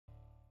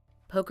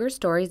Poker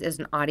Stories is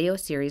an audio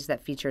series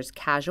that features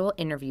casual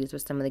interviews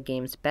with some of the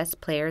game's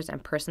best players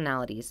and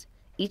personalities.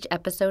 Each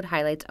episode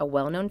highlights a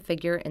well-known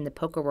figure in the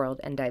poker world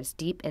and dives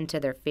deep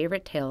into their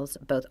favorite tales,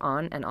 both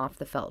on and off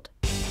the feld.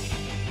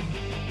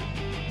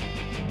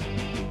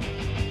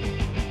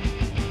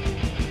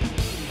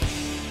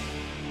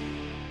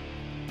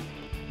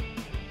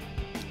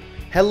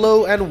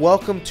 Hello and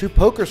welcome to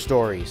Poker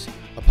Stories,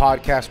 a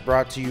podcast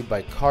brought to you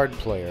by Card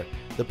Player,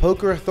 the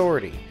Poker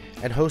Authority,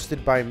 and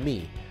hosted by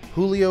me,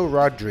 Julio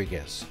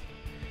Rodriguez.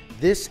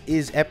 This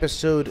is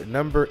episode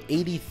number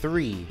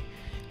 83,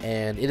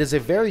 and it is a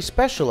very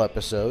special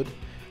episode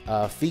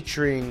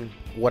featuring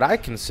what I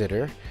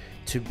consider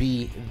to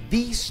be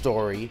the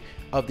story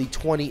of the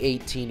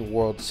 2018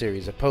 World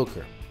Series of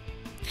Poker.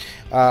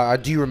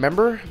 Do you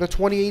remember the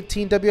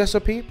 2018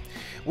 WSOP?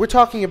 We're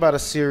talking about a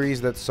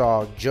series that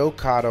saw Joe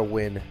Cotto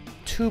win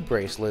 2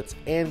 bracelets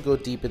and go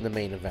deep in the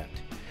main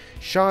event.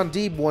 Sean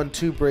Deeb won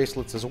 2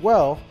 bracelets as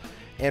well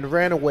and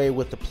ran away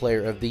with the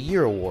Player of the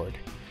Year award.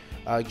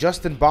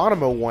 Justin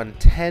Bonomo won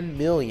 $10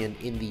 million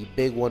in the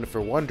big one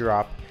for one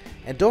drop.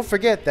 And don't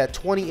forget that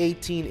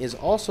 2018 is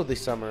also the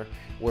summer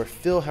where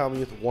Phil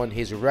Hellmuth won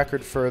his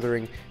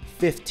record-furthering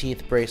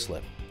 15th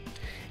bracelet.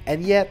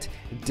 And yet,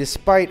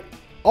 despite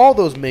all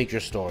those major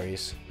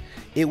stories,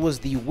 it was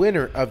the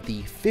winner of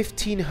the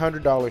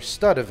 $1,500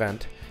 stud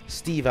event,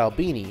 Steve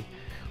Albini,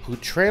 who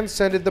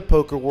transcended the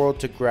poker world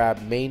to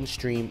grab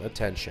mainstream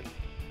attention.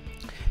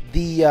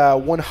 The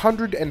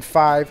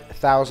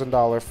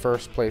 $105,000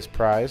 first place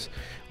prize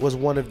was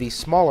one of the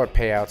smaller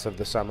payouts of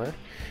the summer,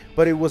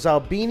 but it was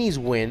Albini's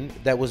win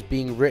that was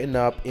being written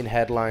up in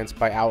headlines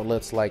by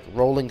outlets like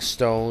Rolling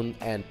Stone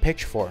and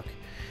Pitchfork,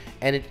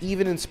 and it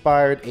even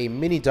inspired a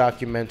mini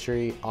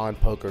documentary on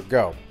Poker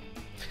Go.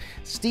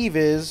 Steve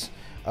is,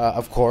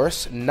 of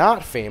course,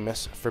 not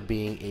famous for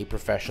being a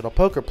professional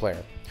poker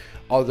player,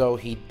 although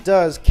he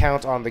does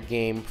count on the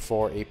game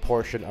for a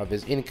portion of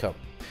his income.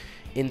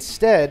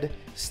 Instead,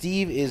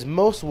 Steve is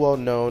most well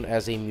known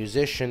as a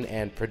musician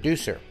and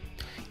producer,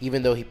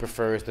 even though he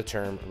prefers the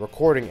term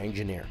recording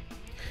engineer.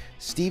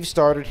 Steve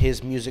started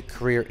his music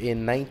career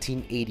in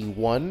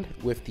 1981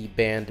 with the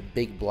band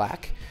Big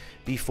Black,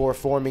 before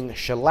forming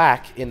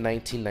Shellac in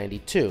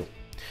 1992,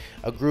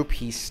 a group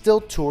he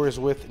still tours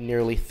with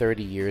nearly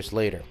 30 years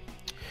later.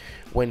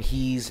 When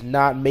he's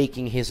not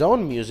making his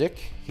own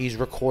music, he's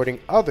recording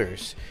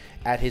others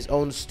at his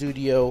own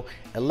studio,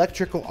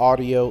 Electrical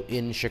Audio,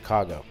 in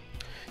Chicago.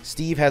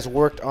 Steve has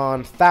worked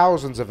on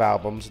thousands of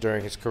albums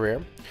during his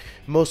career,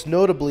 most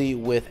notably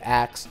with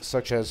acts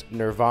such as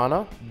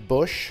Nirvana,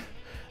 Bush,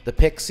 the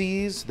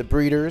Pixies, the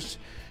Breeders,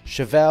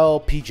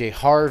 Chevelle, PJ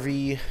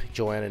Harvey,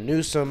 Joanna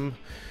Newsom,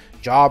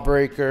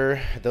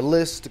 Jawbreaker. The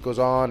list goes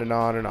on and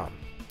on and on.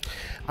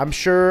 I'm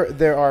sure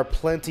there are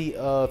plenty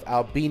of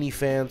Albini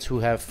fans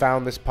who have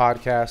found this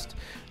podcast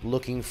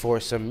looking for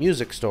some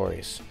music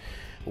stories.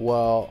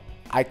 Well,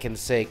 I can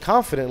say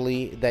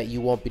confidently that you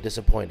won't be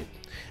disappointed.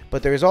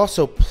 But there is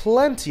also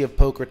plenty of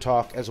poker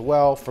talk as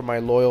well for my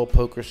loyal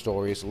Poker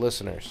Stories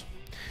listeners.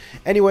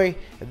 Anyway,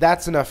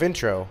 that's enough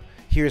intro.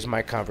 Here's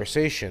my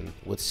conversation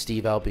with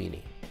Steve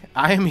Albini.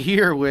 I am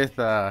here with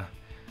the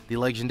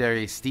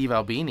legendary Steve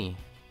Albini.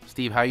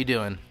 Steve, how you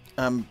doing?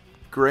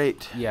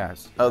 Great.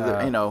 Yes.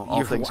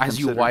 All things as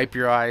you wipe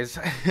your eyes.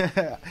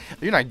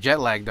 You're not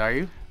jet lagged, are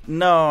you?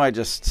 No, I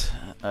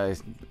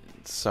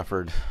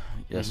suffered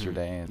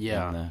yesterday in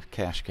the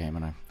cash game,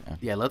 and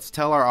Yeah, let's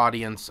tell our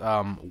audience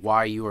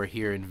why you are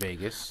here in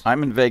Vegas.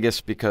 I'm in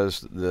Vegas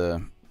because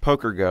the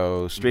Poker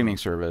Go streaming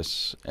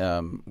service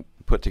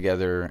put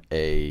together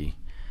a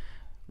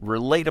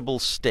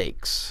relatable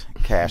stakes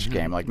cash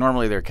game. Like,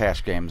 normally their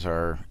cash games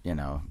are,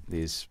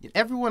 these...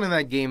 Everyone in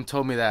that game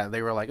told me that.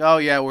 They were like, oh,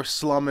 yeah, we're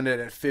slumming it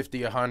at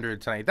 50,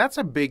 100 tonight. That's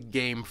a big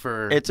game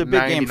for It's a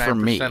big game for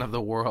me. 99% of the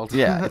world.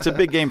 Yeah, it's a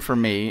big game for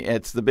me.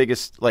 It's the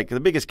biggest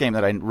game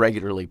that I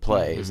regularly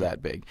play is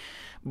that big.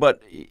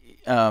 But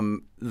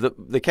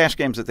the cash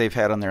games that they've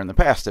had on there in the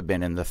past have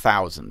been in the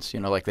thousands.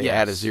 They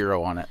add a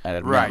zero on it at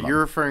a minimum. Right,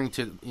 you're referring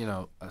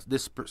to,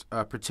 this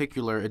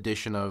particular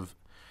edition of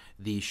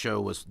the show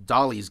was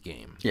Dolly's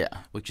Game,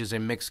 which is a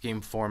mixed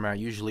game format,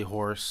 usually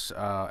horse,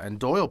 and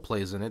Doyle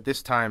plays in it.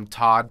 This time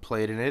Todd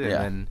played in it,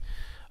 and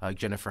then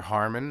Jennifer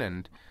Harmon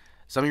and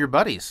some of your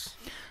buddies.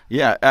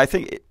 Yeah, I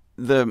think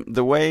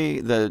the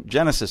way the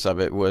genesis of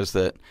it was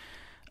that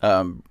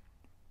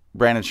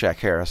Brandon Shack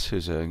Harris,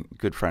 who's a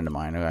good friend of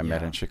mine who I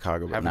met in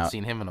Chicago. But haven't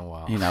seen him in a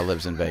while. He now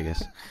lives in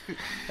Vegas.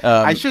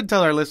 I should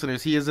tell our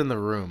listeners he is in the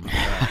room.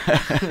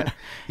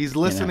 He's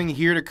listening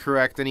here to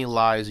correct any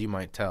lies you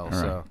might tell. Right.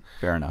 So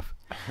fair enough.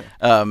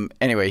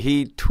 Anyway,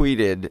 he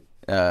tweeted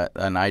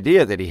an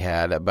idea that he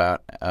had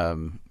about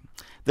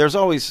there's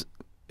always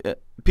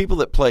people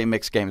that play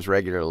mixed games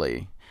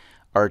regularly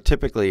are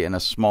typically in a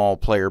small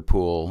player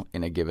pool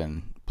in a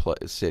given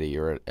city,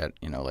 or at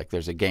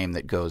there's a game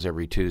that goes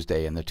every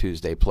Tuesday and the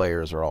Tuesday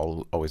players are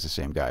always the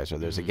same guys, or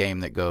there's a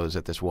game that goes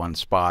at this one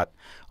spot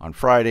on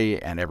Friday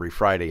and every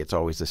Friday it's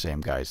always the same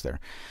guys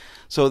there.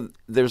 So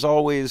there's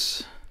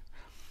always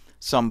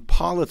some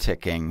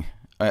politicking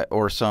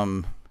or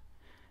some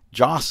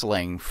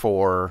jostling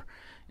for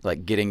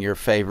like getting your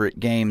favorite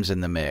games in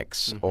the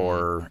mix,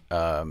 or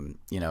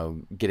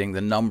getting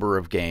the number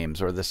of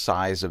games or the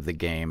size of the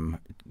game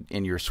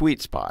in your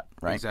sweet spot,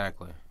 right?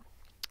 Exactly.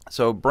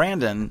 So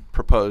Brandon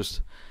proposed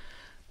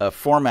a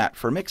format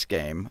for mixed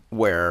game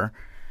where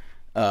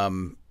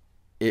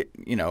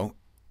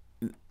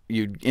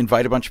you'd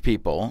invite a bunch of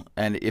people,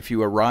 and if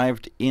you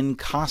arrived in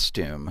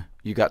costume,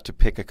 you got to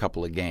pick a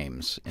couple of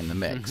games in the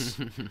mix.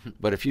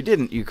 But if you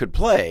didn't, you could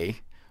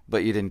play,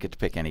 but you didn't get to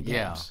pick any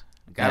games.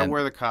 Got to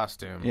wear the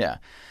costume. Yeah.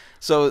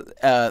 So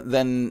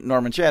then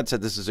Norman Chad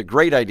said, this is a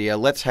great idea.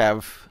 Let's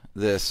have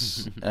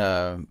this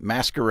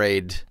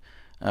masquerade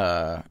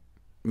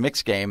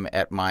mixed game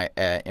at my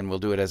and we'll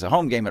do it as a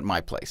home game at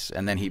my place.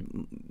 And then he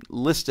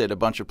listed a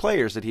bunch of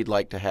players that he'd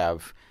like to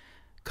have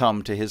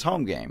come to his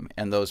home game.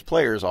 And those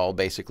players all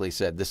basically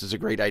said, this is a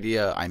great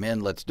idea. I'm in.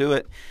 Let's do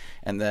it.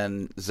 And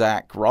then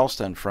Zach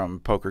Ralston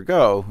from Poker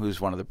Go, who's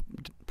one of the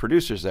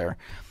producers there,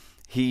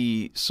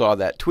 he saw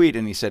that tweet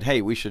and he said,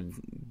 hey, we should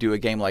do a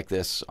game like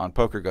this on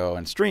Poker Go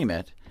and stream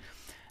it.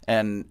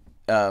 And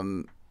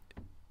Norman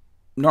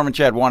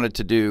Chad wanted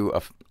to do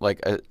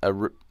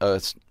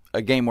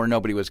a game where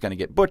nobody was going to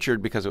get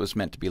butchered because it was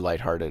meant to be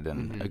lighthearted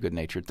and a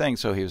good-natured thing.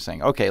 So he was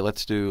saying, okay,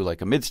 let's do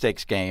like a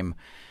mid-stakes game,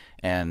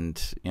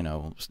 and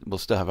we'll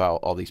still have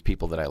all these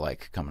people that I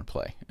like come and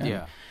play.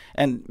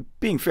 And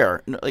being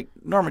fair, like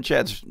Norman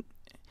Chad's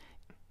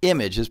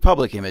image, his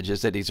public image,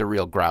 is that he's a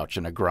real grouch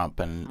and a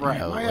grump, and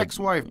my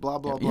ex-wife, blah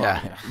blah blah.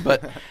 Yeah,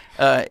 but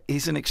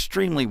he's an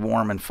extremely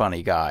warm and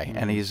funny guy,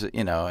 and he's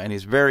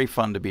very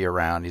fun to be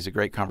around. He's a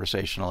great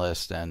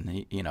conversationalist,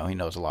 and he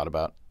knows a lot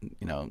about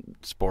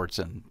sports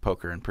and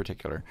poker in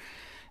particular.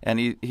 And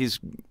he's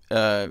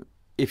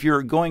if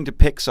you're going to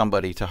pick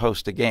somebody to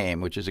host a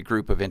game, which is a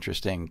group of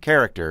interesting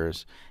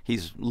characters,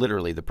 he's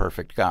literally the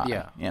perfect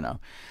guy.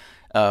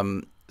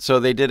 So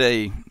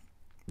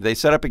they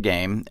set up a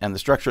game, and the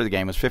structure of the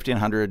game was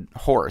 1,500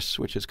 horse,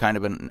 which is kind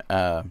of an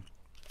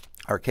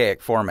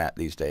archaic format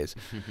these days.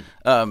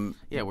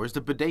 Where's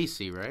the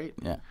Badesi, right?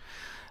 Yeah.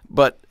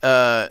 But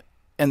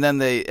and then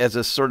they, as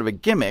a sort of a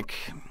gimmick,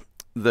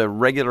 the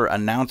regular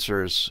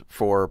announcers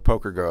for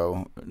Poker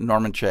Go,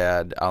 Norman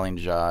Chad, Ali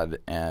Najad,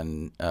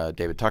 and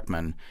David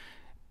Tuckman,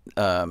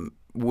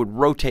 would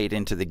rotate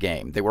into the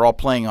game. They were all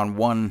playing on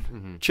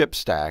one chip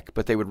stack,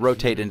 but they would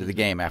rotate into the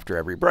game after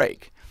every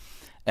break.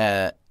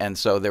 And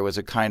so there was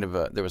a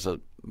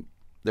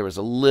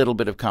little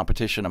bit of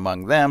competition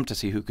among them to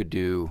see who could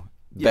do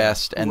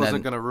best. Who and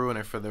wasn't going to ruin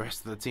it for the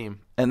rest of the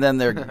team. And then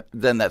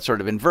then that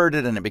sort of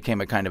inverted, and it became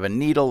a kind of a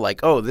needle.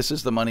 Like, oh, this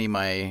is the money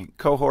my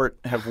cohort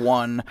have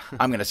won.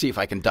 I'm going to see if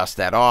I can dust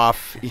that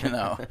off.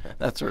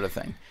 That sort of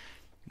thing.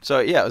 So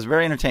yeah, it was a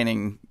very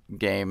entertaining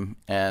game,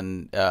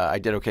 and I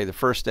did okay the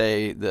first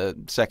day. The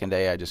second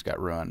day, I just got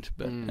ruined.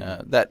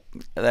 But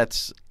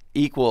that's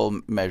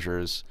equal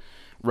measures.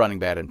 Running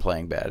bad and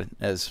playing bad.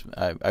 As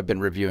I've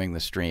been reviewing the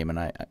stream, and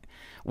I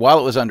while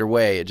it was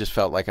underway, it just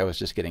felt like I was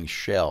just getting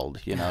shelled,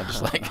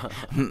 just like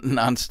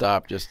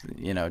nonstop, just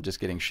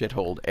getting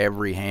shitholed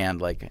every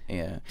hand. Like,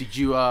 yeah. Did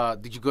you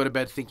go to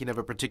bed thinking of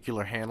a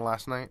particular hand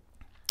last night?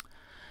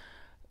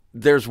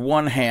 There's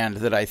one hand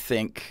that I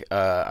think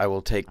I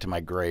will take to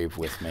my grave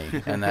with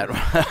me, and that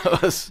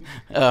was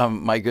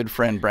my good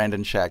friend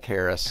Brandon Shack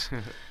Harris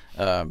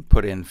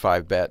put in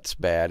 5 bets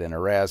bad in a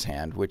Raz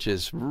hand, which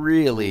is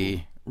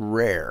really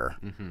rare.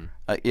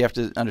 You have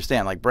to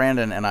understand, like,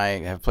 Brandon and I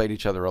have played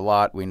each other a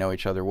lot. We know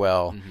each other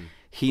well.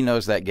 He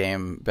knows that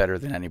game better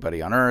than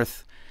anybody on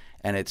earth,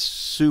 and it's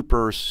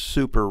super,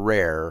 super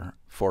rare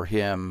for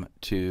him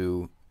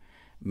to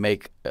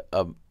make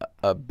a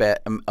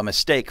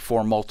mistake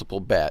for multiple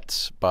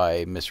bets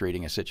by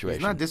misreading a situation.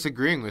 He's not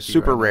disagreeing with you.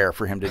 Super rare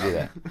for him to do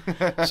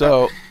that.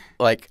 So,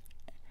 like,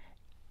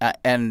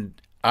 and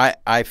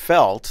I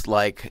felt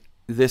like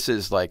this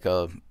is like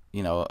a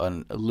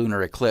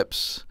lunar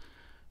eclipse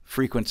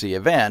frequency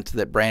event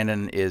that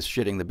Brandon is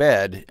shitting the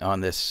bed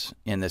on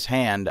in this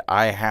hand.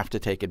 I have to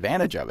take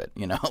advantage of it.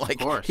 Like,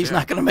 of course, he's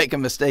not going to make a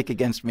mistake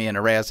against me in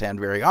a Raz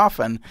hand very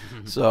often.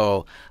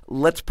 So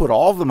let's put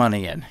all the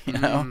money in.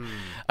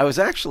 I was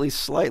actually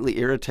slightly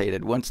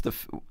irritated once the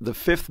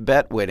 5th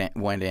bet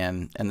went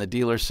in, and the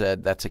dealer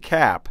said that's a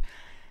cap.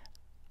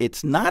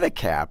 It's not a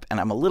cap, and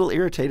I'm a little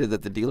irritated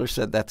that the dealer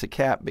said that's a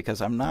cap,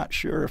 because I'm not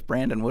sure if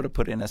Brandon would have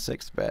put in a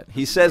 6th bet.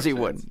 He says he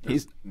would.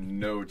 He's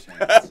no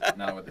chance,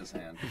 not with this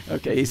hand.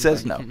 Okay, he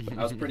says no.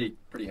 I was pretty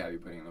happy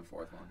putting in the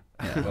 4th one.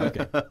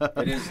 Yeah,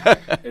 but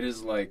it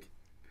is like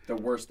the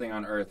worst thing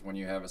on earth when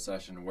you have a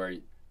session where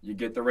you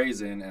get the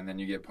raise in and then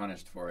you get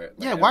punished for it.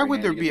 Like, why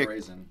would there be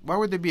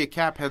a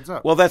cap heads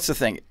up? Well, that's the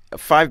thing.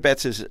 5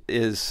 bets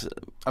is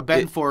a bet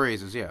and 4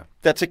 raises. Yeah,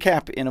 that's a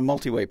cap in a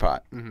multi-way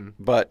pot.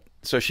 But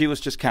so she was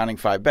just counting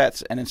 5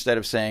 bets, and instead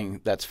of saying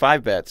that's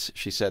 5 bets,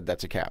 she said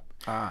that's a cap.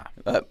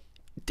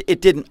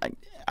 It didn't.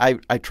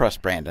 I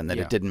trust Brandon that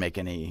it didn't make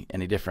any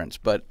difference.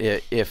 But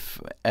if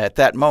at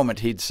that moment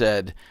he'd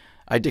said,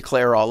 "I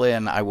declare all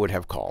in," I would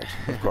have called,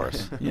 of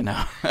course.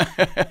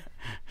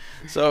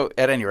 So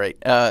at any rate,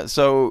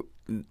 so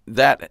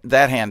that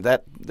hand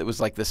that was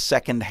like the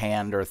second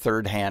hand or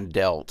third hand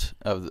dealt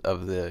of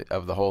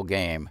the whole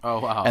game. Oh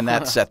wow! And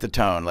that set the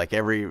tone. Like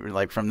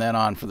from then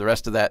on, for the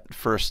rest of that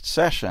first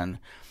session,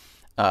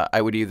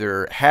 I would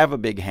either have a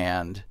big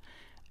hand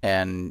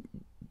and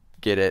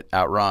get it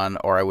outrun,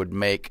 or I would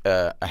make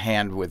a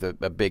hand with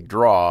a big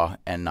draw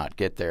and not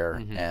get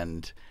there.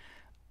 And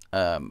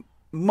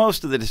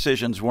most of the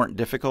decisions weren't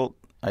difficult.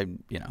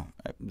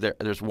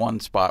 There's one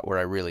spot where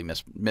I really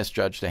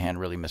misjudged a hand,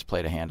 really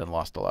misplayed a hand, and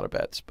lost a lot of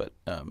bets. But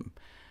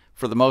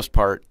for the most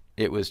part,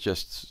 it was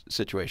just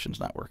situations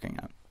not working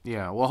out.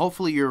 Yeah. Well,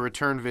 hopefully your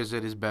return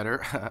visit is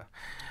better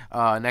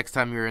next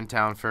time you're in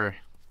town for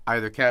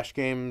either cash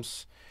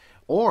games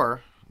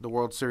or the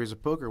World Series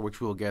of Poker,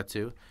 which we'll get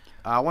to.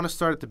 I want to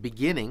start at the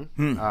beginning.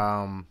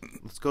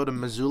 Let's go to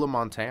Missoula,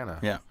 Montana.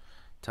 Yeah.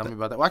 Tell me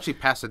about that. Well, actually,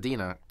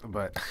 Pasadena,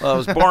 but well,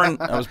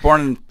 I was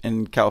born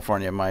in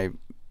California.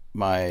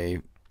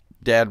 My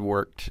dad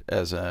worked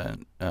as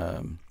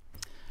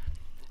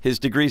his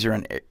degrees are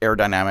in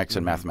aerodynamics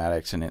and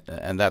mathematics,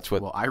 and that's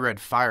what. Well, I read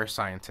fire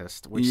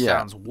scientist, which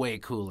sounds way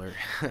cooler.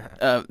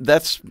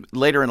 That's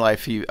later in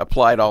life. He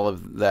applied all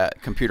of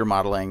that computer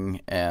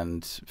modeling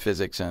and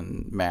physics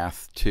and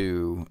math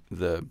to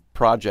the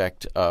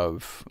project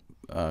of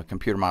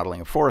computer modeling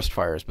of forest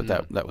fires, but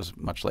that was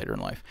much later in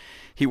life.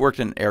 He worked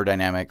in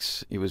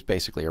aerodynamics. He was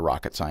basically a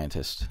rocket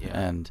scientist,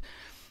 and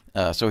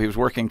so he was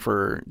working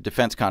for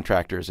defense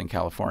contractors in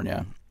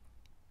California.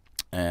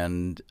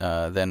 And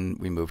then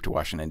we moved to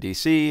Washington,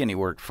 D.C., and he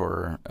worked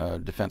for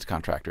defense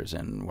contractors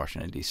in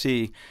Washington,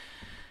 D.C.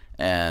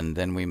 And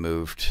then we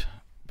moved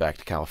back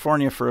to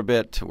California for a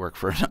bit to work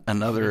for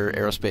another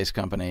aerospace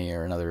company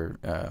or another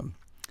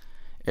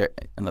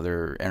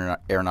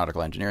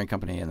aeronautical engineering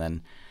company, and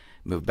then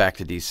moved back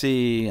to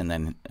D.C. And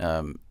then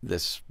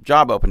this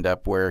job opened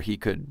up where he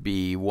could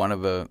be one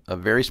of a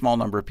very small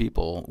number of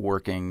people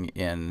working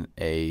in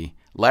a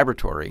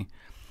laboratory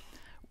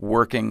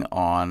working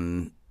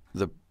on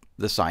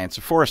the science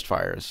of forest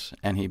fires,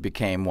 and he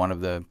became one of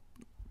the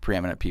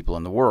preeminent people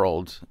in the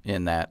world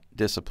in that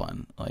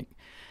discipline. Like,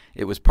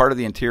 it was part of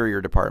the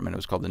Interior Department. It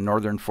was called the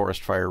Northern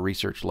Forest Fire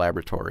Research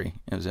Laboratory.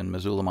 It was in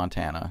Missoula,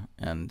 Montana,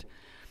 and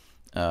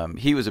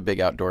he was a big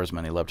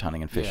outdoorsman. He loved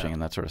hunting and fishing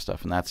and that sort of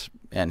stuff,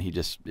 and it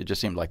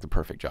just seemed like the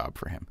perfect job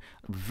for him.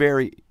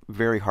 Very,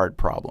 very hard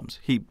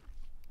problems.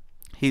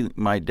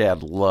 My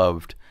dad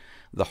loved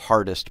the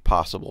hardest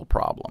possible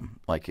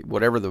problem. Like,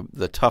 whatever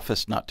the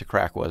toughest nut to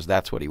crack was,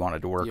 that's what he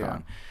wanted to work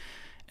on.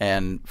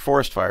 And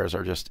forest fires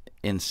are just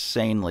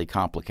insanely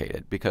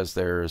complicated because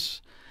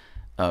there's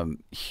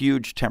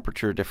huge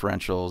temperature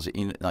differentials.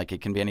 Like,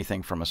 it can be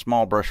anything from a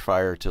small brush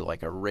fire to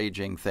like a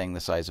raging thing the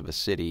size of a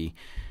city.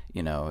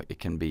 It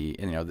can be,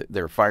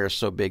 there are fires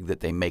so big that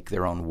they make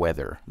their own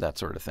weather, that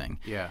sort of thing.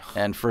 Yeah.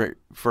 And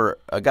for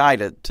a guy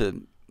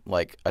to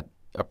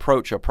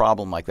approach a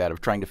problem like that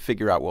of trying to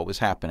figure out what was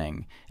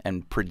happening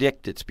and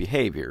predict its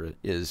behavior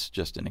is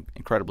just an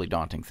incredibly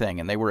daunting thing.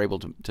 And they were able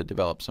to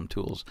develop some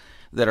tools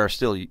that are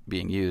still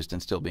being used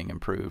and still being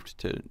improved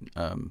to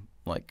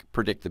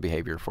predict the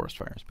behavior of forest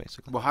fires,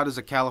 basically. Well, how does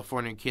a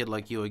California kid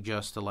like you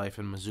adjust to life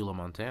in Missoula,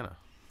 Montana?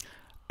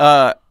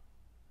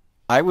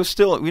 I was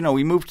still,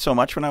 we moved so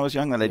much when I was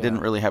young that I didn't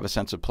really have a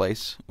sense of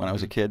place when I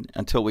was a kid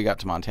until we got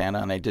to Montana.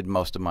 And I did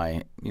most of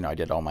my, I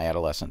did all my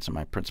adolescence and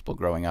my principal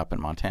growing up in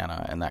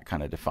Montana, and that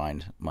kind of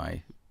defined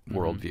my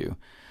worldview.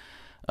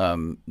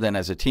 Then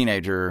as a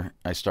teenager,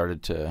 I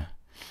started to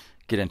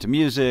get into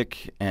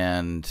music,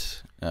 and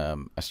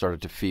I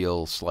started to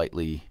feel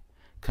slightly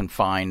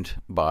confined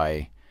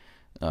by,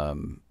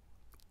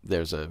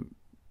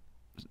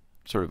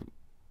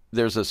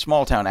 there's a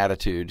small town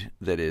attitude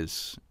that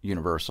is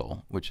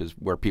universal, which is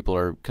where people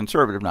are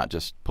conservative, not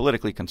just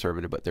politically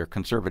conservative, but they're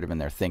conservative in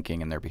their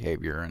thinking and their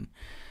behavior, and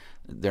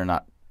they're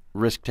not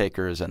risk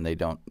takers, and they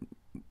don't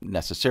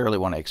necessarily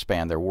want to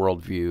expand their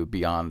worldview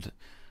beyond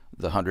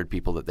the 100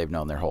 people that they've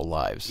known their whole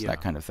lives,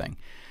 that kind of thing.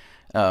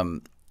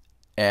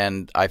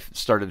 And I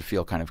started to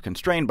feel kind of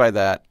constrained by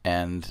that,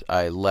 and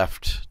I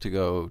left to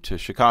go to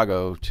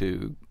Chicago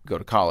to go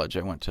to college.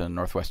 I went to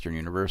Northwestern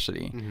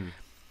University.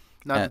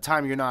 Now, at the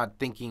time, you're not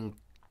thinking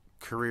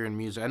career in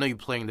music. I know you're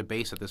playing the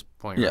bass at this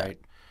point, right?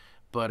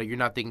 But you're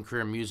not thinking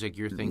career in music.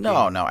 You're thinking...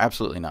 No,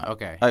 absolutely not.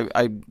 Okay.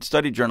 I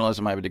studied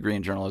journalism. I have a degree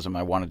in journalism.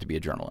 I wanted to be a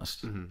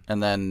journalist.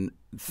 And then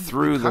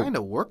through you kind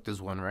of worked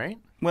as one, right?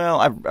 Well,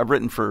 I've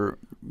written for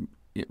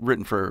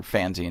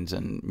fanzines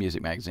and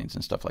music magazines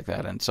and stuff like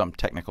that, and some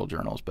technical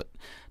journals, but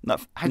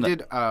not...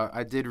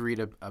 I did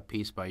read a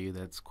piece by you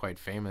that's quite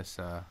famous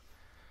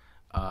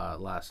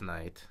last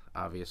night.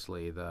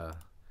 Obviously,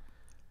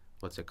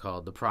 what's it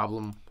called? The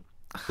problem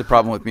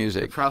with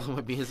music. The problem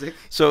with music.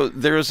 So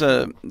there was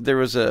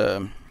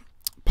a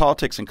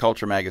politics and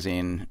culture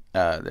magazine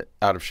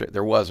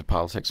there was a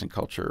politics and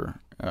culture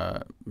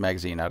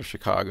magazine out of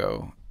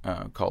Chicago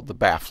called The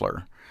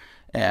Baffler,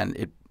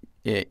 and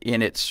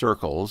in its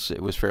circles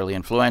it was fairly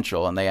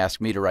influential. And they asked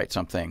me to write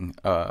something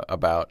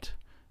about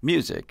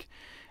music,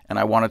 and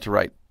I wanted to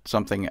write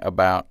something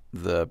about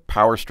the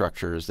power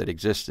structures that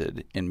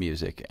existed in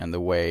music and the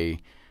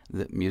way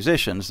the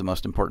musicians, the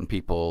most important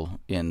people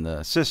in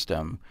the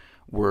system,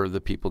 were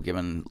the people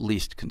given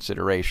least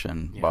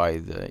consideration by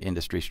the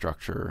industry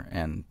structure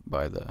and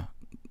by the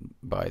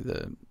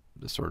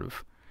sort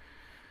of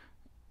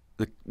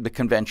the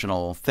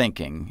conventional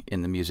thinking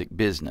in the music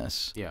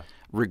business.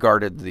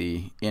 Regarded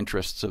the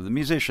interests of the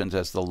musicians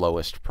as the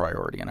lowest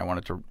priority. And I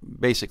wanted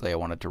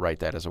to write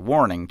that as a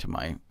warning to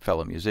my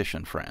fellow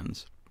musician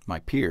friends, my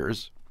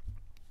peers,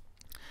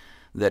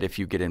 that if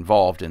you get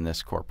involved in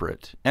this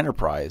corporate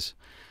enterprise,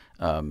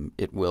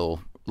 it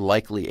will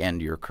likely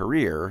end your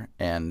career,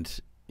 and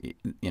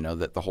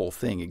that the whole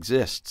thing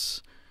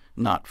exists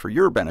not for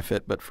your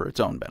benefit but for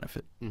its own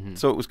benefit.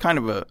 So it was kind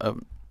of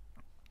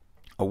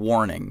a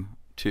warning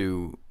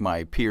to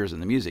my peers in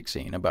the music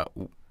scene about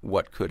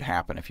what could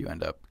happen if you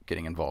end up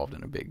getting involved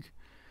in a big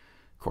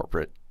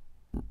corporate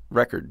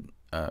record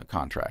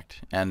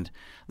contract. And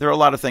there are a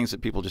lot of things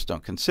that people just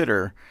don't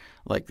consider,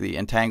 like the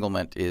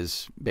entanglement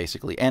is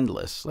basically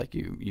endless. Like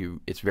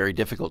it's very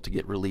difficult to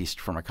get released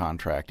from a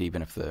contract,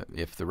 even if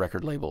the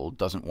record label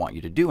doesn't want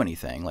you to do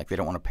anything. Like they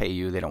don't want to pay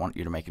you, they don't want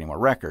you to make any more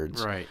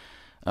records. Right.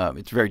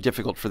 It's very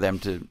difficult for them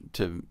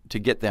to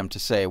get them to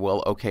say,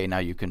 well, okay, now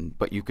you can,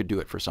 but you could do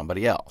it for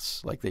somebody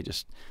else. Like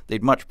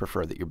they'd much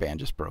prefer that your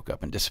band just broke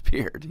up and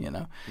disappeared,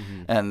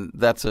 And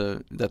that's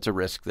a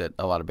risk that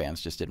a lot of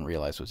bands just didn't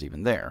realize was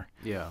even there.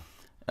 Yeah.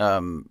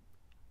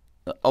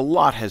 A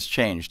lot has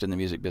changed in the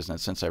music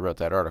business since I wrote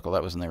that article.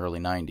 That was in the early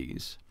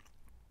 90s.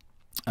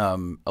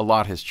 A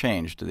lot has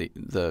changed.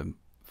 The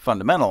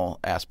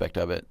fundamental aspect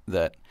of it,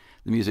 that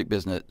the music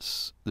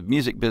business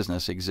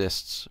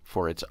exists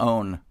for its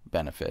own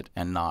benefit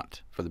and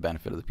not for the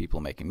benefit of the people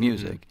making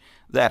music.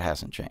 That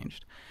hasn't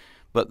changed.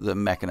 But the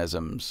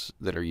mechanisms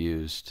that are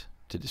used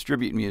to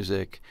distribute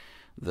music,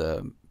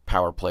 the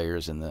power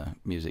players in the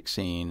music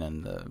scene,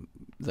 and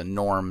the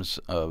norms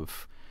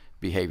of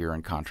behavior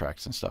and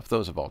contracts and stuff,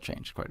 those have all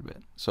changed quite a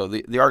bit. So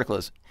the article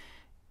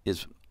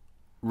is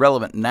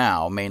relevant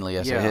now mainly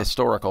as a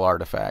historical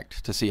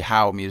artifact to see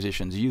how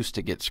musicians used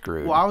to get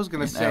screwed. Well, I was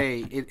going to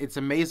say, it's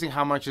amazing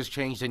how much has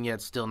changed and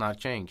yet still not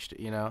changed,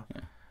 Yeah.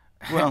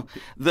 Well,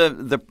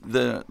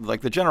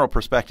 the general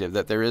perspective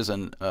that there is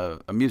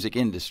a music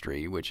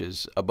industry which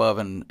is above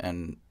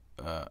and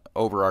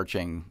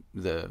overarching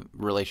the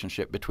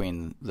relationship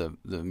between the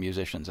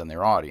musicians and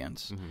their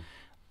audience,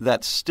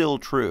 that's still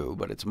true,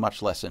 but it's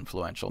much less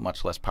influential,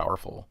 much less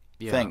powerful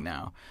thing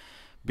now,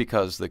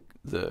 because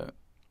the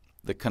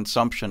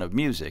consumption of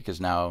music is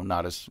now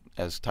not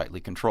as tightly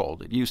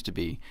controlled. It used to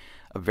be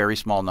a very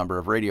small number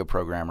of radio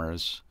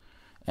programmers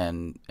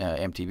and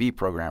MTV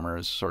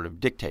programmers sort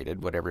of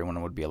dictated what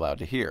everyone would be allowed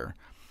to hear,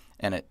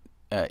 and it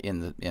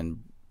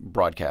in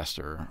broadcast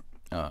or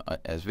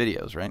as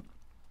videos, right?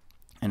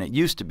 And it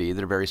used to be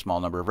that a very small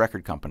number of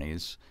record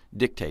companies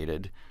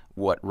dictated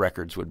what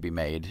records would be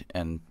made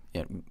and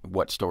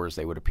what stores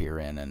they would appear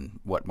in and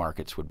what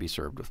markets would be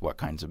served with what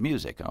kinds of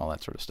music and all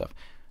that sort of stuff.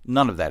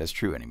 None of that is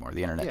true anymore.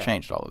 The internet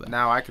changed all of that.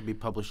 Now I could be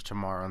published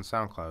tomorrow on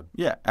SoundCloud.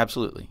 Yeah,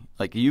 absolutely.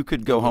 Like you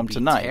could go home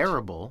tonight.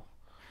 Terrible.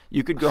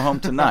 You could go home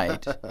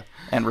tonight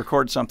and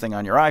record something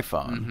on your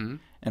iPhone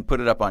and put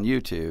it up on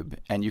YouTube,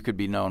 and you could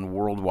be known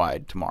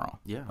worldwide tomorrow.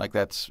 Yeah, like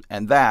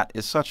that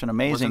is such an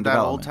amazing development. Wasn't that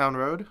Old Town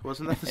Road?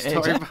 Wasn't that the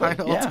story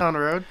behind Old Town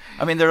Road?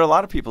 I mean, there are a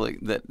lot of people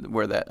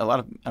a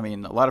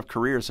lot of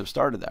careers have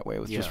started that way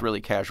with just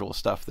really casual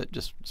stuff that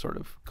just sort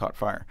of caught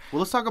fire. Well,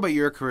 let's talk about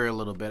your career a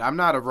little bit. I'm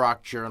not a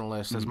rock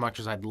journalist as much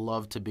as I'd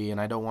love to be,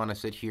 and I don't want to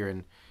sit here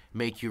and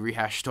make you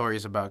rehash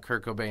stories about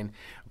Kurt Cobain.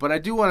 But I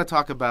do want to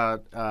talk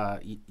about,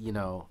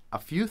 a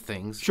few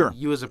things. Sure.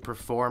 You as a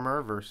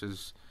performer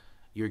versus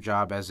your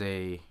job as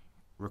a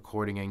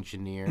recording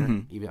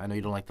engineer. Even I know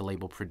you don't like the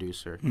label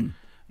producer.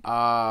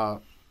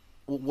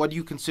 What do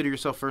you consider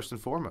yourself first and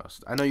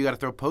foremost? I know you got to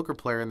throw poker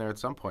player in there at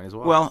some point as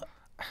well. Well,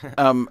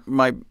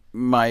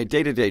 my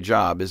day-to-day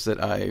job is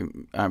that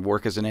I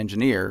work as an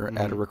engineer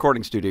at a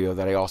recording studio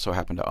that I also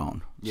happen to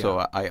own. Yeah.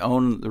 So I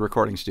own the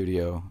recording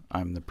studio.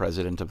 I'm the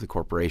president of the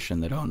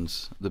corporation that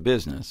owns the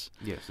business.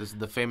 Yes, this is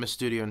the famous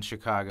studio in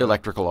Chicago.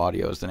 Electrical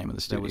Audio is the name of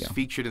the studio. That was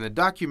featured in the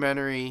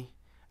documentary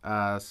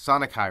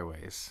Sonic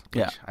Highways,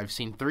 which I've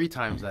seen 3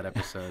 times that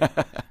episode.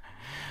 Well,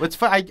 it's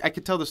fun. I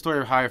could tell the story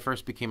of how I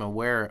first became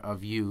aware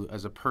of you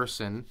as a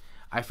person.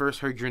 I first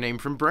heard your name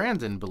from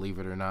Brandon, believe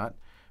it or not.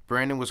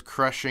 Brandon was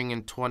crushing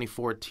in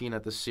 2014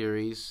 at the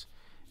series,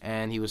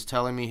 and he was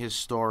telling me his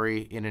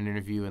story in an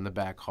interview in the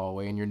back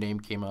hallway, and your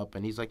name came up,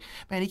 and he's like,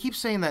 man, he keeps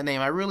saying that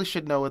name. I really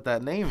should know what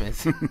that name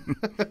is.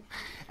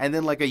 And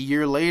then like a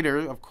year later,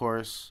 of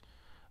course,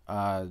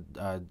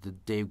 the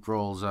Dave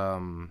Grohl's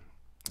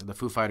the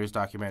Foo Fighters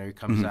documentary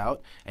comes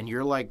out, and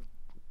you're like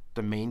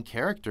the main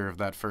character of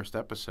that first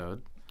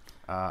episode.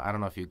 I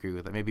don't know if you agree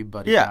with that. Maybe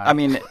Buddy. Yeah, I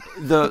mean,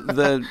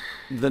 the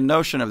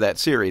notion of that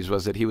series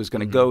was that he was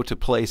going to go to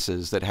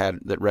places that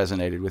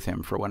resonated with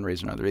him for one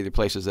reason or another, either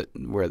places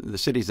where the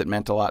cities that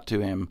meant a lot to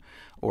him,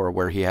 or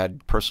where he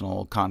had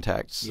personal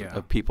contacts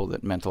of people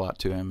that meant a lot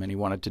to him, and he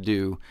wanted to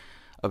do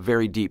a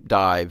very deep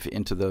dive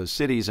into those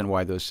cities and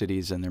why those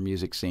cities and their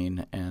music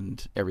scene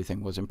and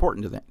everything was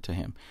important to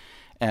him.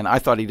 And I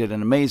thought he did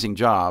an amazing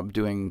job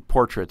doing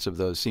portraits of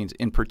those scenes,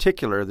 in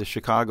particular the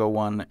Chicago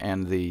one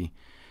and the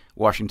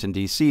Washington,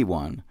 D.C.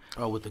 one.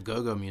 Oh, with the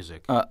go-go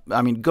music.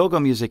 I mean, go-go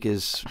music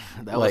is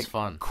that was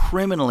fun.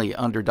 Criminally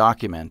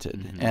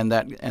underdocumented,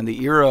 and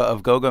the era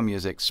of go-go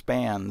music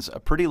spans a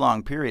pretty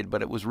long period,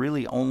 but it was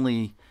really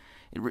only,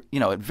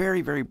 it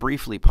very, very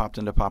briefly popped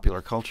into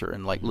popular culture,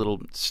 and like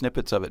little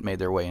snippets of it made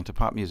their way into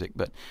pop music.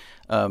 But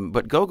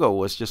go-go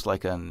was just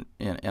like an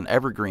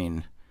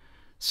evergreen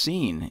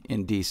scene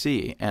in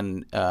D.C.,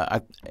 and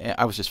I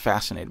was just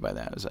fascinated by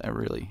that. I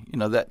really,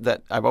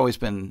 that I've always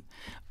been.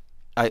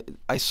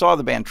 I saw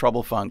the band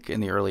Trouble Funk in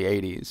the early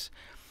 '80s,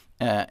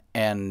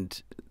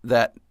 and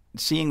that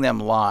seeing them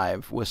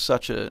live was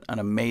such an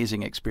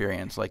amazing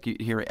experience. Like you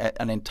hear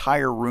an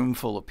entire room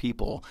full of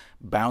people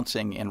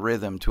bouncing in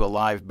rhythm to a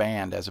live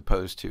band, as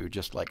opposed to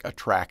just like a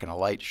track and a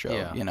light show.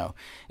 Yeah.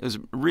 It was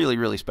a really,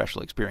 really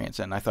special experience,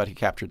 and I thought he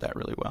captured that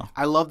really well.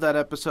 I love that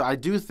episode. I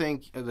do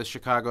think the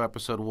Chicago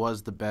episode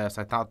was the best.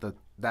 I thought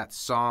that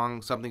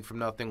song, Something From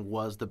Nothing,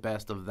 was the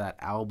best of that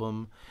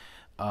album.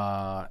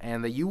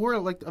 And that you were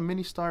like a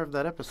mini star of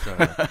that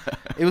episode.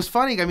 It was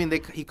funny. I mean,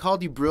 he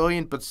called you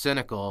brilliant but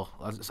cynical,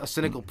 a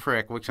cynical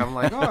prick, which I'm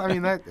like,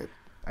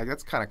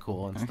 that's kind of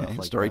cool and stuff like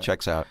that. Story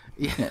checks out.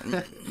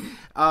 Yeah.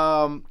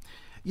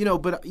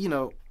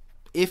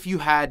 If you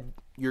had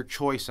your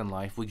choice in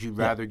life, would you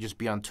rather just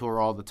be on tour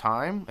all the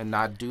time and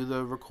not do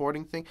the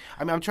recording thing?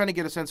 I mean, I'm trying to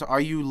get a sense of,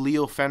 are you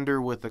Leo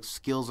Fender with the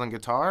skills on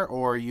guitar,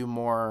 or are you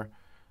more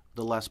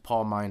the Les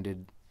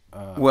Paul-minded?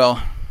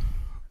 Well,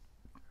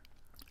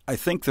 I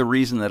think the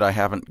reason that I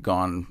haven't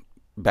gone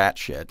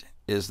batshit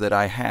is that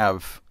I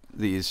have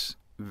these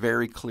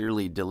very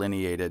clearly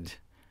delineated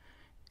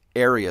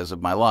areas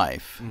of my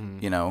life.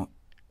 Mm-hmm.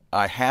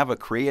 I have a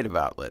creative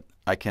outlet.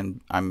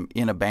 I'm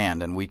in a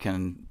band, and we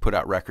can put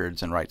out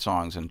records and write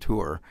songs and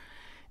tour,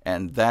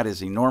 and that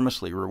is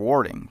enormously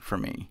rewarding for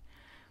me.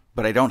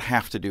 But I don't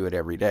have to do it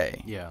every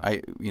day. Yeah.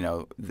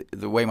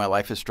 The way my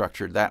life is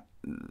structured, that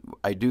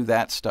I do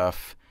that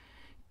stuff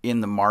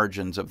in the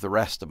margins of the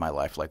rest of my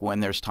life. Like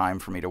when there's time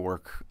for me to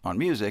work on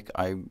music,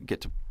 I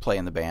get to play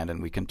in the band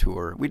and we can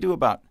tour. We do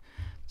about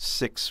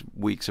 6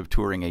 weeks of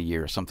touring a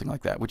year, something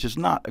like that, which is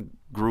not a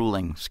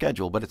grueling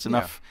schedule, but it's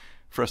enough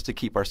for us to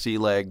keep our sea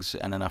legs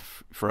and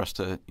enough for us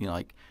to,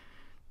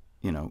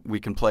 we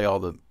can play all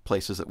the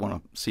places that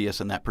want to see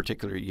us in that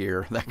particular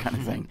year, that kind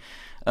of thing.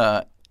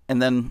 And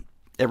then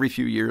every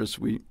few years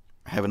we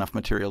have enough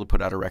material to put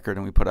out a record,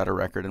 and we put out a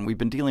record, and we've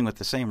been dealing with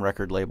the same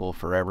record label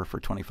forever, for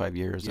 25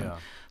 years. Yeah.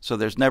 So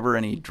there's never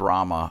any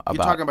drama about...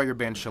 You're talking about your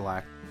band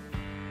Shellac.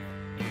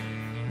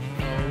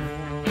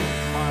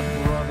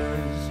 My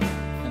brothers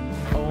and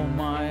oh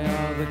my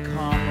other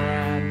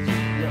comrades,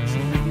 let's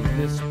leave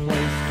this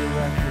place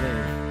directly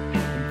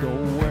and go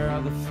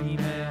where the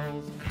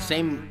females...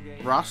 Same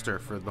roster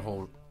for the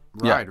whole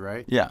ride,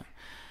 right? Yeah.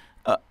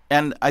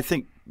 And I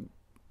think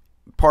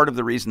part of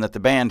the reason that the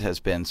band has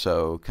been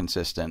so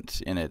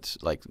consistent in its,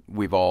 like,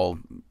 we've all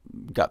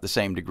got the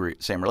same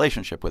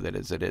relationship with it,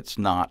 is that it's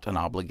not an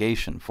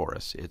obligation for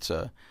us. It's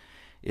a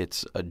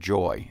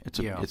joy.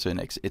 It's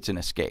an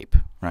escape,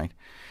 right?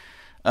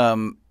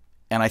 And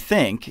I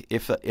think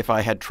if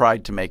I had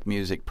tried to make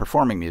music,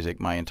 performing music,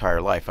 my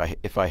entire life,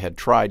 if I had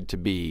tried to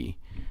be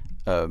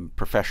a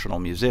professional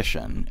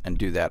musician and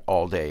do that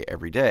all day,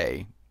 every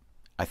day,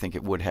 I think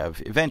it would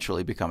have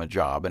eventually become a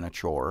job and a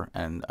chore,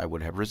 and I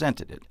would have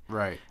resented it.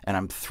 Right. And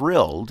I'm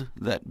thrilled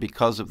that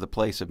because of the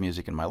place of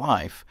music in my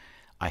life,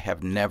 I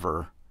have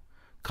never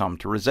come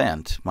to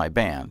resent my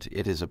band.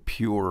 It is a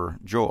pure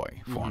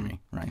joy for me,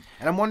 right?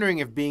 And I'm wondering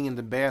if being in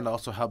the band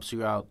also helps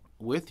you out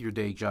with your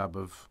day job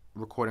of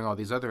recording all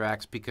these other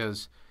acts,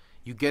 because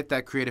you get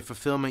that creative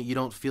fulfillment. You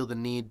don't feel the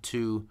need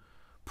to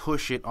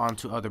push it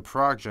onto other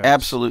projects.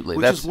 Absolutely.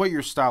 Which is what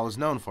your style is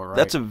known for, right?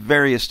 That's a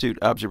very astute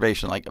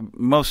observation. Like,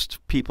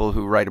 most people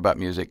who write about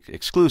music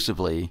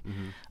exclusively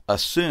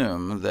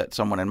assume that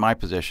someone in my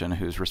position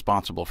who's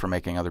responsible for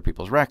making other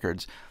people's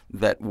records,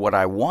 that what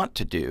I want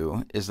to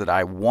do is that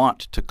I want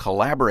to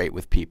collaborate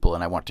with people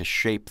and I want to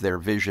shape their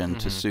vision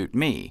to suit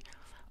me.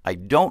 I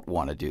don't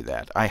want to do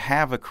that. I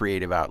have a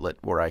creative outlet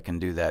where I can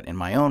do that in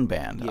my own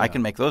band. Yeah. I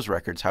can make those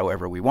records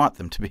however we want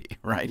them to be,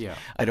 right? Yeah.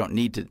 I don't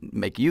need to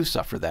make you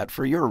suffer that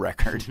for your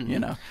record,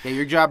 Yeah,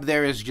 your job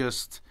there is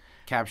just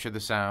capture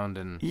the sound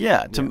and...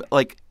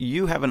 like,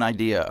 you have an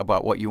idea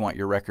about what you want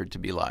your record to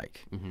be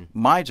like.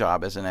 My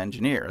job as an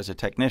engineer, as a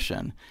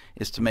technician,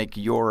 is to make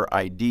your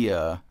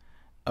idea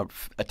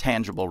a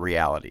tangible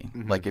reality.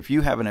 Like, if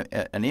you have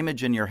an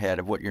image in your head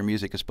of what your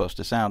music is supposed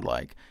to sound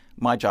like,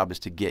 my job is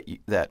to get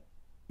that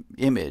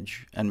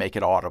image and make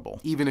it audible,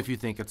 even if you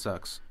think it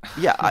sucks.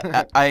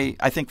 I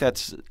think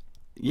that's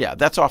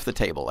off the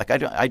table. Like,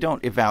 I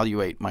don't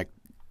evaluate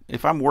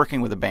if I'm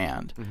working with a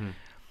band,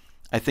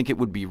 I think it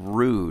would be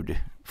rude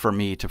for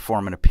me to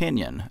form an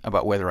opinion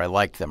about whether I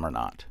like them or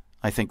not.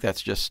 I think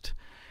that's just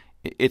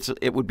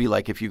it would be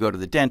like if you go to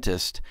the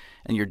dentist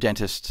and your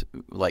dentist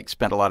like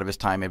spent a lot of his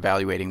time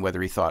evaluating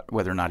whether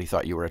or not he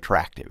thought you were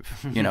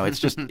attractive. You know, it's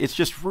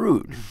just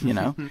rude. You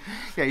know.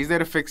 Yeah, he's there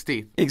to fix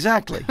teeth.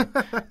 Exactly.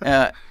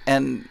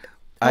 And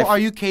are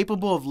you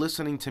capable of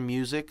listening to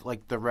music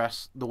like the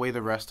way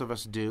the rest of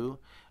us do,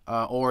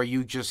 or are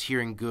you just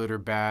hearing good or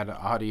bad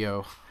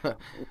audio?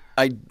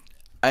 I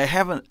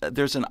haven't.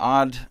 There's an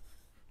odd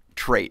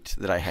trait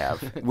that I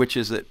have, which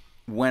is that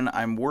when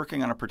I'm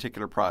working on a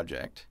particular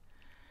project,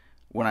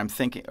 when I'm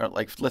thinking, or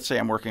like let's say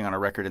I'm working on a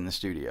record in the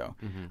studio,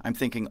 I'm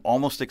thinking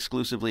almost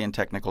exclusively in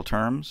technical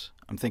terms.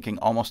 I'm thinking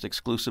almost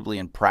exclusively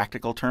in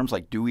practical terms,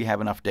 like do we have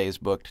enough days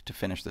booked to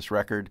finish this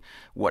record?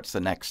 What's the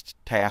next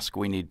task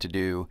we need to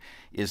do?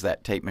 Is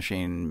that tape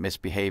machine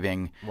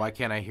misbehaving? Why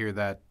can't I hear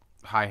that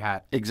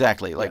hi-hat?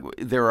 Exactly. Like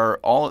there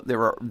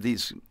are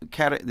these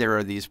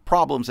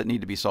problems that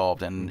need to be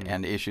solved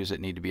and issues that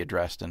need to be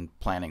addressed and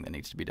planning that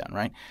needs to be done,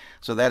 right?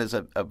 So that is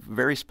a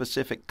very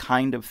specific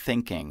kind of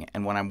thinking,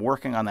 and when I'm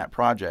working on that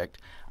project,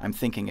 I'm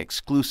thinking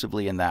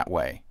exclusively in that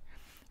way,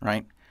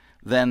 right?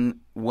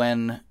 Then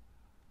when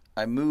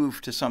I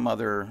move to some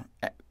other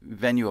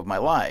venue of my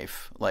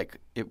life, like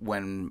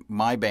when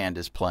my band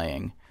is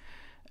playing,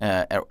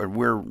 or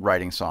we're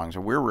writing songs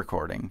or we're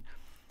recording,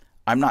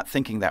 I'm not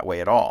thinking that way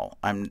at all.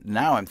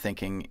 I'm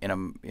thinking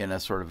in a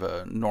sort of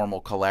a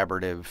normal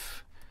collaborative,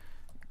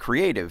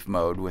 creative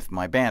mode with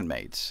my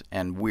bandmates,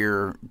 and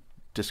we're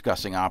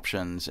discussing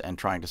options and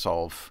trying to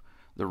solve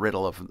the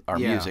riddle of our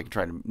music,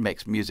 trying to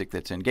make music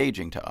that's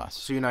engaging to us.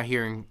 So you're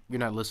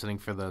not listening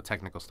for the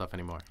technical stuff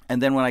anymore.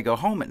 And then when I go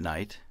home at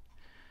night,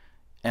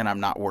 and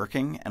I'm not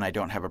working, and I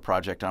don't have a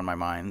project on my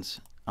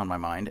mind,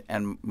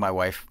 and my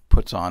wife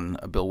puts on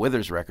a Bill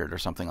Withers record or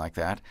something like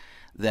that,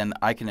 then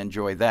I can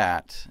enjoy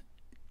that,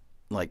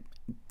 like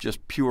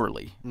just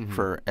purely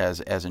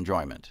as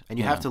enjoyment. And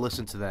you have to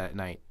listen to that at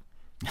night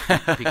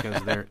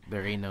because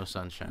there ain't no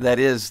sunshine. That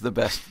is the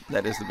best.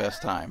 That is the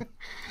best time.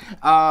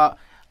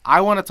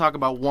 I want to talk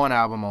about one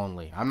album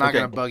only. I'm not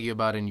going to bug you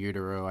about In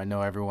Utero. I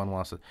know everyone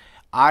wants it.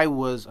 I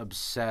was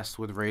obsessed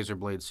with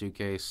Razorblade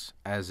Suitcase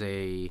as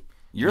a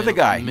You're the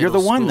guy. You're the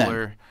one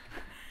schooler.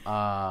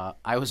 then.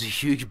 I was a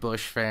huge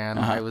Bush fan.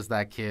 I was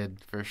that kid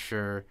for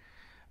sure.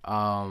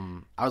 I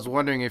was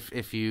wondering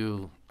if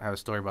you have a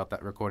story about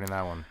that, recording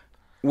that one.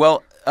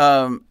 Well,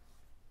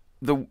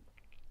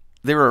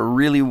 they were a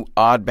really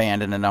odd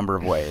band in a number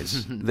of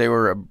ways. They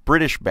were a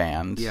British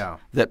band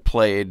that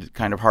played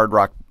kind of hard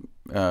rock,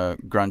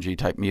 grungy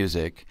type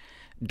music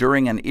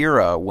during an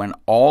era when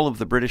all of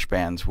the British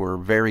bands were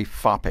very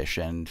foppish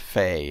and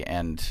fey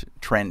and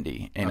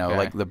trendy. You know,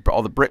 like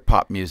all the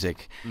Britpop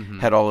music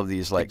had all of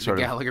these like the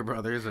Gallagher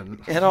brothers and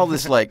had all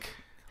this like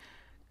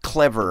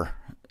clever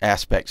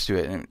aspects to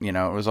it, and you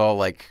know, it was all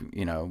like,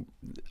 you know,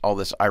 all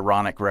this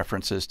ironic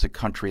references to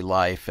country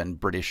life and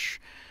British,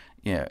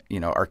 you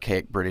know,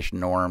 archaic British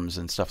norms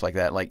and stuff like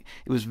that. Like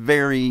it was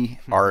very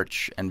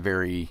arch and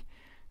very,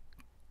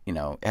 you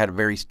know, had a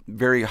very,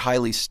 very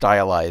highly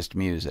stylized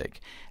music,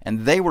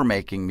 and they were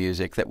making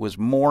music that was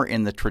more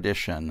in the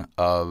tradition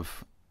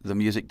of the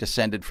music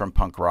descended from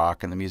punk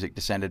rock and the music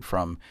descended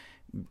from,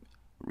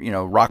 you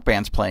know, rock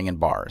bands playing in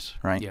bars,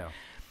 right? Yeah.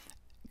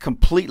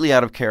 Completely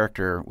out of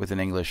character with an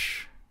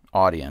English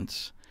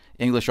audience.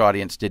 English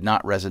audience did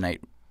not resonate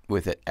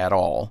with it at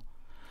all.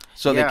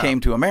 So they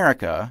came to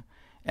America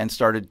and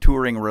started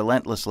touring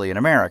relentlessly in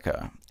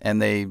America.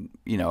 And they,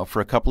 you know,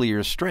 for a couple of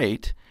years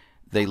straight,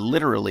 they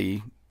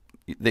literally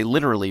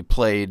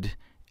played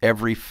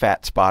every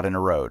fat spot in a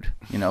road.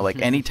 You know,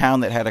 like any town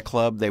that had a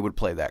club, they would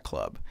play that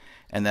club.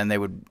 And then they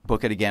would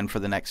book it again for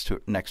the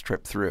next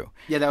trip through.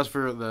 Yeah, that was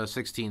for the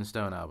 16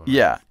 Stone album.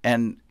 Yeah,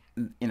 and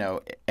you know,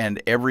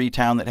 and every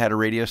town that had a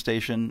radio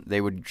station,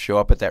 they would show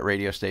up at that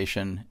radio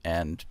station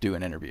and do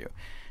an interview.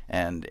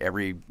 And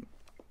every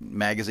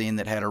magazine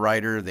that had a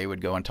writer, they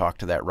would go and talk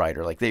to that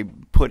writer. Like they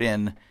put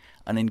in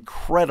an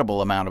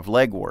incredible amount of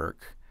legwork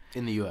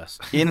in the U.S.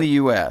 in the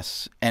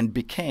U.S. and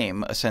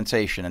became a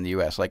sensation in the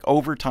U.S. Like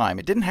over time,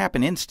 it didn't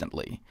happen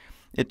instantly.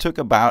 It took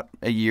about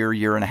a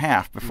year and a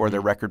half before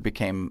their record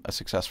became a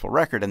successful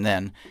record, and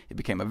then it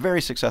became a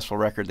very successful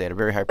record. They had a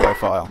very high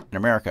profile in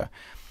America.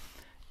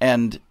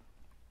 And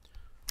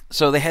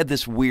so they had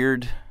this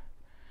weird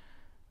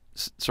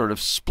sort of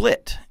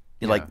split.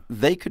 Like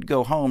they could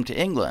go home to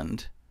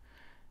England,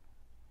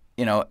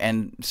 you know,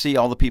 and see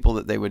all the people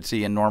that they would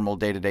see in normal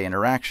day-to-day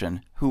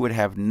interaction who would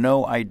have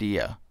no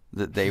idea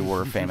that they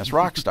were famous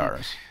rock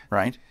stars,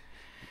 right?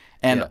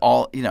 And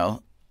all, you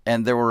know,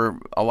 and there were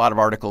a lot of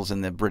articles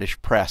in the British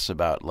press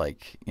about,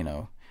 like, you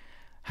know,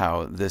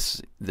 how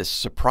this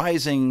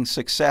surprising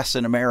success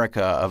in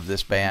America of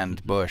this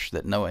band Bush,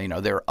 that no, you know,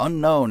 they're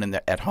unknown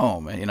at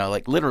home. You know,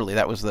 like literally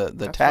that was the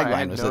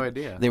tagline, was that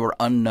idea. They were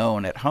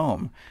unknown at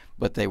home,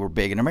 but they were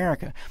big in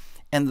America.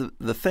 And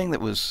the thing that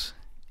was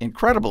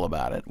incredible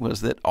about it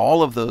was that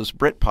all of those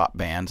Britpop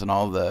bands and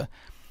all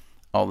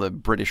the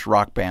British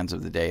rock bands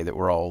of the day that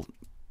were all,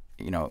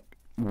 you know,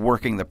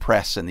 working the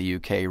press in the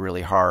UK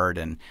really hard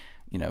and,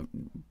 you know,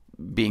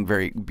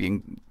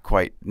 being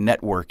quite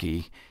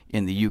networky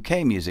in the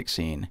UK music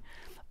scene,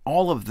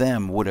 all of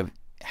them would have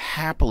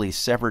happily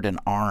severed an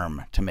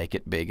arm to make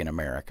it big in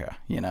America,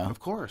 you know? Of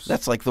course.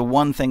 That's like the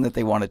one thing that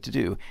they wanted to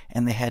do,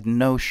 and they had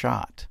no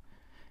shot.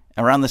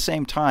 Around the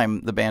same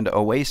time, the band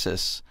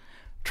Oasis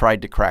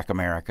tried to crack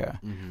America.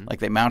 Like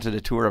they mounted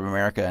a tour of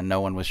America and no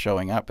one was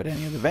showing up at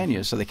any of the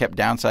venues, so they kept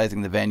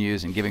downsizing the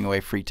venues and giving away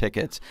free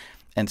tickets,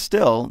 and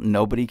still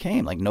nobody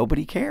came. Like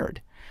nobody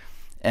cared.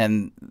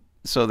 And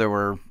so there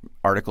were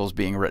articles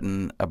being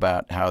written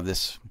about how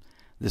this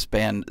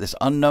band, this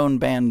unknown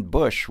band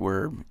Bush,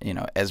 were, you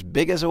know, as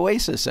big as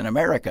Oasis in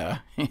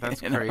America.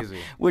 That's crazy.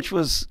 Which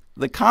was,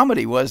 the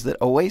comedy was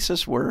that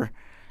Oasis were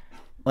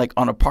like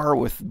on a par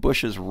with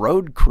Bush's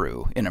road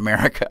crew in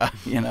America,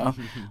 you know?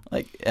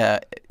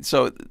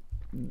 So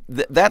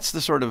that's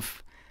the sort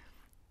of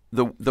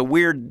the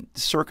weird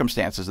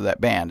circumstances of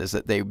that band, is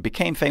that they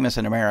became famous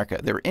in America.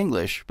 They were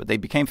English, but they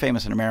became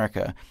famous in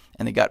America,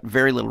 and they got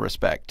very little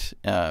respect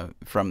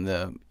from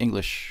the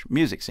English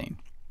music scene.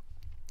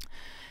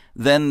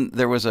 Then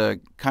there was a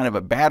kind of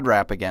a bad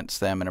rap against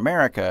them in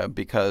America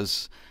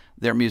because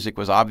their music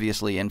was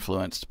obviously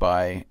influenced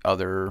by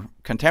other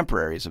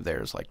contemporaries of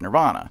theirs, like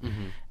Nirvana.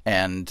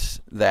 And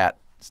that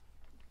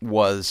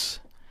was,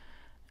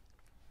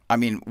 I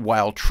mean,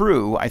 while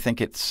true, I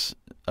think it's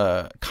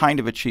kind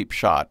of a cheap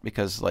shot,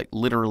 because like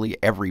literally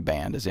every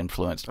band is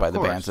influenced by the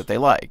bands that they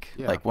like.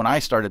 Yeah. Like when I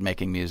started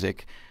making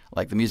music,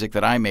 like the music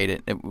that I made,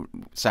 it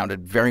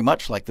sounded very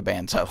much like the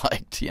bands I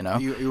liked, you know?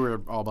 You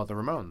were all about the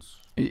Ramones.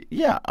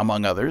 Yeah,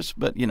 among others,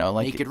 but you know,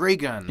 like Naked Ray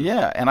Gun.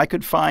 Yeah,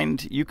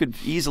 and you could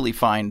easily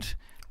find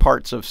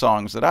parts of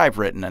songs that I've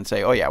written and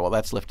say, oh yeah, well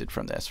that's lifted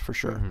from this for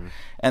sure.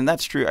 And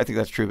that's true. I think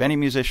that's true of any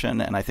musician,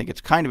 and I think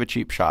it's kind of a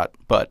cheap shot,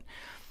 but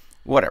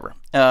whatever.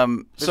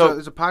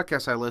 There's a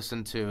podcast I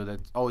listen to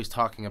that's always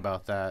talking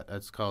about that.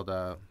 It's called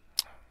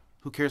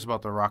Who Cares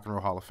About the Rock and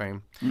Roll Hall of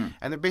Fame?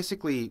 And they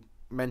basically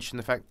mention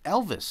the fact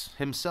Elvis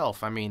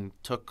himself, I mean,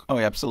 took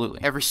absolutely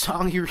every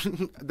song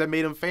that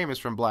made him famous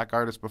from black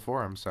artists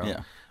before him. So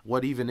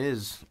what even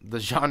is the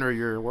genre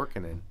you're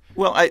working in?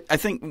 Well, I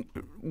think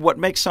what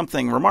makes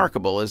something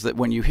remarkable is that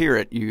when you hear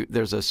it,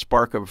 there's a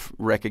spark of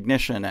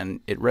recognition,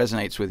 and it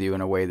resonates with you in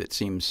a way that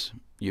seems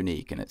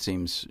unique and it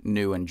seems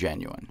new and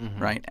genuine,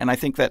 right? And I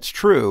think that's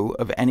true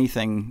of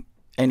anything,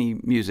 any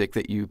music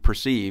that you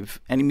perceive,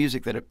 any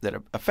music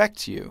that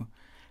affects you,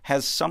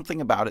 has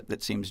something about it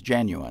that seems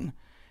genuine,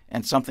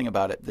 and something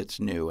about it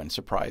that's new and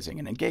surprising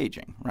and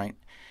engaging, right?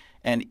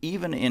 And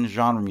even in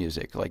genre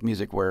music, like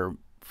music where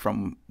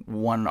from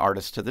one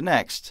artist to the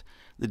next,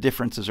 the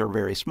differences are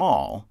very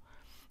small.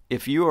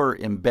 If you are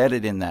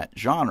embedded in that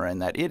genre, in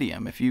that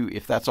idiom,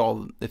 if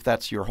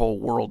that's your whole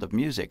world of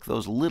music,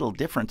 those little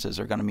differences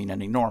are going to mean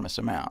an enormous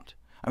amount.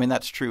 I mean,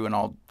 that's true in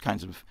all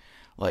kinds of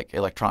like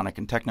electronic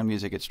and techno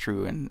music. It's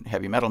true in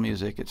heavy metal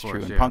music. It's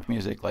true in punk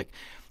music. Like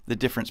the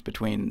difference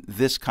between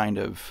this kind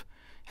of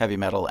heavy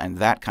metal and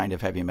that kind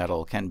of heavy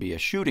metal can be a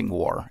shooting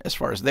war as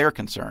far as they're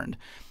concerned.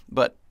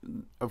 But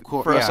of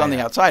course, for us on the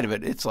outside of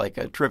it, it's like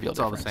a trivial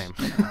difference. It's all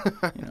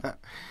the same.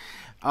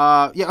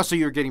 You know? So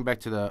you're getting back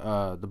to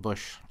the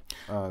Bush.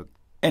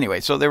 Anyway,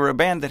 so they were a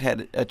band that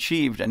had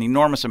achieved an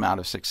enormous amount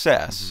of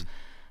success,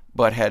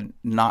 but had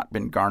not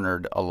been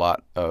garnered a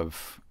lot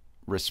of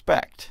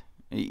respect,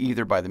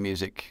 either by the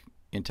music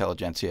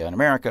intelligentsia in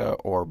America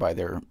or by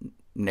their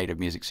native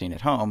music scene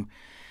at home.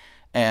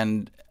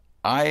 And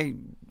I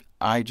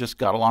just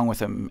got along with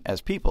them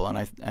as people, and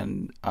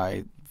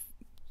I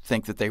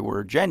think that they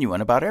were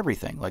genuine about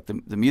everything. Like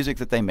the music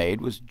that they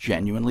made was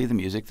genuinely the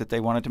music that they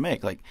wanted to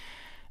make. Like,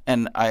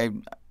 and I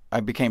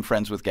became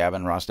friends with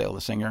Gavin Rossdale,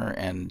 the singer,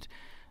 and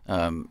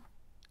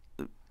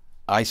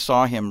I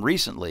saw him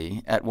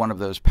recently at one of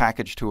those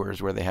package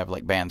tours where they have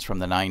like bands from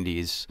the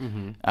 90s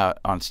out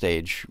on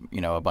stage,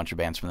 you know, a bunch of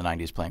bands from the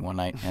 90s playing one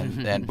night,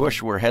 and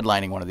Bush were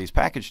headlining one of these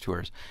package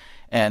tours.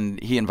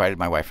 And he invited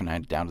my wife and I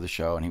down to the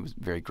show, and he was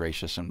very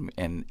gracious.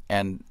 And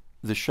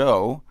the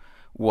show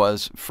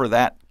was, for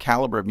that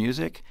caliber of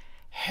music,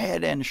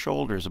 head and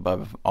shoulders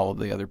above all of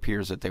the other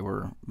peers that they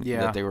were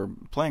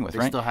playing with. They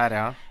right? still had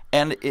out.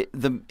 And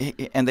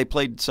they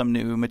played some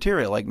new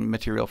material, like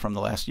material from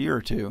the last year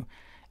or two,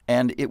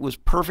 and it was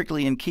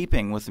perfectly in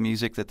keeping with the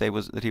music that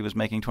he was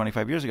making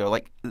 25 years ago.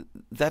 Like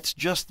that's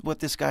just what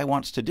this guy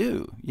wants to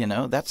do. You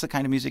know, that's the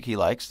kind of music he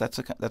likes. That's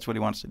what he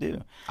wants to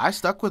do. I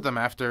stuck with them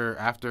after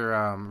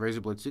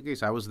Razor Blade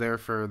Suitcase. I was there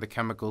for the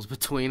Chemicals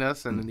Between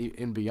Us and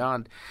in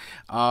Beyond.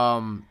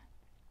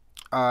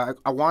 I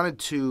wanted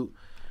to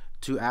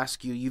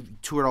ask you.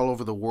 You've toured all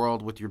over the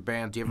world with your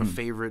band. Do you have a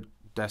favorite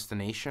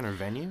destination or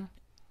venue?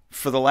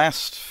 For the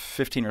last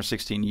 15 or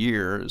 16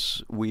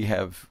 years, we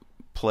have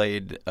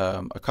played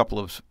a couple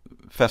of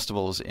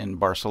festivals in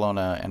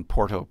Barcelona and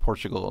Porto,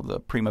 Portugal, the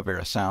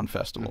Primavera Sound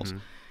festivals.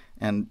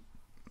 And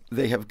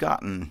they have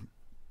gotten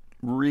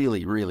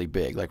really, really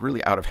big, like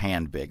really out of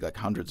hand big, like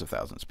hundreds of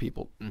thousands of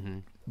people.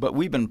 But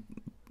we've been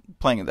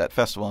playing at that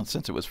festival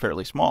since it was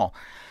fairly small.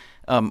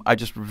 I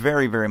just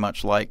very, very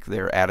much like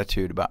their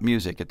attitude about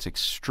music. It's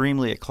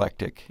extremely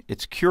eclectic.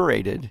 It's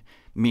curated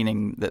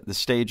meaning that the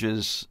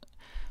stages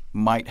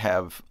might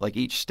have, like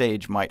each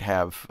stage might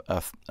have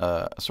a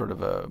sort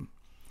of a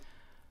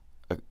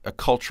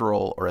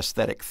cultural or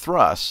aesthetic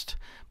thrust,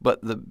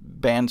 but the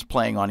bands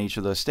playing on each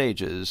of those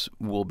stages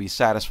will be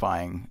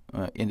satisfying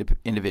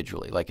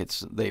individually. Like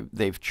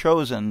they've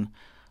chosen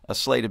a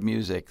slate of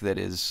music that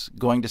is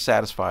going to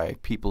satisfy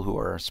people who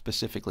are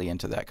specifically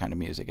into that kind of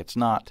music. It's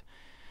not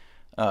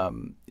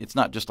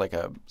just like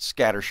a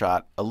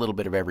scattershot, a little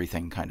bit of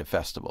everything kind of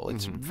festival.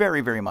 It's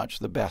very, very much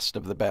the best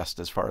of the best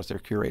as far as their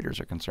curators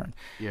are concerned.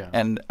 Yeah.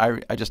 And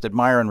I just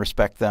admire and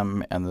respect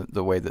them, and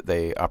the way that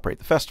they operate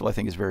the festival I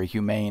think is very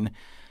humane.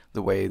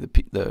 The way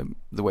the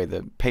way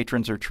the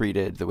patrons are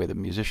treated, the way the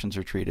musicians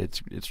are treated,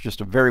 it's just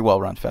a very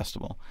well-run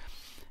festival.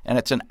 And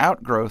it's an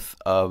outgrowth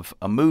of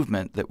a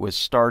movement that was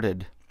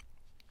started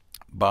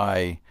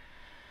by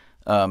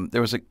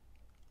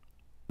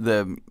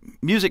the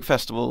music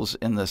festivals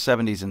in the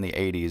 70s and the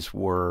 80s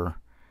were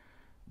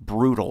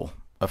brutal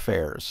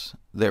affairs.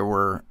 There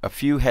were a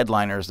few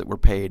headliners that were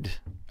paid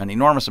an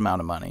enormous amount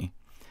of money,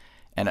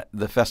 and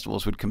the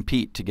festivals would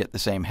compete to get the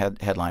same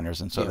headliners,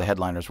 and so the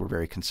headliners were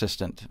very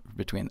consistent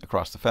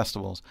across the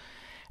festivals.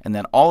 And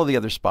then all of the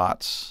other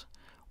spots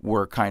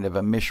were kind of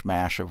a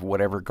mishmash of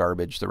whatever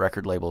garbage the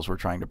record labels were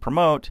trying to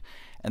promote.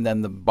 And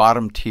then the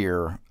bottom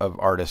tier of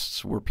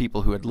artists were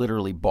people who had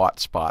literally bought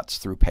spots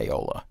through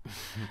payola.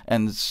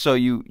 And so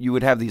you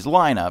would have these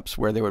lineups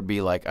where there would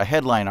be like a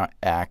headline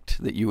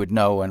act that you would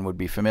know and would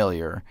be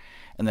familiar,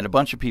 and then a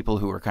bunch of people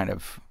who were kind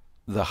of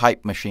the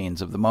hype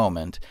machines of the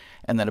moment,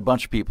 and then a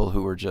bunch of people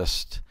who were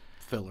just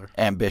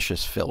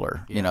ambitious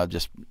filler,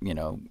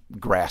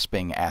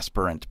 grasping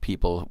aspirant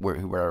people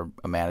who were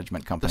a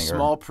management company. The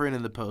small print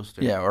in the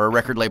poster. Yeah, or a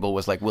record label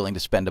was like willing to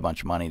spend a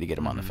bunch of money to get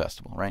them on the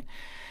festival, right?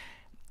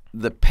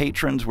 The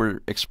patrons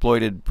were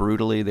exploited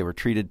brutally. They were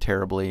treated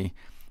terribly.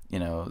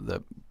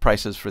 The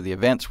prices for the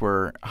events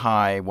were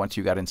high. Once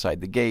you got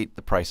inside the gate,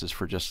 the prices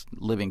for just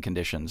living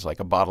conditions,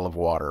 like a bottle of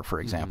water, for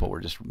example,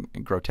 were just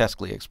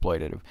grotesquely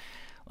exploitative.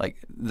 Like,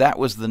 that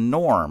was the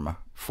norm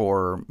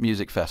for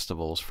music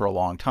festivals for a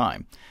long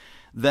time.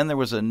 Then there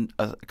was a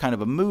kind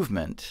of a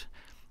movement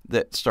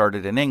that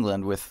started in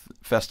England with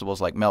festivals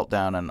like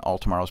Meltdown and All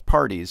Tomorrow's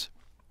Parties,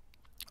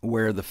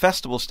 where the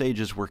festival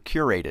stages were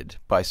curated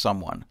by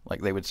someone.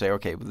 Like, they would say,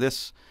 okay,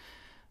 this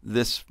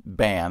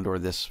band or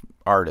this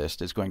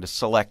artist is going to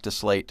select a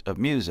slate of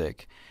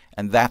music,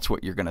 and that's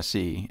what you're going to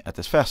see at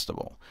this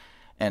festival.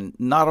 And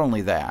not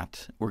only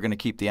that, we're going to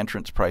keep the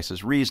entrance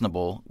prices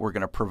reasonable. We're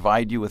going to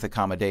provide you with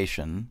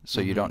accommodation, so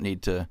you don't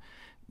need to,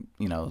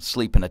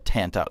 sleep in a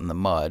tent out in the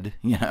mud,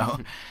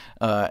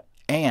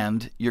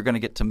 and you're going to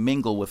get to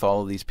mingle with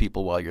all of these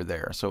people while you're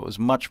there. So it was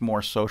much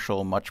more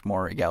social, much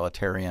more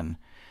egalitarian.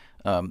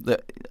 The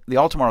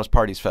All Tomorrow's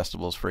Parties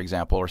festivals, for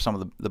example, are some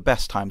of the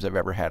best times I've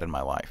ever had in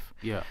my life.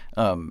 Yeah.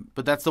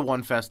 But that's the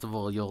one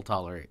festival you'll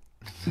tolerate.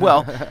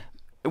 Well,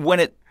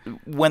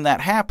 when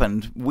that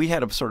happened, we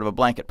had a sort of a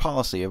blanket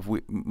policy of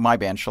my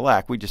band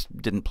Shellac, we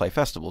just didn't play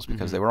festivals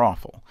because they were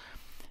awful.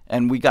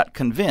 And we got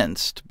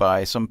convinced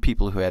by some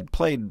people who had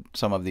played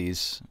some of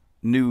these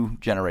new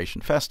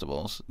generation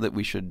festivals that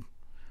we should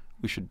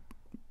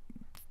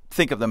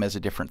think of them as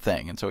a different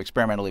thing. And so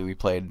experimentally we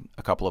played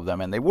a couple of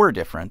them, and they were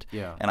different,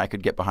 and I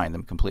could get behind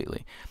them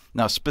completely.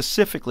 Now,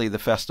 specifically, the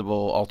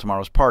festival All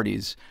Tomorrow's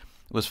Parties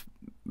was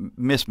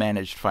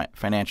mismanaged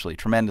financially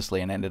tremendously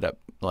and ended up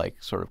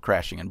like sort of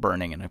crashing and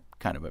burning in a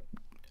kind of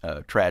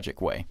a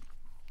tragic way.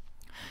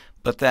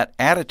 But that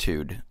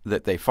attitude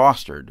that they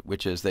fostered,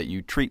 which is that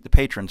you treat the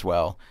patrons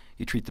well,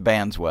 you treat the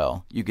bands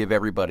well, you give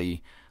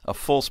everybody a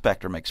full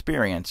spectrum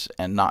experience,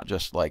 and not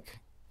just like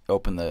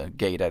open the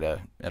gate at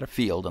a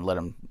field and let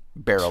them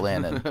barrel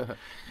in and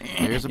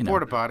here's a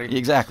porta potty.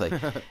 Exactly.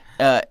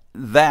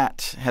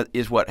 That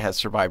is what has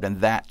survived, and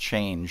that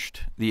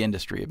changed the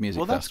industry of music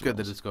festivals. Well, that's good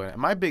that it's going.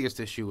 My biggest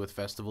issue with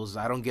festivals is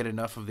I don't get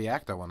enough of the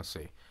act I want to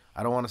see.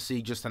 I don't want to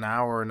see just an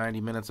hour or 90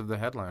 minutes of the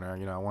headliner.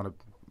 I want to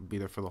be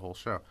there for the whole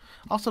show.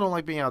 I also don't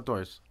like being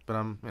outdoors, but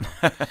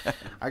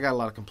I got a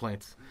lot of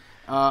complaints.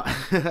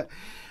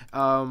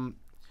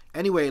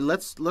 Anyway,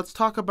 let's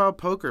talk about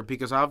poker,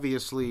 because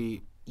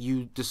obviously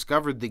you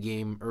discovered the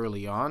game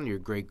early on. Your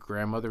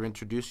great-grandmother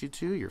introduced you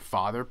to. Your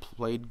father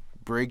played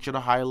bridge at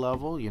a high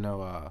level,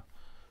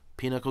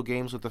 pinochle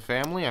games with the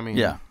family. I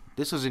mean,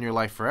 this is in your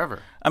life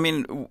forever. I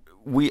mean,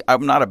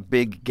 I'm not a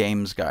big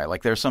games guy.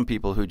 Like, there are some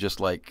people who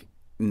just like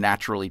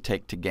naturally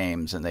take to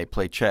games, and they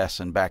play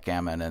chess and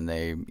backgammon, and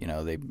they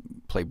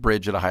play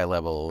bridge at a high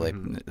level.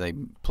 They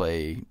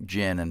play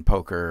gin and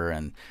poker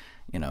and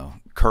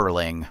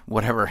curling,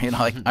 whatever.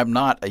 Like, I'm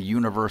not a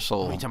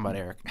universal. What are you talking about,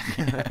 Eric?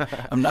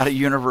 I'm not a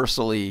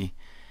universally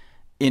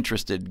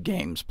interested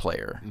games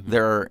player.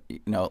 There are,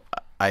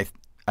 I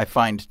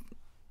find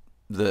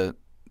the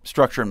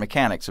structure and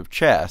mechanics of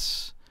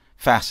chess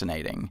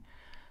fascinating,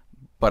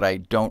 but I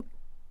don't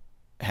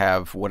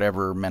have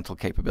whatever mental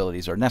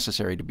capabilities are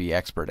necessary to be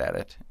expert at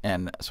it,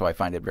 and so I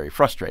find it very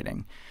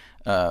frustrating.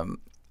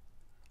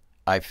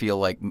 I feel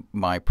like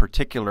my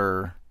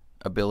particular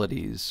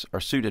abilities are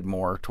suited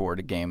more toward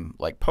a game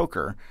like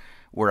poker,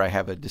 where I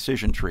have a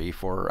decision tree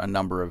for a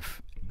number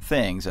of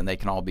things, and they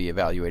can all be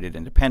evaluated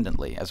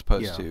independently, as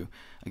opposed to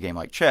a game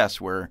like chess,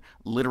 where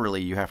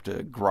literally you have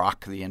to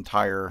grok the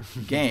entire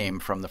game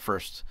from the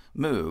first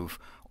move,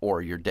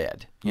 or you're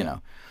dead. You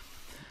know,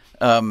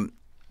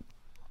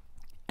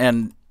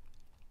 and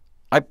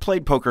I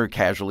played poker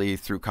casually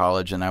through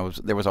college, and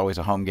there was always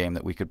a home game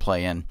that we could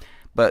play in.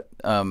 But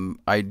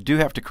I do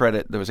have to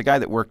credit, there was a guy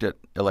that worked at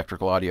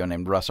Electrical Audio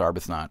named Russ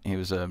Arbuthnot. He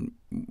was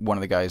one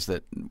of the guys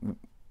that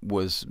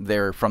was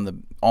there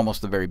from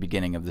almost the very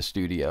beginning of the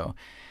studio.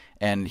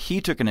 And he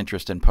took an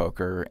interest in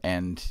poker,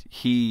 and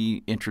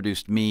he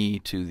introduced me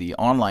to the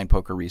online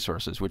poker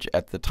resources, which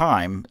at the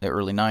time, the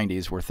early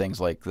 90s, were things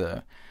like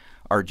the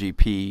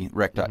RGP,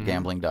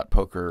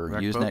 rec.gambling.poker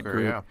Usenet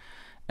group,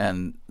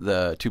 and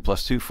the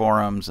 2+2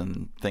 forums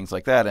and things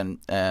like that.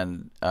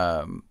 And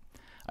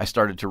I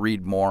started to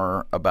read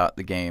more about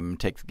the game,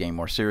 take the game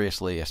more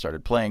seriously. I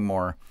started playing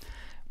more.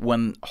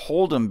 When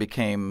Hold'em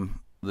became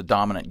the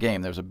dominant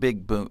game, there was a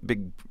big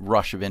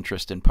rush of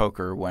interest in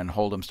poker when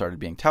Hold'em started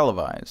being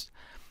televised.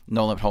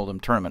 No Limit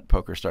Hold'em tournament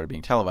poker started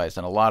being televised,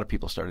 and a lot of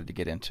people started to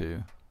get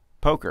into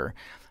poker.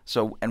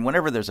 So, and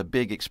whenever there's a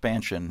big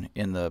expansion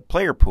in the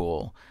player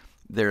pool,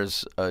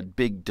 there's a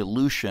big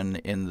dilution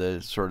in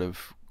the sort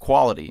of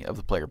quality of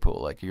the player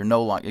pool. Like you're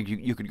no longer,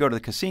 you could go to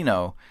the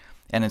casino,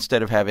 and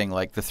instead of having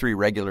like the 3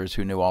 regulars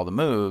who knew all the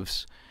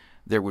moves,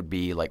 there would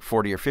be like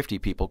 40 or 50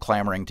 people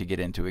clamoring to get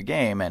into a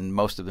game, and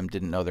most of them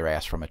didn't know their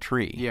ass from a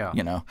tree. Yeah.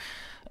 You know,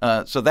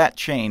 so that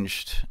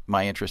changed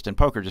my interest in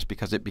poker just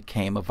because it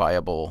became a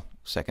viable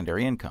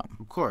secondary income.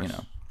 Of course. You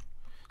know.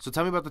 So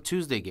tell me about the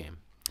Tuesday game.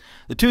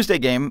 The Tuesday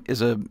game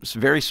is a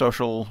very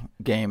social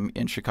game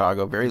in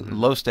Chicago, very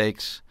low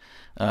stakes.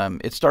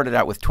 It started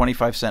out with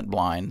 25-cent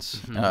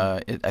blinds.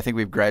 I think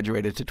we've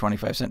graduated to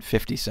 25-cent,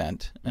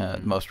 50-cent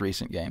most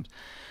recent games.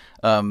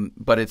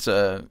 But it's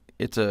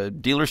a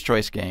dealer's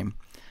choice game.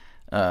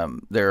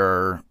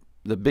 The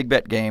big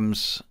bet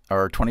games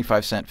are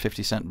 25-cent,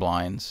 50-cent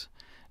blinds,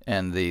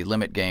 and the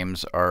limit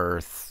games are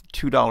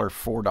 $2,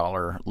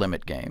 $4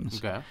 limit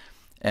games. Okay.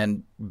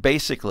 And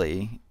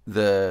basically,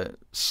 the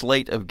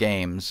slate of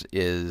games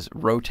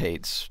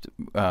rotates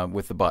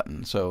with the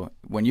button. So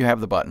when you have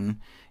the button,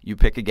 you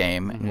pick a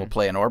game, and we'll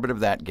play an orbit of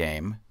that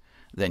game.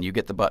 Then you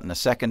get the button a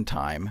second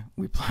time.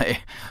 We play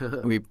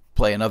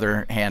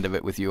another hand of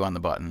it with you on the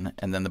button,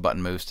 and then the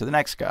button moves to the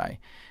next guy.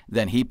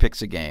 Then he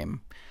picks a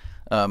game.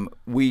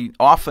 We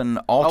often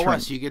alternate. Oh,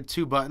 so you get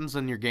 2 buttons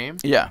on your game?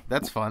 Yeah.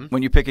 That's fun.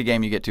 When you pick a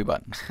game, you get 2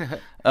 buttons.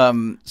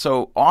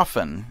 So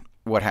often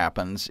what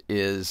happens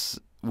is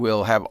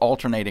we'll have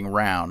alternating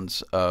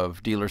rounds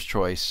of dealer's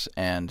choice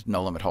and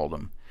no limit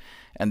hold'em.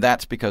 And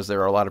that's because there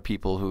are a lot of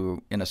people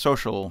who, in a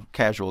social,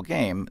 casual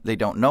game, they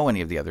don't know any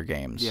of the other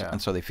games,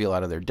 and so they feel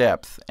out of their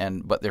depth.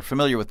 But they're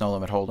familiar with No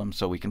Limit Hold'em,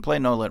 so we can play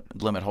No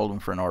Limit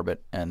Hold'em for an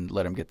orbit and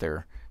let them get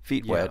their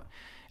feet wet,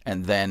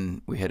 and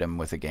then we hit them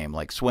with a game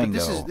like Swingo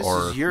this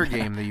is your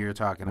game that you're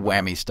talking about.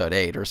 Whammy Stud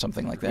 8 or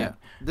something like that. Yeah.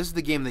 This is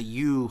the game that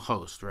you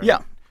host, right? Yeah.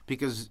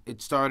 Because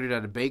it started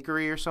at a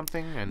bakery or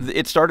something? And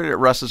it started at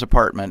Russ's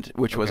apartment,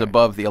 which was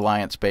above the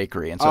Alliance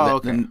Bakery. And so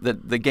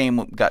the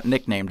game got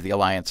nicknamed the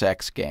Alliance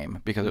X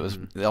game because it was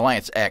the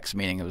Alliance X,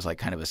 meaning it was like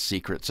kind of a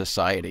secret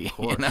society. Of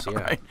course,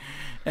 right?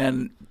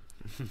 And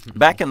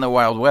back in the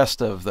Wild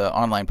West of the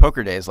online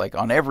poker days, like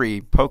on every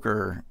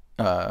poker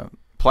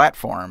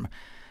platform,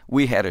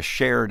 we had a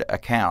shared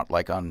account,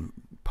 like on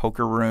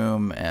Poker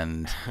Room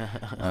and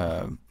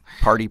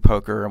Party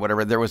Poker or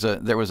whatever. There was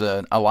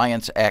an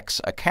Alliance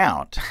X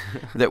account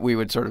that we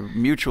would sort of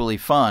mutually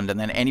fund, and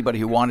then anybody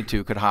who wanted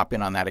to could hop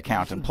in on that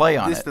account and play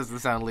on it. This doesn't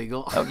sound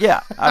legal. Oh, yeah,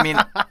 I mean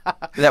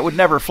that would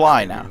never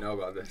fly now. I didn't know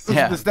about this.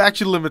 Yeah. The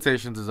statute of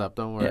limitations is up.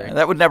 Don't worry. Yeah,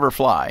 that would never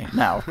fly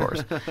now, of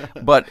course.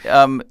 But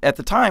at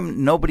the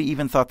time, nobody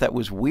even thought that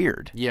was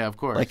weird. Yeah, of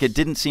course. Like it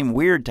didn't seem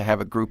weird to have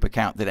a group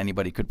account that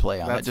anybody could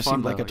play on. That's it just fun,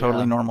 seemed like though, a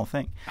totally normal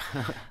thing.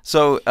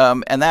 So,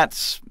 and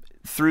that's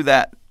through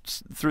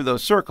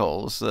those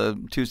circles,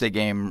 the Tuesday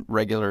game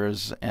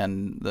regulars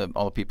and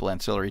all the people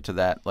ancillary to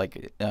that,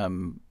 like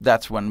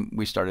that's when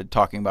we started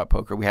talking about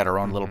poker. We had our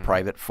own little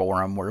private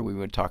forum where we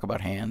would talk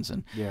about hands,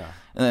 and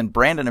then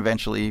Brandon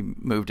eventually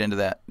moved into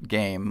that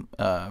game.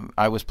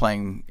 I was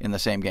playing in the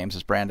same games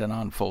as Brandon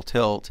on Full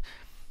Tilt,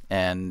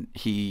 and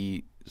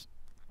he.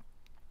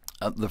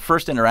 The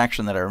first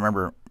interaction that I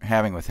remember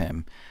having with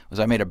him was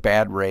I made a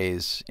bad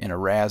raise in a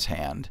Raz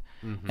hand,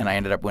 and I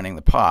ended up winning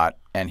the pot,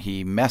 and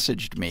he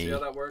messaged me. See how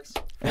that works?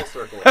 Full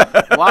circle.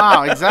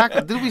 Wow,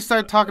 exactly. Did we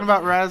start talking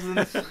about Raz in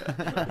this?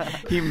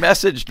 He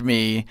messaged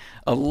me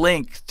a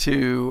link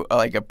to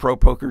like a Pro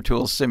Poker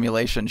Tools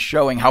simulation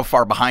showing how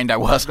far behind I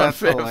was on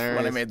fifth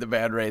when I made the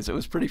bad raise. It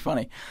was pretty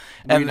funny.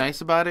 Were you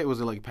nice about it?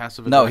 Was it like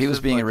passive aggressive? No, he was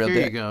being a real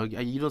here dick. You go.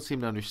 You don't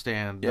seem to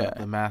understand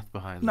the math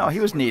behind it. No, he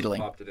was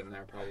needling. Popped it in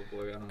there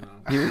probably. I don't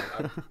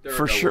know. There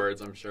for were no sure,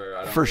 words, I'm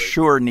sure. For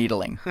sure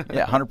needling.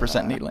 Yeah,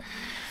 100% needling.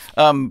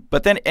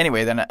 But then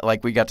anyway, then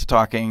like we got to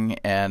talking,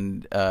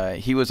 and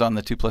he was on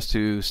the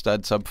 2+2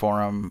 stud sub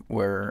forum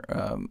where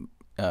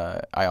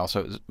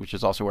which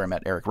is also where I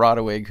met Eric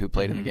Rodawig, who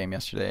played in the game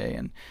yesterday,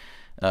 and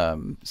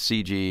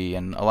CG,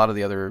 and a lot of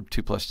the other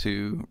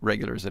 2+2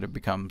 regulars that have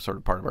become sort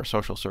of part of our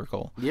social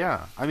circle.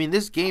 Yeah. I mean,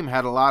 this game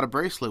had a lot of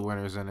bracelet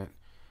winners in it.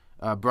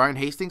 Brian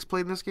Hastings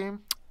played in this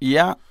game?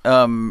 Yeah.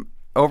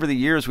 Over the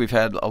years, we've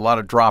had a lot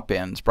of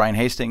drop-ins. Brian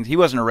Hastings, he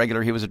wasn't a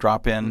regular. He was a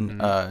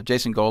drop-in.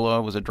 Jason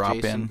Gola was a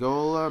drop-in. Jason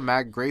Gola,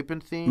 Matt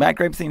Grapenthien. Matt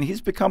Grapenthien,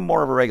 he's become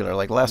more of a regular.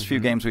 Like the last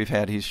few games we've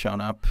had, he's shown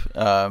up.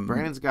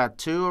 Brandon's got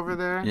 2 over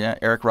there. Yeah,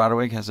 Eric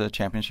Rodawig has a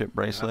championship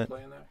bracelet. Matt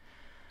playing there?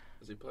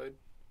 Has he played?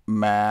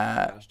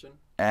 Matt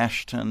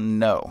Ashton,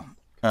 no.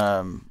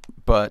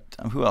 But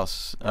who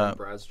else?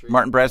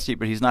 Martin Bradstreet,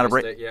 but he's not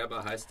about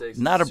high stakes.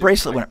 Not a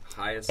bracelet winner.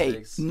 Highest Hey,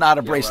 stakes. not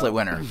a bracelet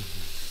winner.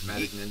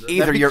 Magic Ninja.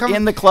 Either you're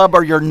in the club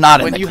or you're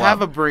not in the club. When you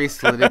have a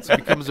bracelet, it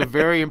becomes a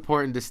very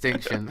important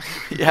distinction.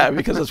 Yeah,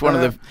 because it's one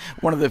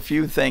of the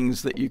few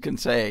things that you can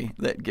say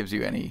that gives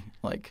you any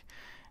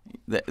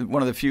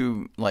one of the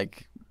few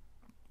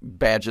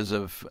badges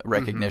of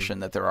recognition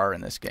that there are in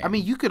this game. I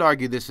mean, you could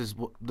argue this is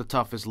the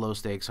toughest low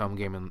stakes home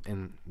game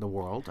in the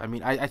world. I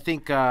mean, I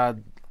think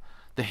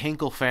the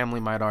Hinkle family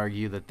might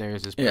argue that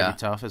theirs is pretty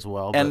tough as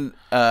well. And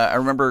I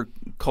remember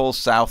Cole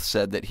South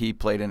said that he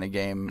played in a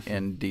game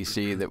in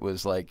D.C. that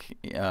was like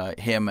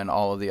him and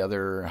all of the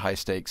other high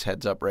stakes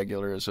heads up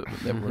regulars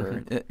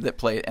that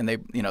played, and they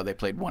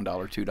played $1,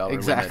 $2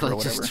 exactly,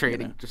 limit or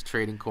whatever, just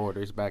trading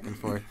quarters back and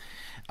forth.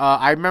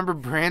 I remember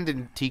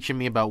Brandon teaching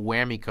me about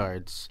whammy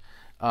cards.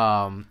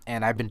 And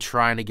I've been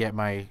trying to get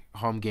my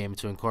home game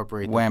to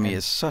incorporate them. Whammy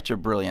is such a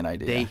brilliant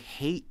idea. They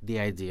hate the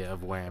idea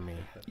of whammy.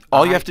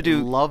 All you have to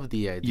do, love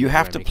the idea. You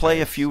have to whammy play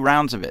cards. a few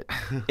rounds of it.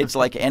 It's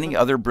like any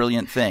other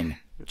brilliant thing.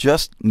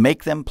 Just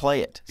make them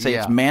play it. Say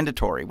it's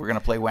mandatory. We're going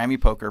to play whammy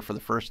poker for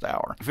the first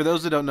hour. For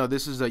those that don't know,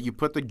 this is you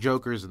put the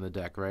jokers in the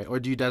deck, right? Or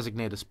do you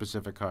designate a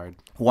specific card?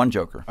 One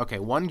joker. Okay,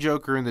 one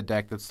joker in the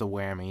deck. That's the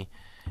whammy.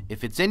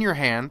 If it's in your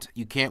hand,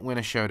 you can't win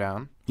a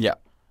showdown. Yeah.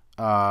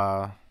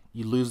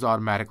 You lose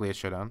automatically at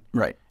showdown.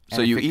 Right. And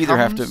so you either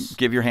have to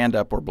give your hand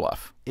up or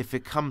bluff. If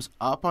it comes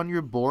up on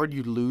your board,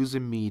 you lose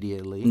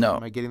immediately. No.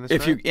 Am I getting this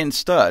if right? in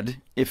stud,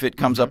 if it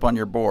comes up on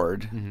your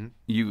board,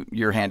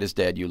 your hand is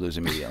dead. You lose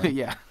immediately.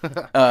 Yeah.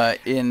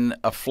 In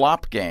a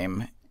flop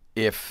game,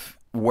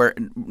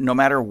 no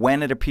matter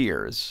when it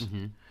appears,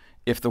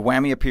 if the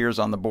whammy appears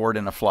on the board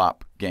in a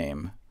flop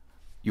game,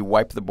 you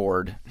wipe the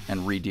board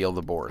and redeal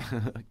the board.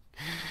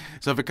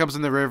 So if it comes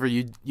in the river,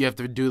 you have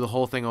to do the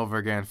whole thing over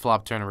again.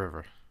 Flop, turn a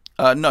river.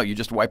 No, you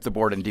just wipe the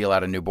board and deal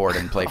out a new board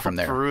and play from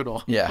there.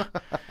 Brutal. Yeah.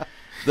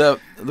 The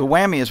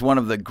whammy is one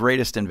of the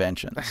greatest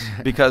inventions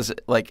because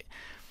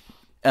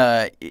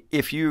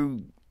if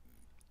you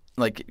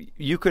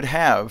you could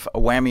have a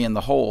whammy in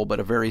the hole but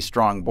a very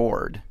strong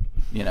board,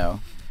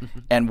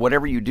 and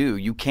whatever you do,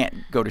 you can't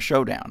go to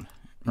showdown,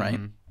 right?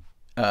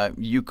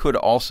 You could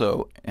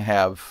also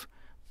have,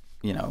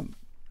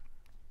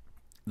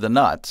 the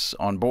nuts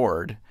on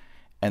board,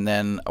 and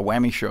then a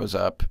whammy shows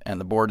up, and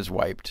the board is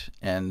wiped,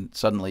 and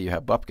suddenly you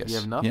have bupkis. You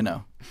have nothing.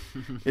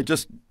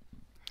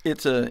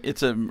 It's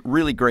a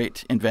really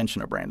great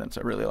invention of Brandon's.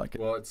 I really like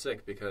it. Well, it's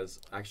sick because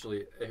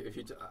actually, if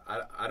you,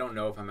 I don't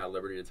know if I'm at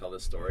liberty to tell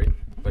this story,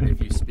 but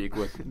if you speak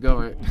with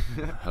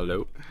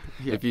hello,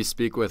 if you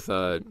speak with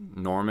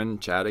Norman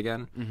Chad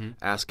again,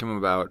 ask him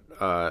about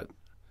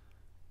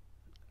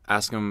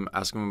ask him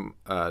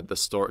the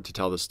story to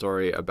tell the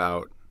story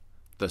about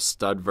the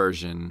stud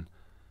version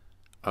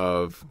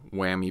of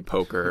whammy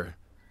poker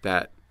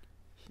that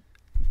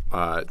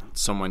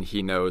someone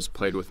he knows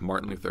played with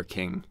Martin Luther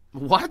King.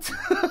 What?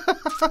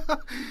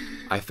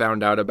 I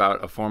found out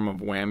about a form of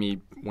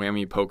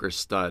whammy poker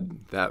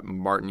stud that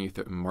Martin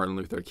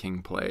Luther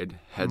King played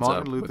heads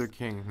Martin up. Luther with,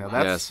 King. Now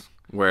that's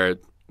where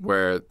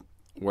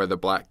the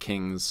Black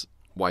Kings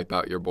wipe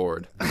out your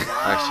board.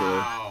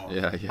 Wow. Actually,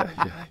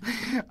 yeah.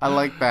 I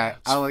like that.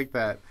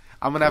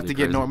 I'm gonna have to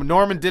get crazy. Norman.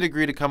 Norman did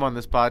agree to come on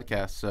this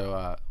podcast,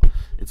 so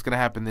it's gonna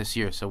happen this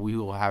year. So we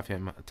will have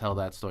him tell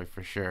that story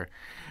for sure.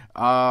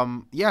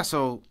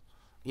 So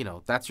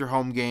that's your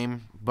home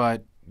game,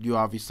 but you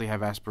obviously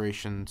have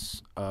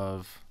aspirations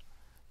of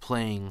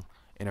playing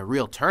in a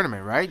real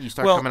tournament, right? You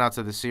start coming out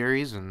to the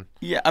series, and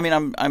I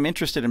mean, I'm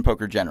interested in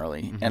poker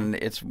generally, and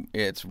it's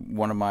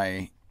one of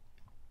my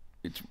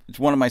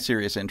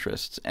serious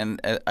interests. And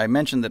I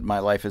mentioned that my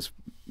life is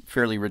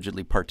fairly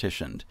rigidly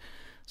partitioned.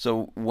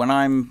 So when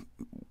I'm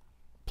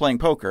playing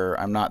poker,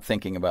 I'm not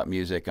thinking about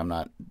music. I'm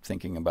not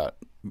thinking about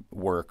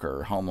work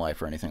or home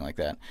life or anything like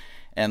that.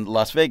 And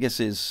Las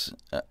Vegas is,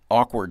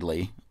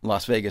 awkwardly,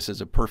 Las Vegas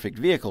is a perfect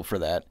vehicle for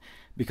that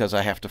because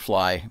I have to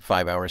fly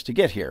 5 hours to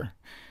get here.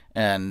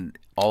 And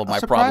all of my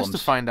problems... I'm surprised to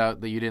find out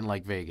that you didn't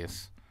like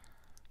Vegas.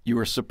 You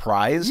were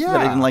surprised that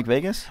I didn't like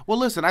Vegas? Well,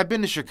 listen, I've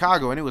been to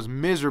Chicago, and it was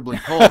miserably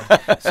cold.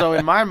 So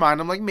in my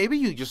mind, I'm like, maybe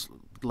you just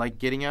like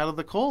getting out of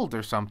the cold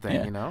or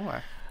something,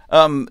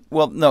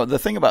 Well, no. The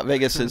thing about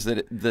Vegas is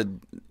that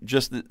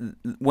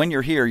when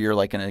you're here, you're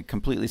like in a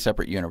completely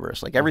separate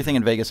universe. Like everything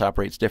in Vegas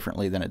operates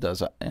differently than it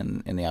does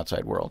in the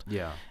outside world.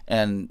 Yeah.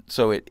 And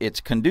so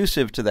it's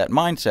conducive to that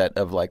mindset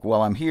of like,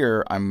 well, I'm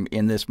here, I'm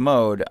in this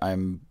mode,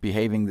 I'm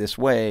behaving this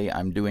way,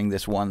 I'm doing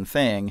this one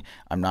thing,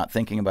 I'm not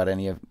thinking about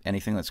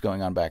anything that's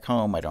going on back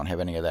home. I don't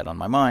have any of that on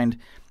my mind,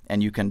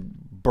 and you can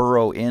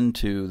burrow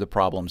into the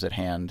problems at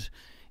hand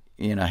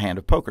in a hand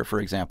of poker, for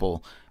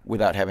example,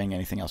 without having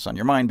anything else on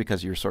your mind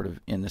because you're sort of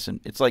in this.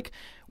 It's like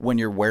when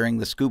you're wearing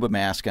the scuba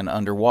mask and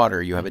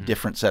underwater, you have a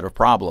different set of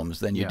problems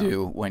than you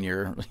do when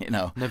you're,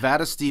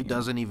 Nevada Steve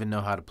doesn't even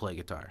know how to play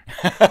guitar.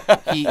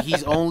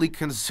 He's only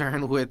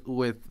concerned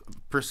with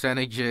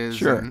percentages.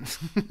 Sure.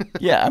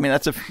 Yeah, I mean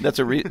that's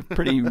a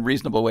pretty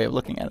reasonable way of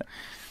looking at it.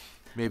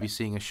 Maybe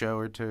seeing a show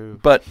or two.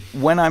 But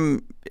when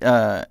I'm,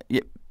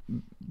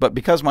 but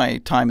because my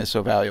time is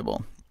so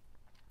valuable,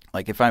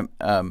 like if I'm.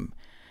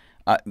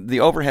 The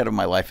overhead of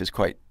my life is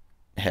quite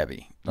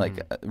heavy,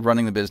 like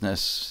running the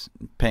business,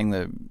 paying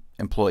the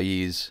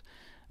employees,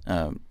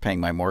 paying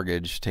my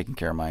mortgage, taking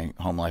care of my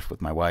home life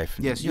with my wife.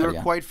 Yes, you are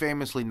quite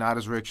famously not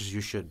as rich as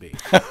you should be.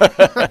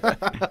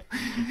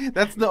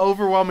 That's the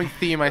overwhelming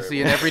theme I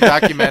see in every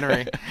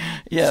documentary.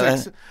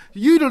 Yeah,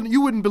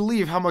 you wouldn't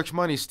believe how much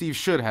money Steve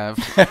should have.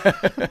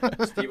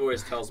 Steve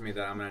always tells me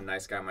that I'm a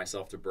nice guy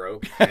myself to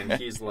broke, and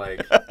he's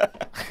like,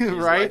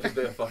 right? Like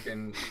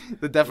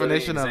the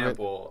definition of it.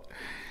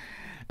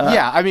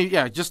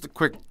 Just a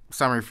quick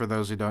summary for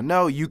those who don't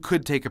know. You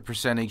could take a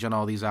percentage on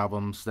all these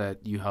albums that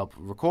you help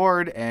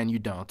record, and you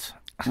don't.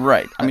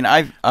 Right. I mean,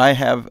 I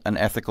have an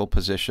ethical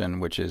position,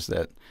 which is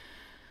that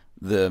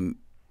the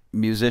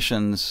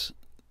musicians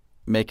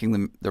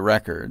making the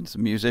records,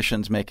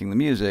 musicians making the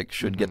music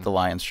should get the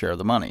lion's share of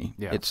the money.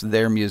 Yeah. It's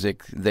their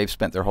music. They've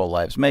spent their whole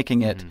lives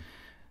making it.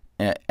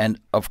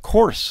 And, of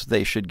course,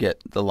 they should get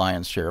the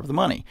lion's share of the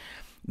money.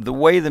 The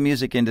way the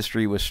music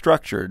industry was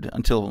structured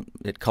until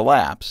it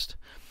collapsed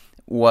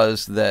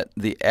was that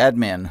the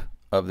admin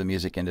of the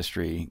music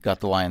industry got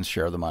the lion's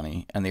share of the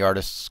money, and the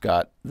artists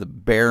got the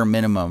bare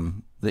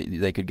minimum that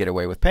they could get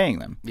away with paying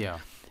them. Yeah.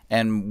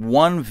 And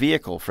one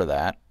vehicle for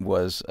that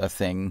was a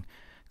thing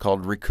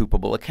called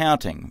recoupable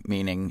accounting,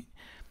 meaning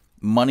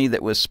money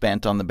that was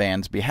spent on the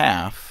band's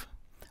behalf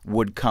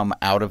would come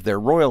out of their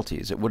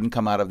royalties. It wouldn't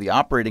come out of the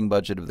operating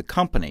budget of the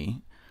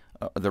company,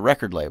 the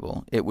record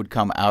label. It would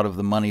come out of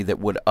the money that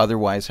would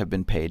otherwise have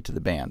been paid to the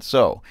band.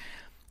 So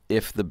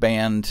if the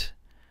band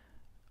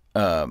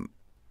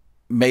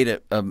made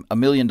 $1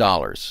 million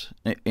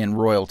in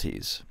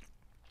royalties,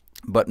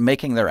 but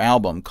making their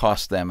album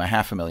cost them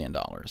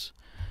 $500,000,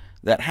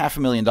 that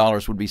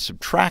 $500,000 would be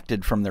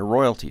subtracted from their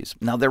royalties.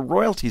 Now, their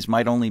royalties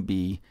might only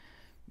be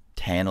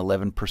 10,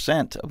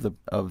 11%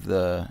 of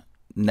the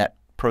net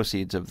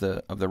proceeds of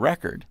the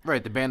record.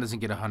 Right, the band doesn't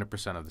get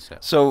 100% of the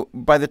sales. So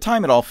by the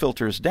time it all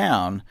filters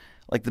down,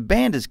 like the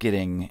band is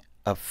getting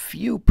a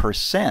few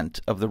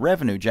percent of the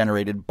revenue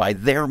generated by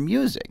their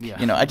music. Yeah.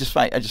 I just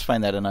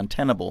find that an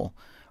untenable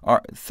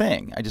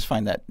thing. I just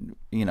find that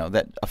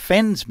that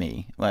offends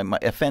me.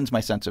 Offends my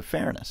sense of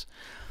fairness.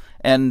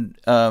 And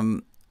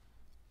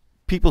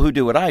people who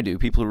do what I do,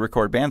 people who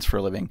record bands for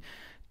a living,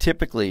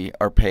 typically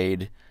are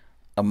paid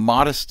a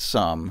modest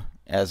sum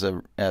as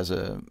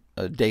a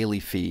daily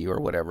fee or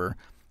whatever,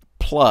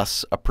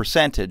 plus a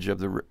percentage of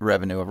the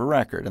revenue of a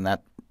record, and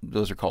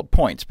those are called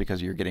points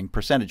because you're getting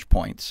percentage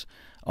points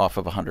off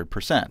of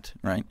 100%,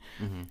 right?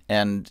 Mm-hmm.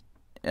 And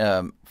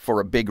for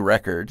a big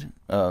record,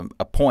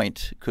 a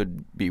point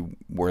could be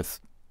worth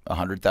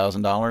 $100,000,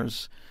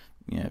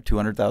 $200,000,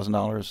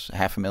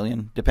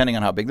 $500,000, depending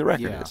on how big the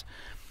record is.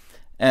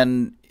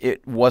 And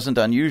it wasn't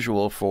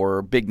unusual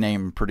for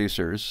big-name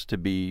producers to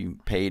be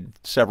paid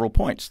several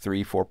points,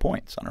 3-4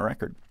 points on a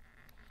record.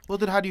 Well,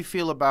 then how do you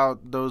feel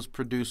about those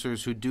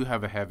producers who do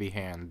have a heavy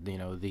hand,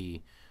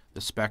 the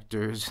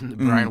Spectors and the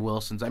Brian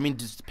Wilsons? I mean,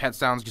 does Pet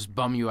Sounds just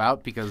bum you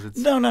out because it's...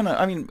 No.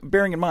 I mean,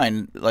 bearing in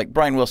mind, like,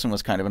 Brian Wilson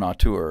was kind of an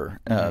auteur.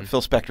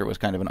 Phil Spector was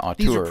kind of an auteur.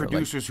 These are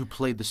producers who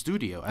played the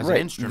studio as an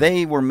instrument.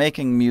 They were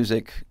making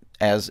music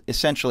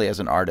essentially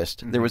as an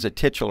artist. There was a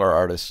titular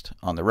artist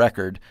on the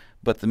record,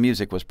 but the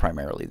music was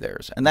primarily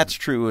theirs. And that's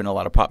true in a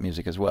lot of pop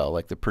music as well.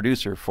 Like, the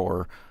producer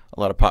for a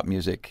lot of pop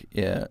music,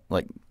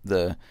 like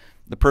the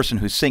person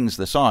who sings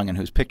the song and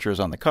whose picture is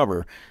on the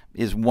cover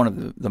is one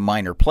of the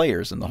minor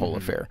players in the whole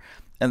affair.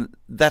 And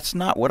that's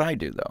not what I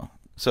do, though.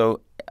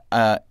 So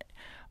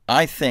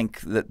I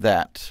think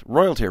that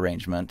royalty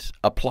arrangement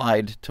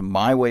applied to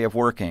my way of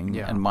working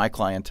and my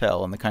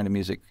clientele and the kind of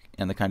music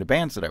and the kind of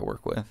bands that I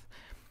work with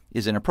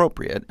is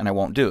inappropriate, and I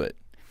won't do it.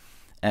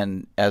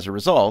 And as a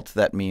result,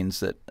 that means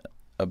that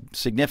a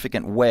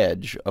significant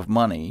wedge of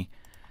money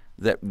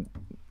that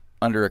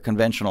under a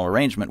conventional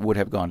arrangement would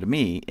have gone to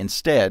me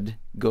instead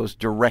goes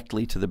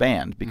directly to the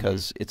band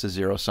because it's a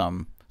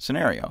zero-sum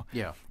scenario.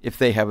 Yeah. If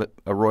they have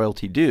a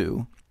royalty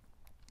due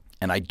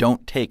and I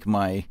don't take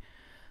my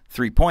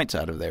 3 points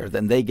out of there,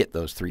 then they get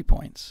those 3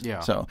 points.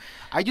 Yeah. So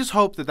I just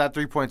hope that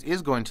 3 points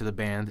is going to the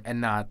band and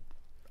not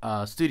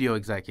studio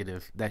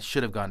executive that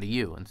should have gone to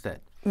you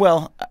instead.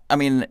 Well, I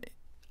mean,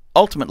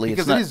 ultimately,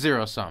 Because it's it is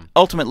zero sum.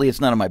 ultimately it's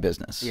none of my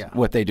business Yeah.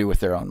 what they do with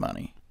their own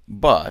money.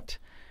 But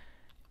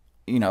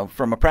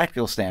from a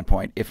practical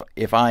standpoint,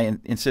 if I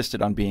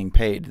insisted on being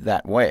paid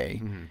that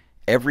way,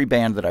 every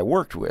band that I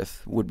worked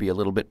with would be a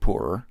little bit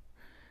poorer.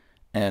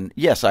 And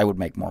yes, I would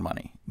make more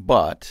money,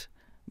 but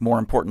more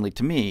importantly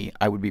to me,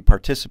 I would be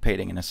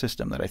participating in a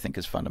system that I think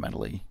is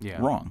fundamentally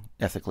wrong,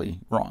 ethically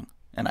wrong,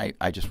 and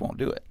I just won't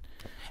do it.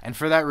 And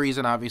for that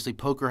reason, obviously,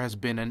 poker has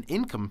been an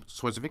income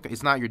source of income.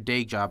 It's not your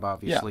day job,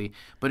 obviously,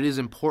 but it is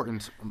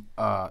important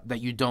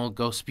that you don't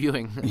go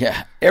spewing.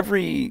 Yeah,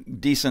 every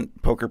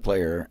decent poker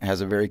player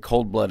has a very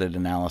cold-blooded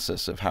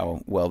analysis of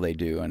how well they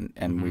do,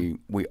 and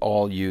we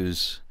all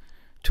use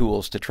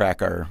tools to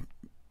track our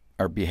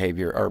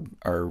behavior,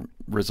 our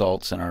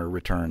results, and our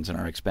returns, and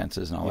our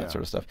expenses, and all that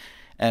sort of stuff.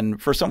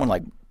 And for someone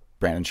like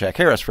Brandon Shack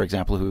Harris, for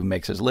example, who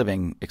makes his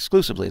living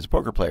exclusively as a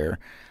poker player,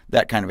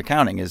 that kind of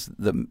accounting is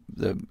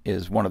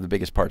is one of the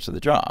biggest parts of the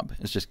job.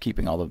 It's just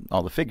keeping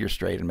all the figures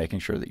straight and making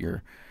sure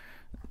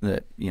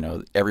that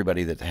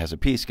everybody that has a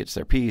piece gets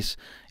their piece.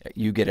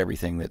 You get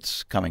everything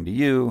that's coming to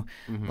you.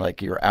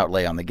 Like your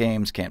outlay on the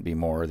games can't be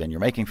more than you're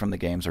making from the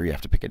games, or you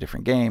have to pick a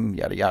different game.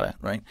 Yada yada,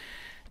 right?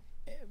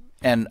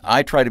 And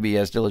I try to be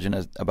as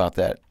diligent about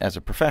that as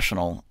a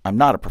professional. I'm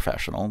not a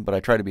professional, but I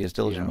try to be as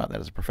diligent about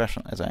that as a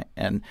professional as I.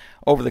 And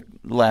over the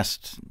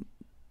last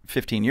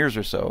 15 years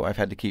or so, I've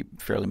had to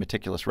keep fairly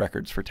meticulous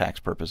records for tax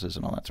purposes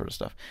and all that sort of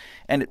stuff.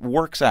 And it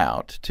works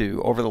out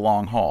to, over the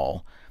long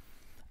haul,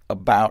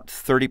 about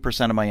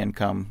 30% of my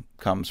income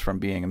comes from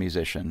being a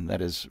musician.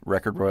 That is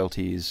record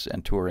royalties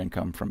and tour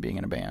income from being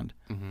in a band.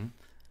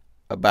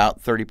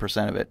 About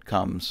 30% of it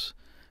comes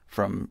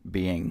from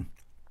being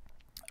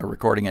a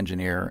recording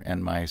engineer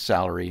and my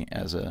salary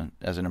as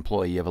an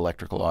employee of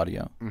Electrical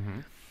Audio.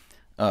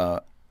 A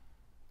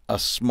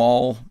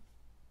small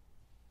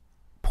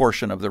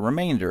portion of the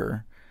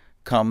remainder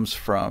comes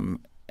from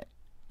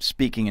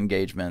speaking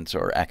engagements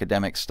or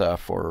academic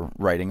stuff or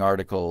writing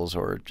articles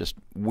or just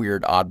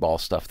weird oddball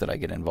stuff that I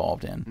get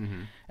involved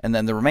in. And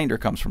then the remainder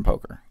comes from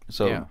poker.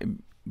 So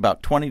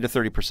about 20 to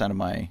 30% of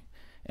my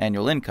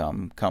annual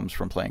income comes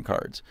from playing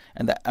cards.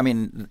 And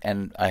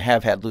and I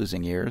have had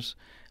losing years.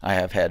 I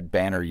have had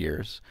banner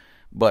years,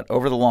 but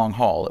over the long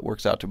haul, it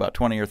works out to about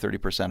 20 or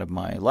 30% of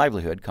my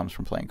livelihood comes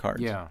from playing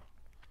cards. Yeah.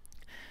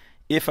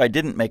 If I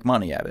didn't make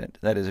money at it,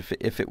 that is, if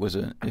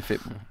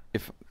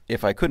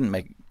I couldn't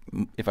make,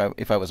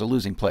 if I was a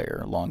losing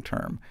player long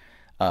term,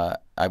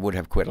 I would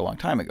have quit a long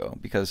time ago.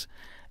 Because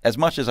as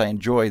much as I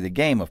enjoy the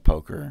game of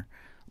poker,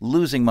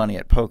 losing money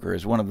at poker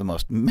is one of the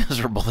most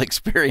miserable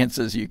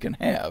experiences you can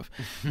have,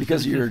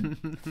 because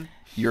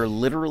you're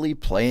literally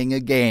playing a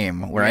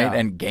game, right?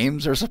 And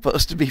games are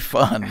supposed to be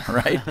fun,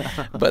 right?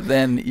 But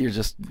then you're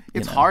just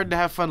it's hard to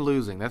have fun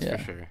losing, that's for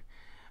sure.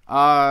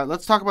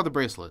 Let's talk about the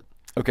bracelet.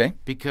 Okay.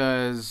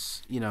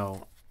 Because,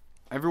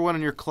 everyone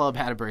in your club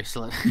had a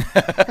bracelet.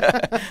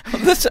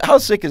 How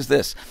sick is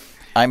this?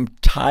 I'm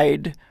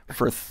tied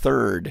for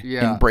third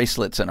in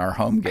bracelets in our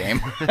home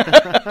game.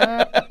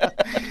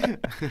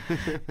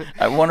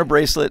 I won a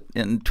bracelet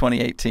in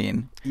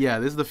 2018. Yeah,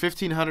 this is the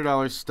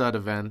 $1,500 stud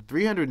event,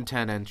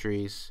 310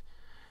 entries,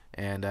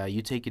 and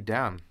you take it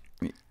down.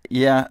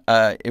 Yeah,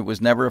 it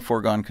was never a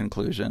foregone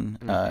conclusion.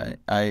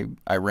 I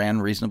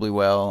ran reasonably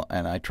well,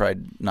 and I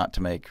tried not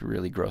to make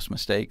really gross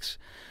mistakes.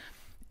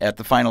 At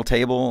the final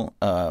table,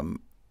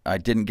 I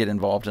didn't get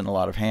involved in a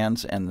lot of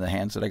hands, and the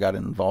hands that I got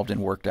involved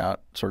in worked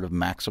out sort of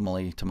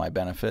maximally to my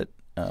benefit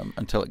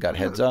until it got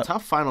heads up.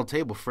 Tough final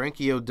table.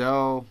 Frankie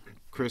Odell,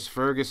 Chris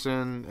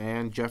Ferguson,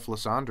 and Jeff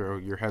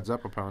Lissandro, your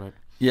heads-up opponent.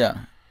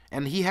 Yeah.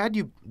 And he had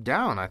you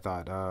down, I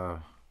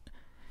thought.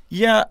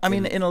 Yeah, I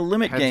mean, in a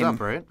limit game, heads up,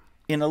 right?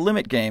 In a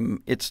limit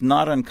game, it's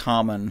not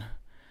uncommon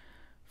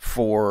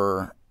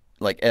for,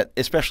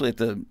 especially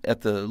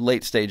at the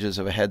late stages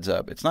of a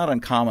heads-up, it's not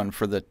uncommon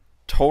for the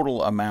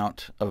total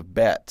amount of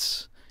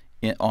bets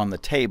on the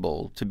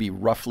table to be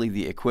roughly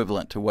the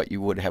equivalent to what you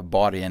would have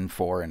bought in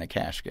for in a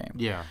cash game.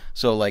 Yeah.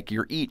 So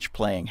you're each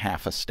playing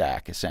half a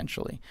stack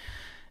essentially,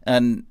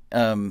 and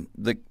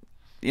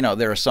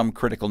there are some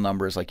critical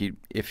numbers.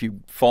 If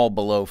you fall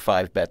below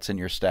 5 bets in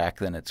your stack,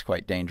 then it's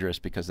quite dangerous,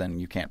 because then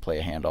you can't play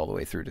a hand all the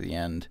way through to the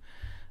end.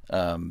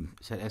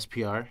 Is that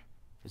SPR?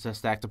 Is that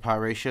stack to pot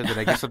ratio? Did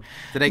I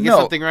get No,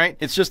 something right?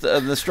 It's just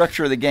the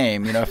structure of the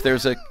game. If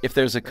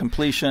there's a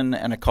completion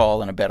and a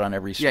call and a bet on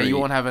every street. Yeah, you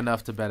won't have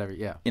enough to bet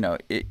every. Yeah.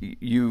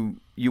 You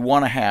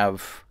want to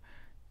have,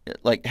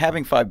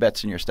 having 5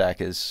 bets in your stack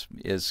is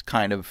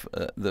kind of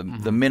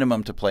the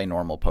minimum to play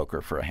normal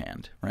poker for a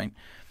hand, right?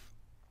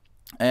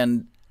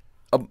 And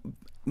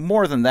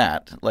more than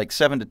that,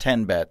 7 to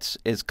 10 bets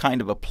is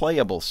kind of a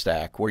playable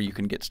stack where you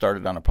can get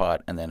started on a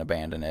pot and then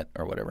abandon it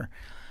or whatever.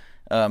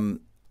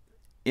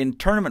 In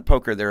tournament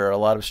poker, there are a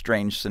lot of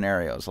strange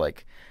scenarios.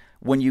 Like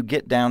when you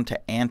get down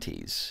to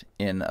antes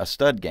in a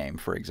stud game,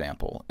 for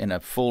example, in a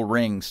full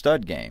ring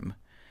stud game,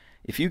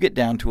 if you get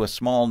down to a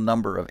small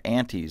number of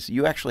antes,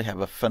 you actually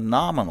have a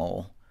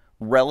phenomenal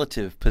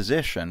relative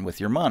position with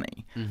your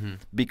money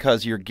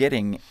because you're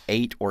getting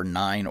 8 or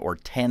 9 or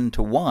 10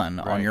 to 1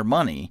 on your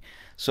money.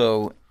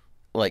 So,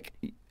 like,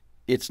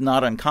 it's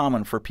not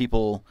uncommon for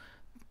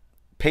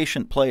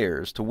patient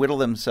players to whittle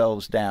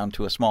themselves down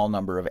to a small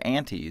number of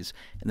antes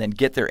and then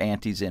get their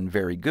antes in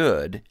very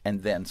good,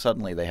 and then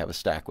suddenly they have a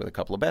stack with a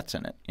couple of bets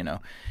in it,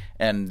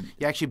 And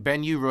yeah, actually,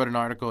 Ben, you wrote an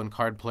article in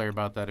Card Player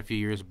about that a few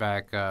years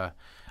back,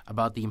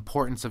 about the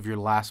importance of your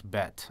last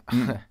bet.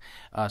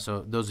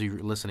 So those of you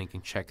listening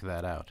can check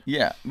that out.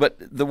 Yeah, but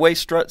the way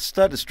stud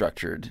is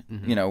structured,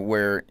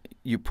 where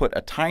you put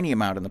a tiny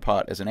amount in the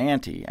pot as an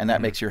ante, and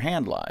that makes your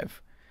hand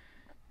live,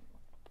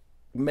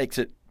 makes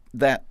it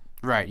that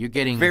right. You're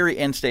getting very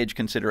end stage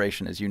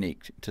consideration is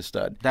unique to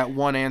stud. That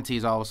one ante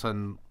is all of a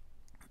sudden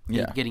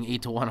getting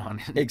 8 to 1 on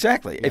it.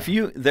 Exactly.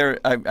 Yeah.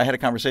 I had a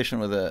conversation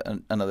with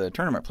another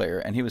tournament player,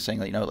 and he was saying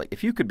that like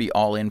if you could be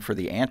all in for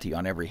the ante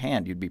on every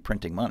hand, you'd be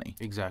printing money.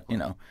 Exactly.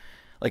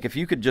 Like if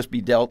you could just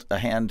be dealt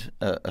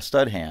a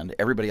stud hand,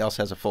 everybody else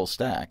has a full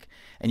stack,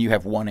 and you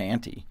have one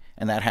ante,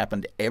 and that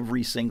happened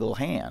every single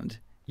hand,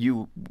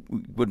 you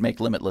would make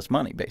limitless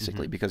money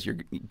basically because you're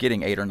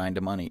getting 8 or 9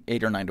 to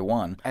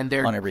 1, and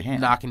they're on every hand,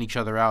 knocking each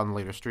other out in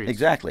later streets.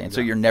 Exactly, and so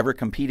you're never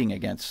competing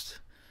against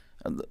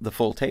the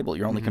full table.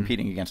 You're only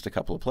competing against a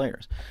couple of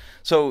players.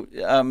 So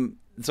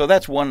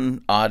that's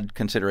one odd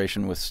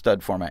consideration with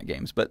stud format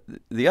games. But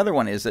the other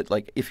one is that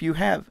like if you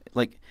have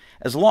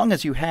as long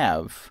as you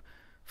have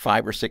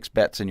 5 or 6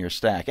 bets in your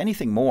stack,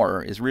 anything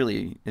more is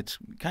really it's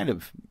kind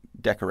of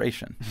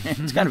decoration.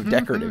 It's kind of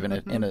decorative in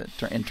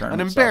tournament.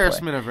 An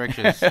embarrassment of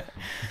riches.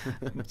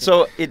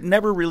 So it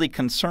never really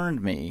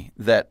concerned me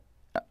that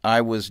I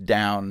was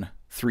down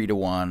 3 to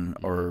 1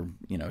 or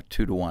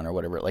 2 to 1 or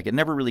whatever. Like it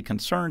never really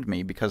concerned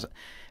me because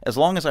as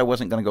long as I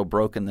wasn't going to go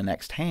broke in the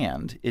next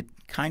hand, it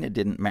kind of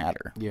didn't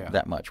matter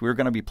that much. We were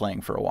going to be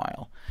playing for a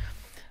while.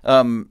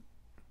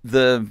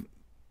 The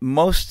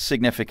most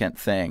significant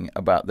thing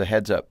about the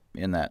heads up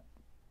in that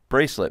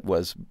bracelet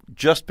was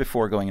just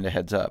before going into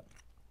heads up,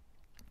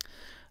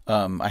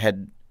 I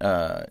had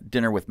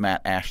dinner with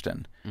Matt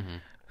Ashton,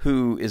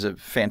 who is a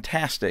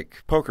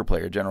fantastic poker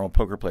player, general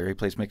poker player. He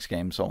plays mixed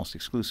games almost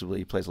exclusively.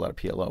 He plays a lot of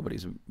PLO, but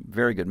he's a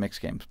very good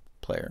mixed games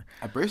player.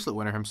 A bracelet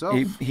winner himself.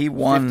 He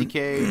won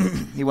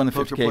 50K. He won the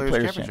 50K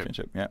Players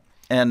Championship. Yeah,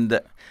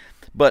 and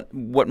but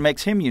what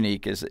makes him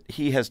unique is that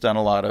he has done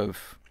a lot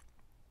of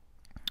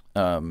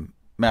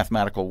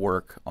mathematical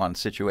work on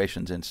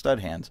situations in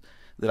stud hands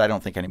that I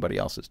don't think anybody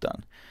else has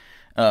done.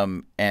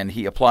 And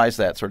he applies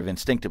that sort of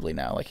instinctively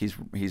now. Like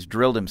he's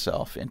drilled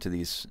himself into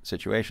these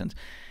situations.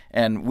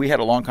 And we had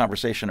a long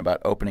conversation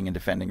about opening and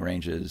defending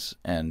ranges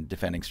and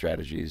defending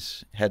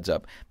strategies heads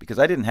up because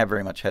I didn't have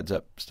very much heads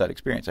up stud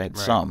experience. I had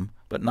some,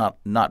 but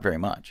not very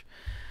much.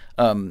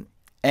 And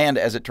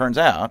as it turns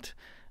out,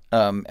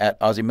 at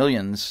Aussie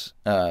Millions,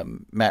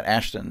 Matt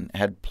Ashton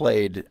had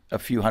played a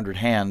few hundred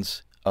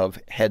hands of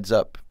heads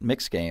up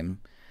mixed game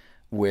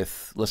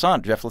with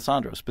Jeff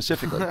Lissandro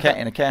specifically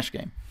in a cash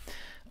game.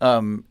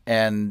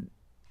 And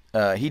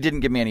he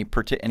didn't give me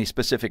any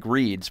specific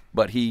reads,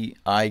 but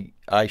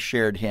I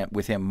shared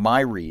with him my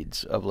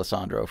reads of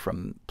Lissandro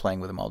from playing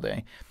with him all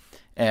day,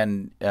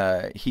 and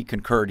he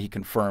concurred. He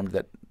confirmed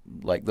that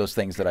like those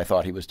things that I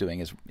thought he was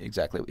doing is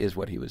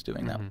what he was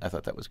doing. I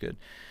thought that was good.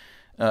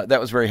 That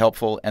was very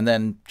helpful. And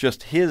then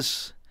just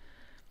his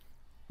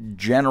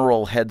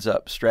general heads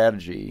up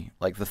strategy,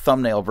 like the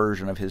thumbnail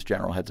version of his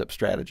general heads up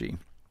strategy,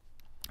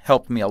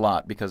 helped me a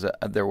lot because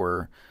there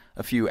were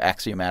a few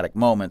axiomatic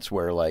moments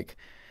where like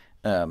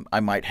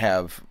I might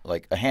have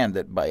like a hand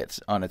that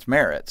on its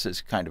merits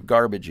is kind of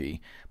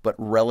garbagey, but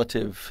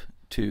relative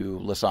to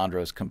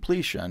Lissandro's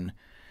completion,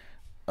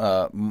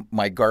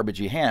 my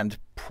garbagey hand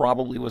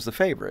probably was the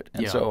favorite,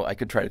 and so I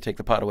could try to take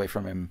the pot away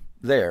from him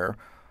there.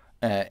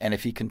 And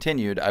if he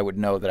continued, I would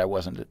know that I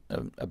wasn't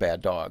a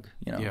bad dog,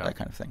 that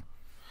kind of thing.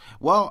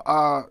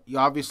 Well, you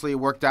obviously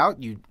worked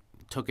out. You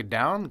took it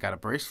down, got a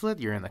bracelet.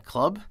 You're in the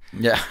club.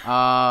 Yeah.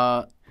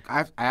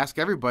 I ask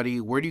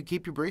everybody, where do you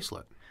keep your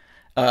bracelet?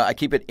 I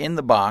keep it in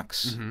the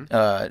box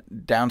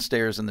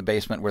downstairs in the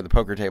basement where the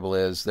poker table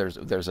is. We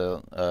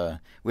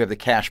have the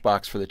cash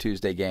box for the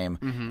Tuesday game,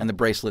 and the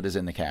bracelet is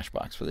in the cash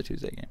box for the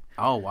Tuesday game.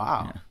 Oh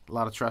wow, a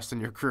lot of trust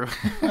in your crew.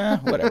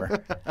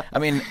 Whatever. I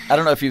mean, I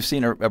don't know if you've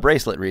seen a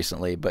bracelet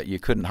recently, but you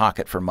couldn't hawk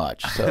it for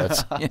much. So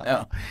it's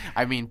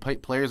I mean,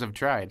 players have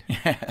tried.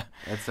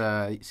 It's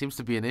it seems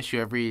to be an issue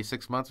every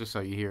 6 months or so.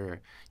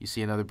 You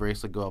see another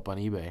bracelet go up on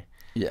eBay.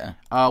 Yeah.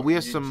 We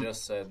have You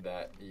just said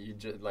that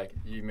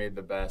you made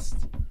the best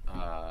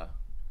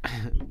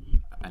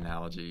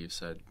analogy. You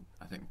said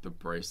I think the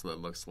bracelet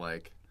looks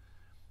like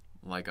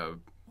a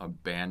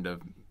band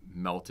of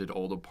melted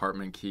old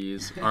apartment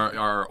keys,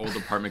 or old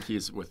apartment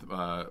keys with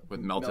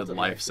melted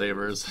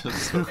lifesavers.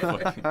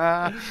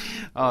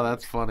 Oh,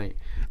 that's funny.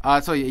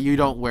 So you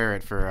don't wear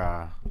it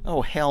for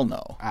oh hell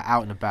no,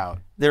 out and about.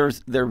 They're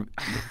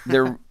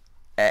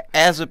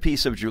as a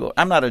piece of jewelry.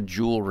 I'm not a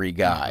jewelry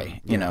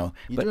guy, You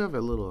but do have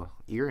a little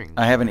earring.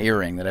 I have an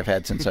earring that I've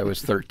had since I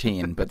was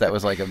 13, but that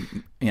was like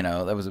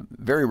That was a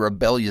very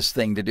rebellious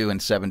thing to do in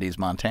 70s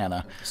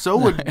Montana. So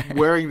would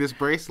wearing this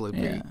bracelet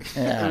be.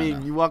 Yeah, I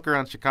mean, you walk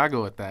around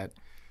Chicago with that.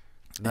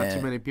 Not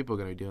too many people are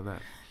going to be doing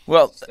that.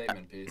 Well,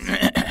 Statement piece.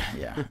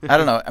 yeah. I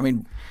don't know. I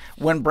mean,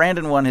 when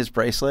Brandon won his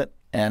bracelet,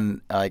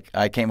 and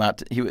I came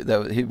out, he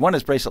won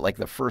his bracelet like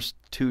the first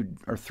 2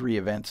 or 3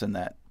 events in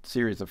that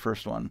series, the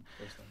first one.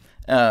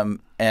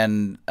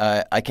 And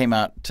I came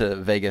out to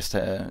Vegas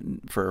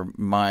when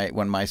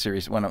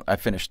I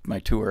finished my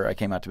tour. I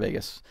came out to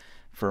Vegas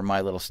for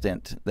my little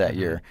stint that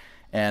year,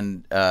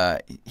 and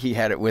he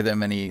had it with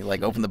him, and he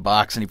like opened the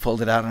box and he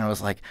pulled it out, and I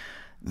was like,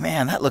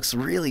 man, that looks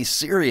really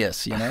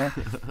serious,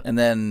 And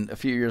then a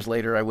few years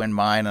later, I win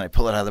mine, and I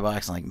pull it out of the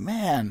box, and I'm like,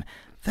 man,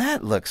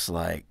 that looks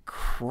like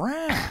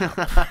crap.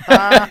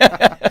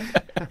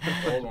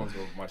 The old ones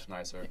were much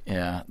nicer.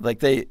 Yeah, like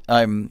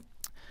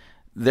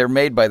they're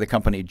made by the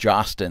company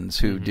Jostens,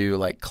 who do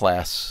like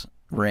class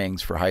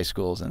rings for high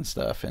schools and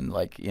stuff, and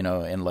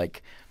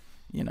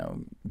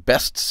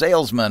best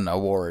salesman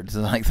awards,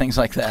 like things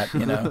like that,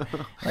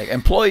 like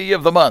employee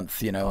of the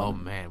month, Oh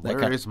man,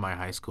 where is my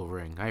high school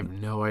ring? I have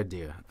no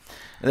idea.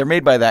 They're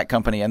made by that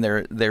company, and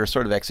they're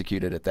sort of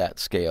executed at that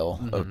scale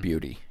of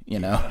beauty,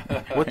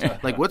 What's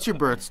your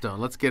birthstone?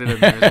 Let's get it in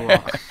there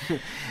as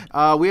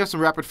well. We have some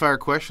rapid fire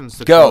questions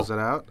to Go. close it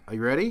out. Are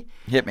you ready?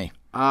 Hit me.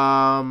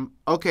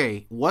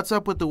 Okay. What's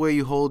up with the way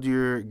you hold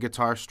your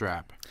guitar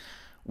strap?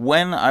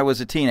 When I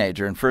was a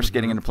teenager and first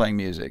getting into playing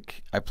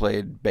music, I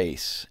played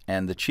bass,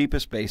 and the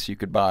cheapest bass you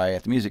could buy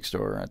at the music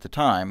store at the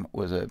time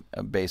was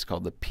a bass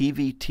called the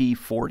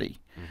PVT-40.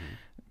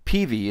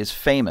 PV is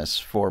famous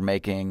for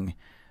making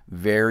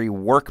very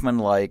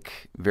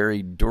workmanlike,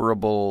 very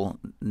durable,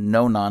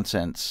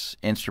 no-nonsense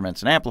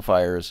instruments and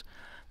amplifiers.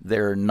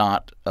 They're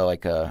not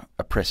like a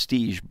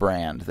prestige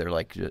brand. They're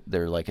like a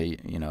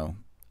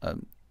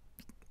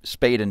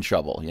spade and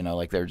shovel.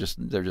 Like they're just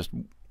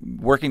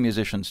working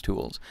musicians'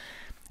 tools.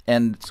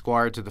 And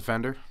Squire to the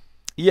Fender?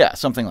 Yeah,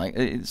 something like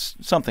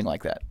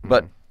that.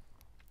 But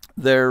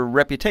their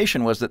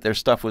reputation was that their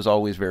stuff was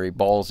always very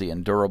ballsy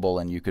and durable,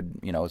 and you could,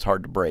 it's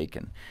hard to break.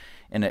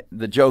 And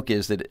the joke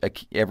is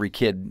that every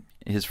kid,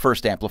 his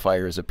first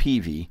amplifier is a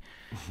PV,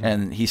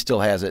 and he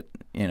still has it,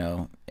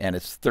 and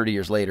it's 30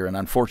 years later, and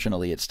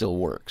unfortunately it still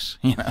works,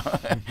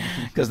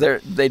 because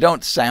they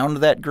don't sound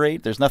that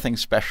great. There's nothing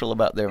special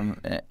about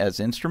them as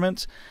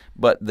instruments,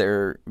 but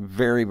they're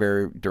very,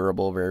 very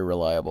durable, very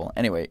reliable.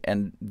 Anyway,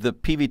 and the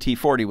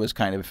PVT-40 was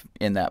kind of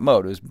in that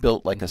mode. It was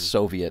built like a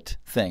Soviet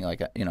thing,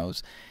 like it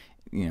was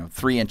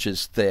 3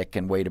 inches thick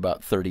and weighed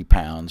about 30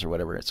 pounds or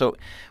whatever. So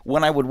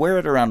when I would wear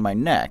it around my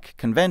neck,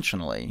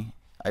 conventionally,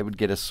 I would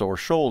get a sore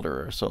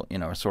shoulder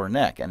or a sore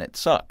neck, and it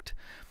sucked.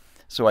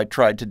 So I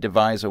tried to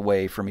devise a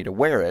way for me to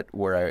wear it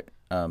where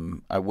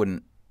I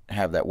wouldn't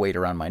have that weight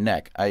around my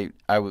neck. I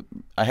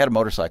had a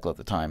motorcycle at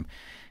the time,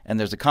 and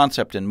there's a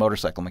concept in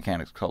motorcycle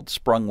mechanics called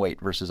sprung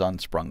weight versus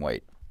unsprung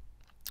weight.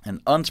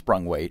 And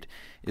unsprung weight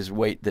is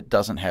weight that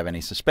doesn't have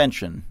any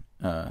suspension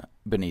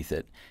beneath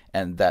it,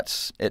 and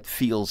it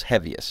feels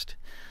heaviest.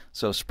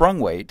 So sprung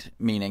weight,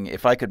 meaning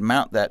if I could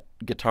mount that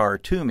guitar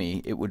to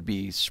me, it would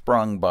be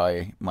sprung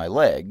by my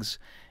legs,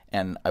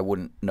 and I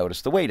wouldn't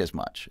notice the weight as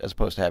much, as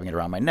opposed to having it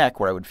around my neck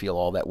where I would feel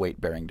all that weight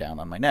bearing down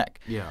on my neck.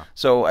 Yeah.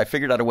 So I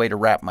figured out a way to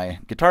wrap my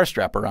guitar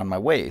strap around my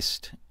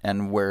waist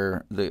and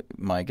wear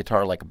my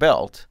guitar like a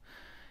belt,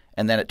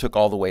 and then it took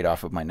all the weight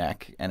off of my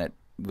neck, and it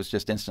was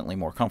just instantly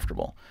more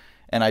comfortable.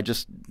 And I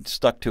just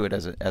stuck to it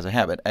as a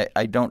habit.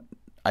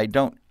 I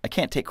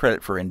can't take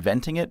credit for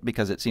inventing it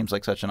because it seems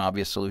like such an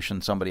obvious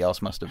solution. Somebody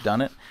else must have done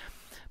it.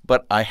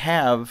 But I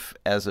have,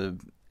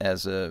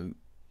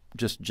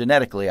 just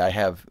genetically, I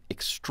have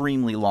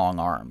extremely long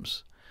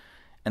arms.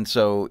 And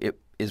so it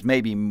is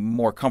maybe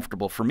more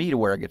comfortable for me to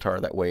wear a guitar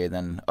that way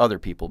than other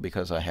people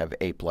because I have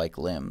ape-like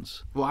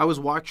limbs. Well, I was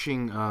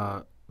watching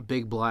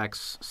Big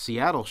Black's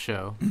Seattle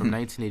show from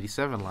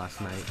 1987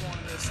 last night.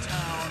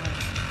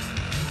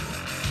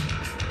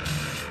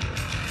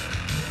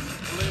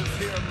 Live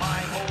here my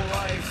whole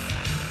life.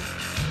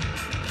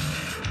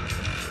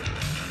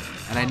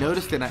 And I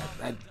noticed that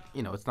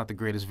it's not the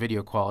greatest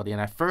video quality. And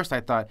at first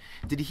I thought,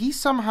 did he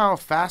somehow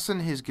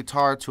fasten his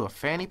guitar to a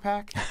fanny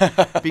pack?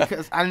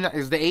 Because I don't know,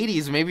 it's the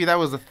 80s. Maybe that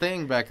was a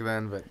thing back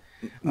then. But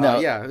no,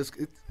 yeah.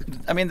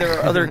 I mean, there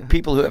are other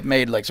people who have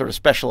made like sort of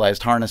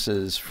specialized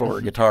harnesses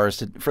for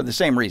guitars for the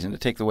same reason, to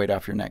take the weight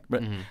off your neck.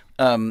 But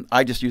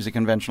I just use a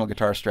conventional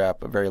guitar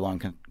strap, a very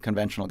long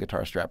conventional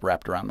guitar strap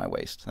wrapped around my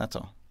waist. That's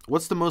all.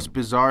 What's the most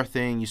bizarre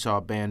thing you saw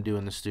a band do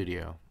in the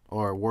studio,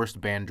 or worst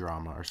band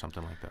drama, or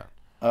something like that?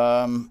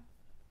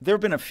 There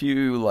have been a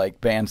few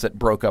like bands that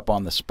broke up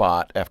on the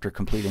spot after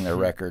completing their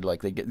record.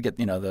 Like they get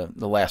the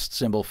last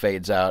cymbal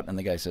fades out and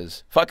the guy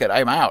says, "Fuck it,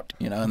 I'm out."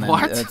 And then,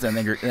 what? Then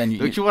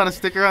Don't you want to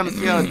stick around and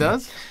see how it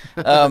does?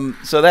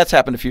 So that's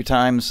happened a few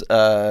times.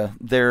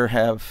 There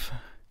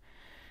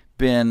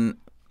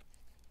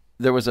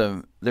was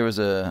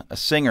a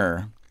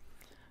singer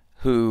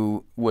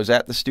who was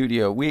at the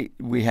studio.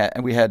 We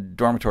had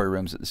dormitory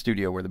rooms at the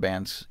studio where the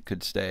bands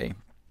could stay,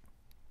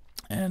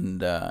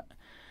 and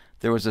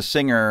there was a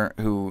singer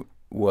who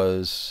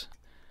was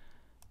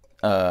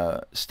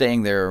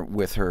staying there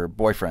with her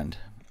boyfriend,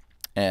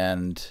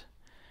 and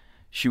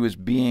she was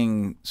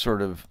being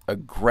sort of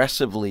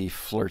aggressively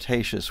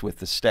flirtatious with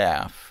the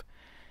staff,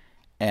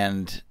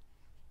 and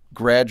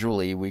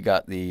gradually we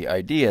got the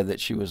idea that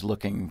she was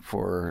looking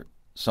for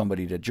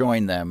somebody to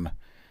join them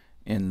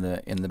in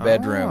the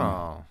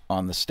bedroom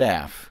on the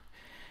staff.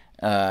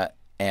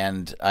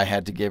 And I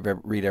had to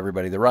read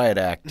everybody the riot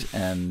act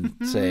and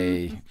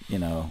say,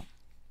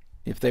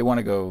 if they want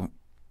to go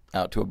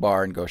out to a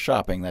bar and go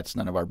shopping, that's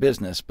none of our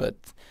business, but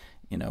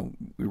we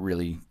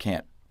really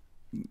can't.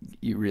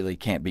 You really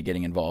can't be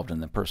getting involved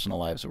in the personal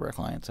lives of our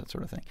clients, that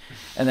sort of thing.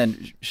 And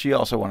then she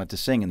also wanted to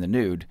sing in the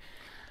nude,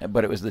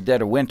 but it was the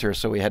dead of winter,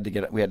 so we had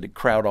to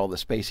crowd all the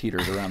space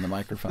heaters around the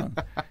microphone.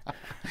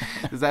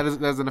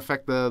 Doesn't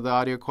affect the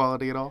audio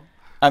quality at all?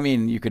 I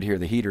mean, you could hear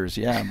the heaters,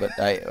 yeah, but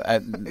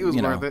it was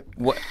worth it.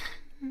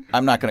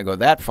 I'm not going to go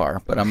that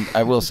far, but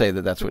I will say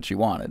that that's what she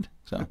wanted.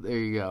 So there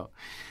you go.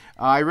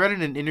 I read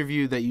in an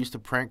interview that you used to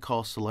prank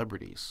call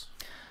celebrities.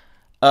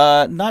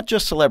 Not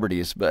just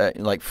celebrities, but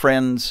like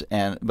friends,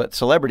 but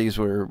celebrities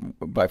were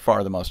by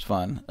far the most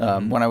fun.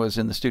 When I was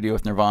in the studio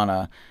with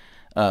Nirvana,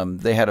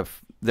 they had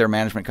their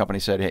management company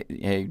said,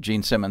 "Hey,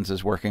 Gene Simmons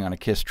is working on a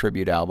Kiss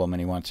tribute album, and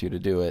he wants you to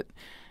do it."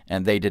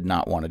 And they did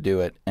not want to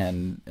do it.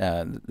 And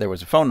there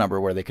was a phone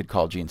number where they could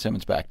call Gene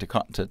Simmons back to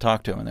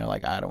talk to him. And they're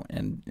like, I don't.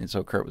 And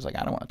so Kurt was like,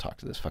 I don't want to talk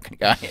to this fucking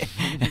guy.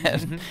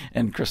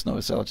 and Chris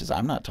Novoselic says,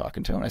 I'm not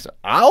talking to him. And I said,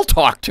 I'll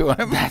talk to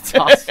him. That's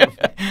awesome.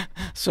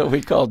 So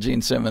we called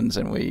Gene Simmons,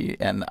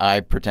 and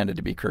I pretended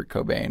to be Kurt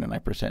Cobain, and I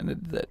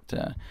pretended that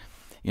a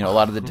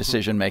lot of the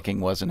decision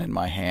making wasn't in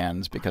my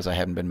hands because I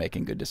hadn't been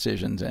making good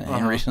decisions.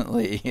 And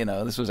recently,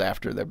 this was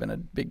after there'd been a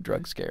big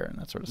drug scare and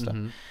that sort of stuff.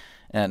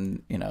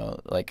 And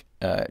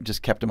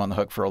just kept him on the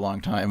hook for a long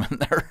time,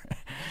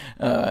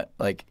 and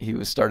he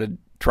was started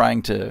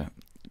trying to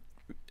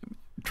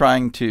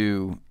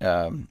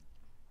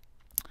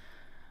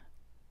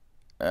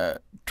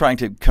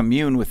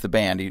commune with the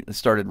band. He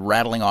started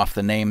rattling off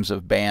the names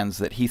of bands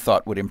that he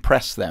thought would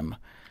impress them,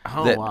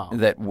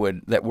 that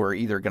were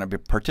either going to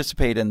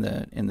participate in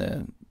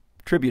the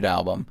tribute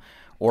album,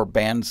 or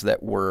bands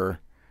that were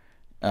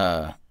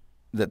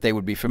that they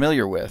would be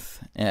familiar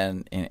with,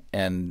 and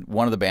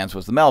one of the bands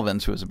was the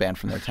Melvins, who was a band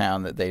from their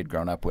town that they had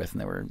grown up with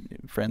and they were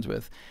friends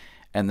with.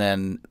 And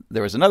then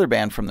there was another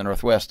band from the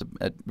Northwest,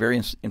 a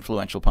very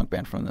influential punk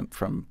band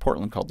from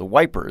Portland called the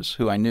Wipers,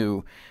 who I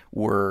knew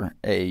were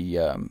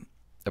a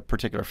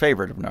particular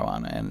favorite of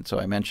Nirvana. And so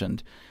I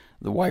mentioned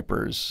the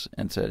Wipers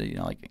and said,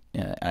 I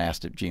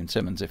asked Gene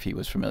Simmons if he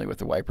was familiar with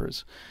the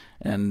Wipers,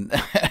 and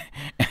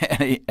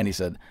he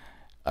said,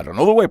 I don't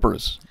know the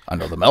Wipers. I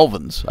know the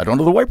Melvins. I don't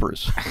know the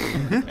Wipers.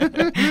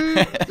 Did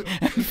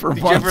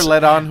you ever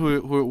let on who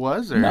it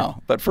was? Or?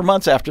 No, but for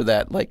months after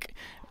that, like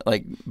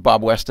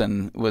Bob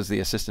Weston was the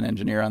assistant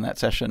engineer on that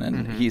session,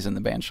 and he's in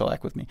the band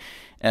Shellac with me.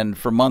 And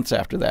for months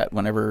after that,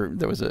 whenever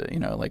there was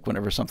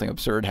whenever something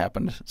absurd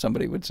happened,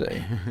 somebody would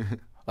say,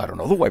 I don't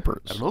know the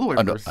Wipers. I don't know the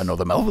Wipers. I know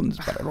the Melvins,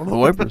 but I don't know the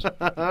Wipers.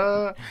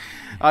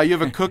 You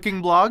have a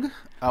cooking blog.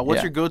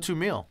 What's your go-to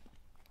meal?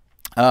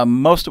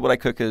 Most of what I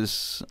cook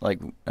is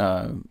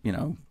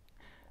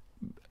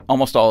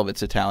almost all of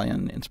it's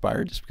Italian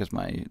inspired, just because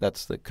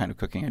that's the kind of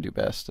cooking I do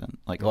best, and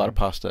a lot of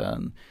pasta,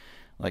 and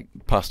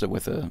pasta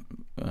with a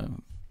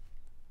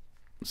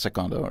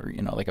secondo, or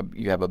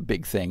you have a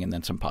big thing and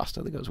then some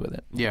pasta that goes with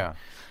it. Yeah.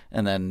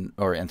 And then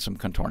and some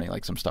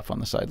contorni, some stuff on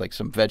the side,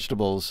 some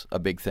vegetables, a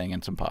big thing,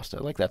 and some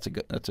pasta. That's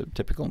a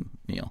typical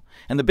meal.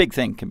 And the big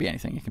thing can be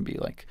anything. It can be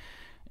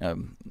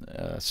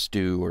a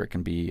stew, or it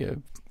can be a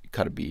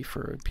cut of beef,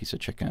 or a piece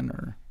of chicken,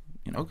 or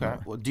Okay.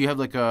 Well, do you have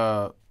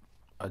a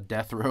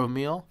death row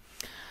meal?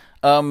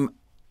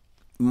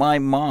 My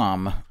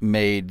mom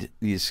made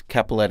these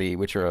cappelletti,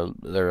 which are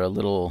they're a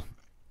little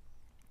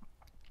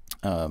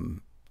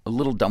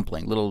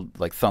dumpling, little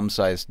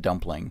thumb-sized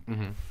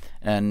dumpling,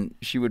 and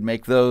she would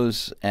make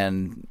those,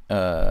 and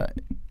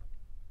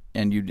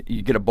you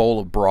get a bowl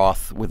of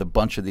broth with a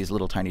bunch of these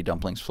little tiny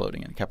dumplings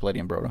floating in,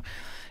 cappelletti and brodo,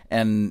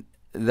 and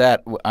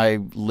that I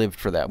lived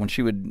for that. When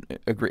she would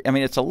agree, I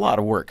mean, it's a lot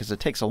of work because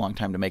it takes a long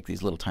time to make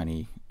these little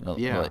tiny,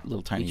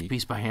 each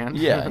piece by hand.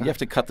 Yeah, you have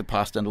to cut the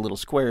pasta into little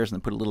squares and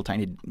then put a little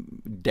tiny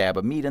dab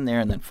of meat in there,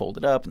 and then fold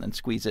it up and then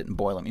squeeze it and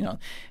boil them.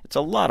 It's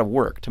a lot of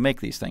work to make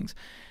these things.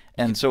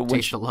 And so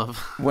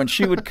when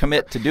she would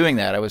commit to doing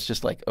that, I was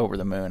just over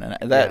the moon. And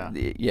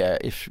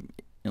if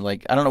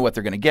I don't know what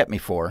they're going to get me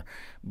for,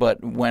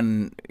 but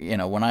when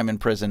I'm in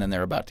prison and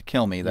they're about to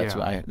kill me, that's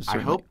why I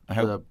hope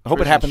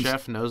it happens.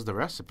 Chef knows the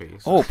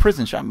recipes. Oh,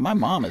 prison chef! My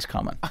mom is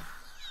coming.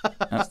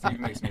 Steve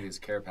makes me these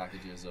care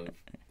packages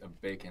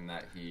of bacon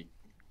that he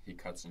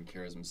cuts and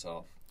cures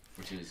himself,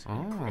 which is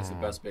it's the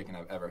best bacon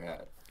I've ever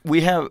had. When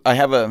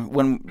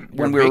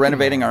we were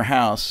renovating our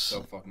house.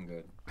 So fucking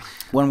good.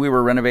 When we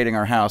were renovating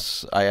our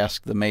house, I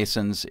asked the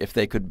Masons if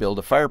they could build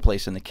a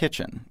fireplace in the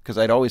kitchen, because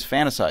I'd always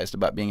fantasized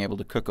about being able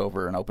to cook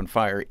over an open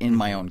fire in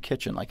my own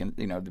kitchen,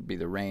 to be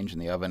the range and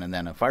the oven and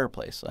then a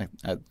fireplace.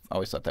 I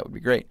always thought that would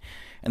be great.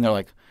 And they're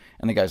like,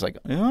 And the guy's like,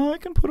 I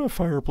can put a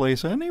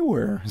fireplace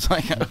anywhere. It's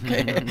like,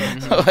 okay.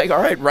 So like,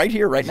 all right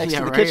here, right next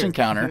to the kitchen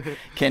counter,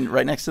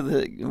 right next to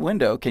the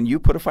window, can you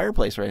put a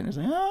fireplace right? And he's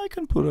like, I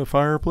can put a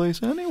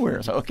fireplace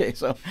anywhere. So, okay,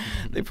 so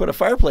they put a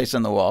fireplace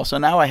in the wall. So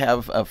now I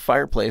have a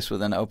fireplace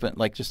with an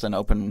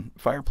open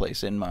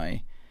fireplace in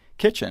my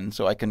kitchen,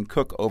 so I can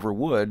cook over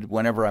wood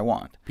whenever I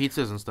want.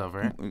 Pizzas and stuff,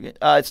 right?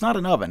 It's not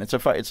an oven. It's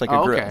it's like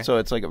a grill. Okay. So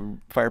it's like a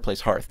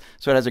fireplace hearth.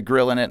 So it has a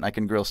grill in it, and I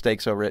can grill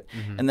steaks over it.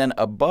 And then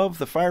above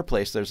the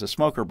fireplace, there's a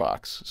smoker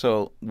box.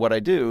 So what I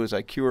do is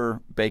I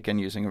cure bacon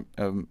using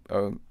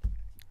a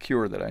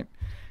cure that I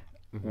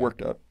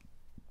worked up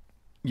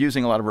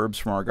using a lot of herbs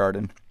from our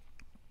garden.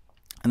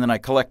 And then I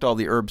collect all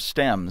the herb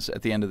stems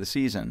at the end of the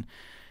season.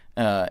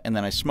 And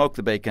then I smoke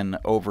the bacon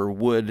over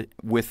wood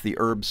with the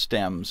herb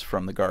stems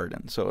from the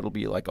garden. So it'll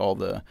be like all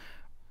the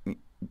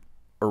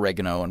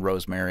oregano and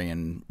rosemary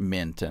and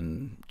mint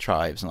and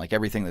chives and like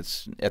everything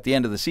that's at the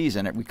end of the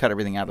season. We cut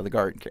everything out of the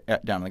garden,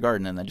 down in the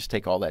garden, and then just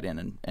take all that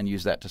in and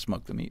use that to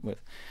smoke the meat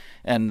with.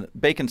 And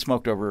bacon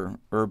smoked over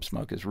herb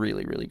smoke is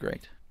really, really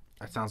great.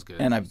 That sounds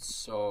good. And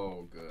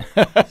so good.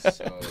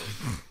 So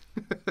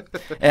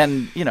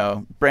and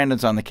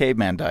Brandon's on the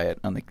caveman diet.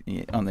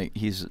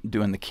 He's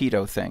doing the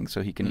keto thing,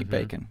 so he can eat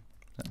bacon.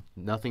 So.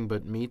 Nothing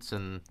but meats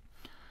and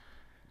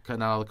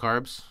cutting out all the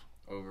carbs.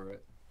 Over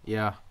it.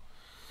 Yeah.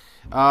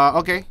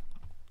 Okay.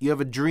 You have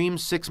a dream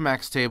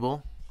 6-max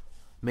table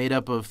made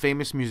up of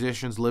famous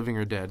musicians, living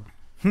or dead,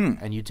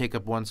 and you take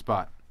up one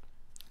spot.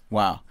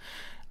 Wow.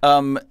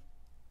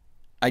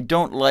 I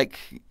don't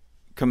like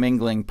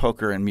commingling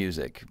poker and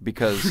music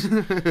because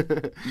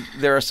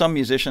there are some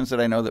musicians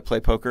that I know that play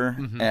poker,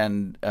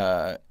 and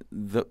the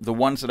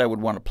ones that I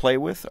would want to play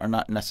with are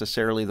not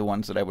necessarily the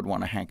ones that I would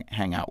want to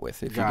hang out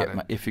with. If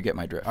you get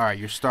my drift. All right,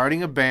 you're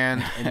starting a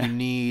band and you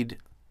need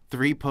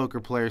 3 poker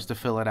players to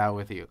fill it out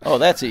with you. Oh,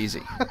 that's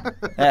easy.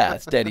 Yeah,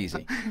 it's dead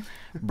easy.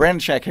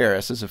 Brandon Shack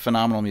Harris is a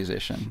phenomenal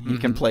musician. He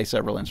can play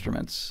several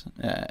instruments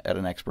at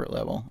an expert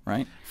level,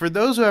 right? For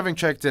those who haven't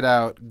checked it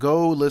out,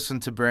 go listen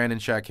to Brandon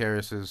Shack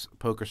Harris's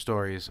Poker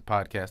Stories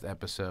podcast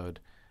episode.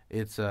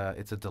 It's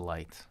a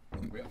delight.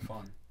 We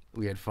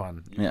had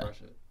fun. You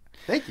crush it.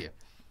 Thank you.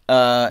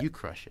 You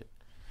crush it.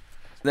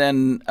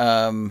 Then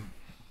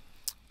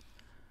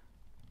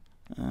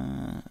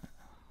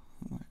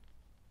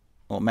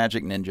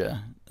Magic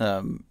Ninja,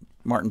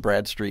 Martin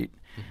Bradstreet,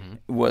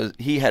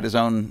 he had his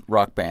own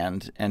rock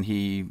band, and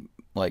he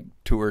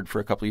toured for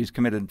a couple of years,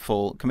 committed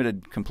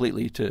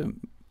completely to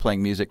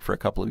playing music for a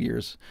couple of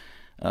years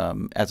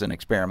as an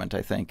experiment,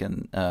 I think,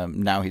 and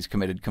now he's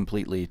committed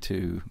completely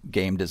to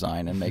game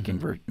design and making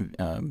virtual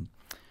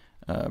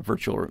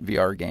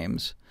VR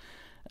games.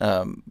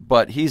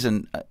 But he's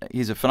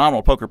a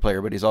phenomenal poker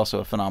player, but he's also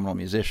a phenomenal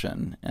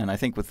musician, and I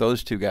think with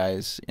those two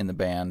guys in the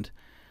band.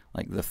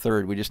 Like the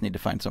third, we just need to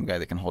find some guy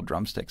that can hold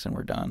drumsticks, and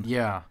we're done.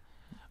 Yeah.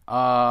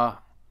 I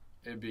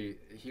think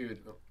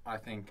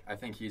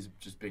he's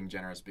just being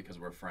generous because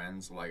we're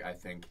friends. Like, I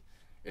think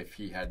if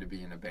he had to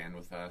be in a band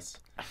with us,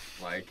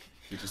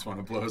 he just want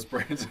to blow his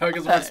brains out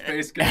because we're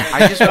space cadets.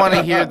 I just want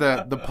to hear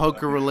the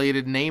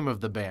poker-related name of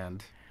the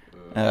band.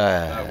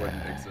 That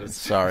wouldn't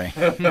exist. Sorry.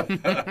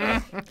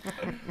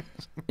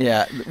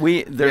 Yeah,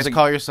 there's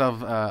call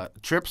yourself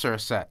Trips or a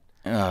Set.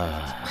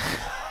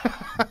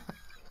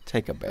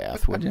 Take a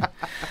bath, would you?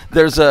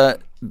 There's a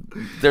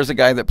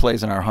guy that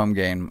plays in our home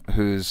game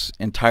whose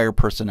entire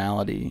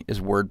personality is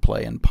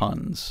wordplay and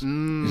puns.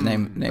 His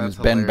name is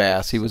Ben hilarious.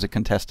 Bass. He was a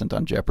contestant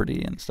on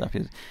Jeopardy and stuff.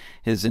 He's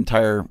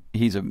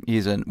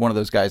one of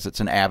those guys that's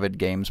an avid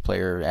games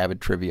player, avid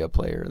trivia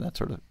player, that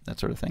sort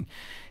of thing.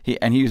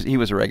 He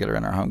was a regular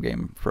in our home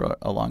game for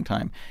a long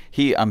time.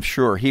 I'm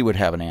sure he would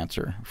have an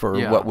answer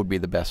for what would be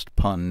the best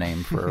pun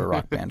name for a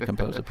rock band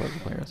composed of poker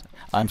players.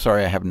 I'm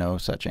sorry, I have no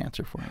such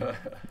answer for him.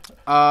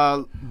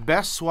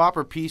 Best swap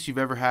or piece you've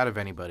ever had of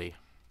anybody?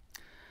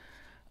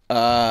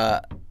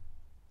 I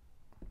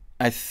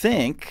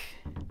think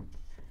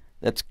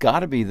that's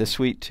got to be the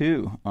Sweet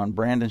 2 on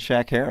Brandon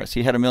Shack Harris.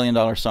 He had $1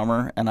 million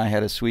summer, and I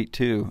had a Sweet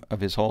 2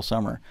 of his whole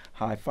summer.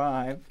 High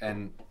five.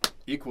 And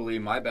equally,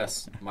 my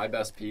best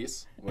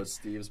piece was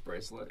Steve's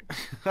bracelet.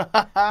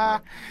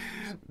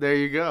 There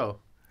you go.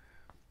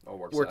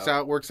 Works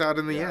out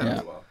in the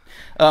end.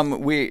 Yeah.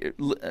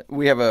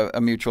 We have a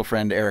mutual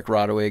friend, Eric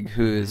Rodawig,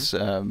 who's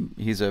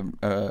he's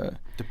a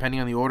depending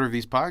on the order of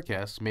these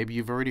podcasts, maybe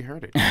you've already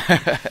heard it.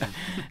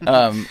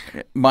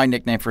 My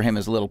nickname for him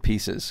is Little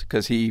Pieces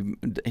because he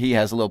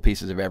has little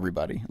pieces of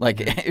everybody.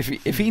 Like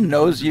if he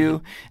knows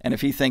you and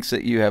if he thinks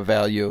that you have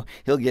value,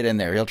 he'll get in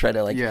there. He'll try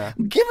to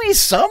give me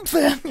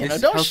something.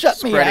 Don't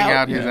shut me out. Spreading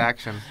out his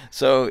action.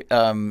 So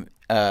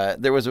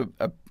there was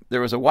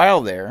a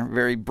while there,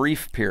 very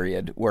brief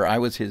period, where I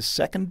was his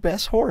second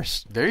best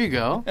horse. There you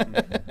go.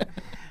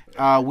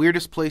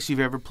 Weirdest place you've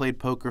ever played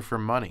poker for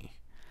money?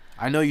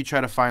 I know you try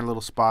to find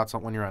little spots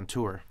when you're on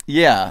tour.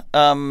 Yeah.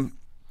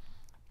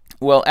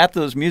 Well, at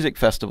those music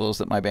festivals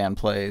that my band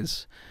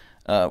plays,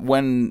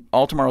 when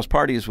All Tomorrow's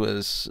Parties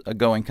was a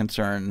going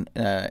concern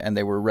and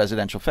they were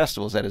residential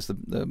festivals, that is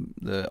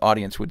the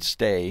audience would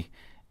stay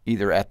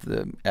either at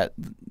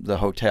the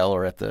hotel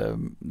or at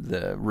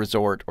the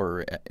resort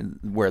or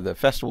where the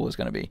festival was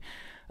going to be,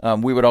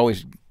 we would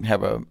always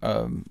have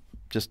a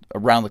just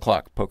around the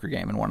clock poker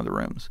game in one of the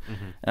rooms.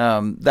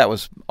 That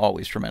was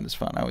always tremendous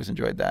fun. I always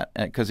enjoyed that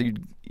because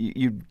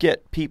you'd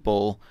get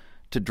people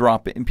to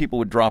drop in. People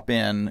would drop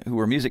in who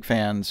were music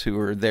fans who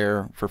were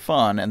there for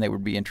fun, and they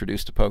would be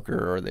introduced to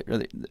poker. Or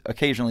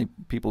occasionally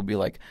people would be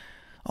like,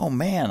 "Oh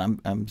man,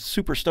 I'm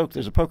super stoked.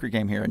 There's a poker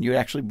game here," and you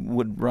actually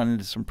would run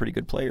into some pretty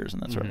good players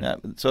and that sort of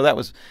that. So that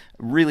was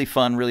really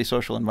fun, really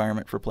social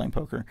environment for playing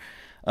poker.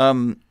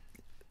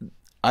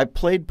 I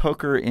played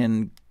poker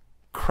in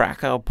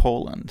Krakow,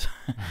 Poland,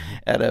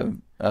 at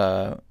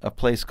a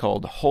place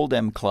called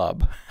Hold'em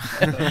Club,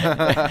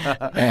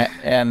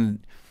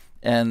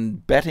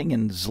 and betting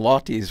in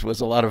zlotys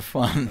was a lot of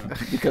fun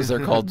because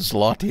they're called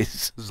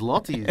zlotys.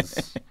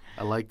 Zlotys.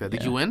 I like that.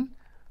 Did you win?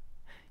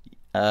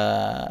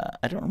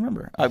 I don't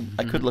remember.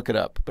 I could look it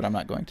up, but I'm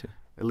not going to.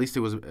 At least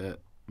it was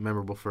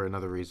memorable for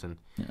another reason.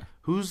 Yeah.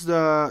 Who's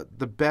the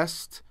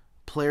best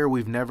player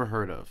we've never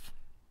heard of?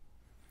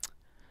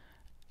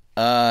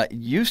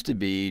 Used to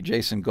be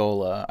Jason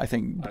Gola. I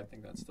think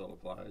that still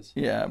applies.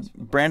 Yeah,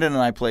 Brandon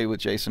and I play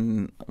with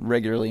Jason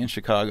regularly in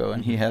Chicago,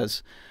 and he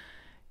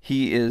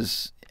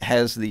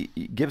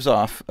gives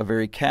off a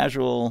very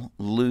casual,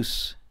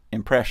 loose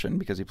impression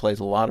because he plays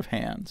a lot of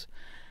hands.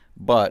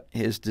 But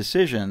his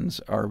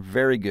decisions are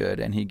very good,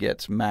 and he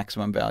gets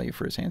maximum value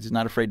for his hands. He's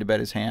not afraid to bet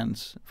his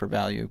hands for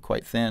value,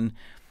 quite thin.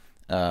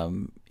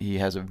 He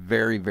has a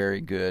very,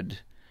 very good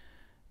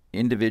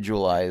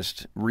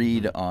individualized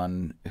read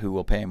on who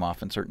will pay him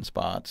off in certain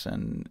spots.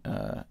 And,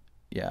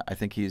 I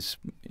think he's,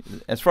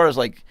 as far as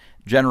like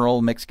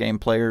general mixed game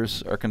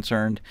players are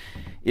concerned,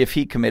 if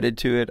he committed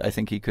to it, I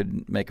think he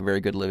could make a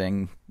very good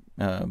living.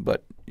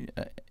 But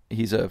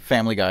he's a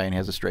family guy and he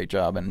has a straight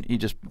job, and he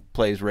just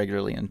plays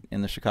regularly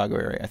in the Chicago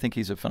area. I think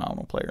he's a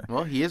phenomenal player.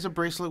 Well, he is a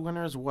bracelet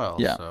winner as well.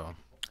 Yeah. So.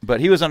 But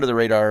he was under the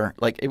radar.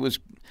 Like, it was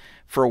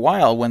for a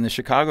while when the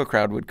Chicago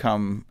crowd would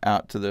come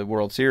out to the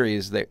World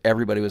Series,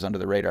 everybody was under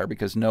the radar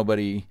because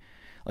nobody,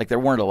 like, there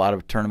weren't a lot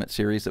of tournament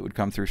series that would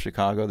come through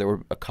Chicago. There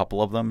were a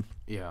couple of them.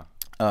 Yeah.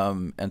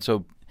 And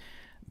so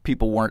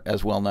people weren't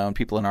as well known.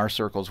 People in our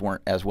circles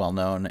weren't as well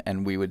known,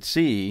 and we would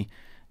see,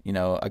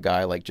 a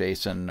guy like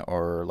Jason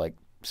or like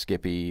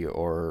Skippy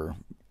or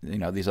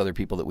these other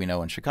people that we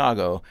know in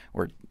Chicago,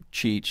 or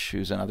Cheech,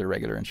 who's another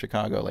regular in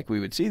Chicago. Like, we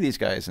would see these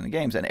guys in the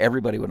games, and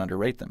everybody would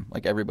underrate them.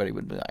 Like, everybody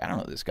would be like, "I don't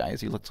know who this guy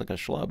is. He looks like a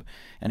schlub,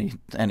 and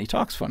he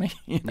talks funny."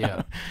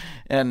 Yeah.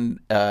 And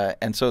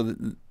so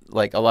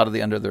like, a lot of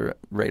the under the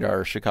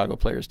radar Chicago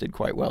players did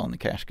quite well in the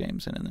cash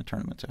games and in the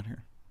tournaments out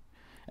here.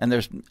 And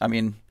there's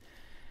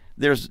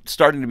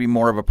starting to be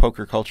more of a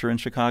poker culture in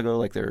Chicago.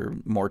 Like, there are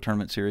more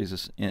tournament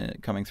series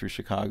coming through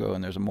Chicago,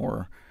 and there's a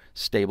more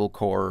stable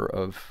core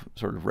of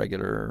sort of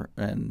regular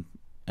and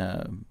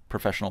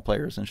professional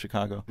players in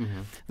Chicago.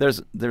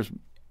 There's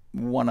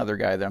one other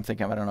guy that I'm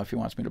thinking of. I don't know if he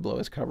wants me to blow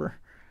his cover.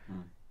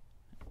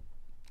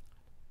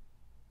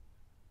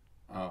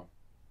 Oh,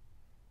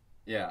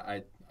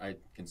 yeah, I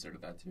consider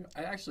that too.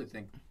 I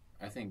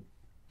think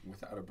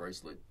without a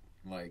bracelet,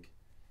 like,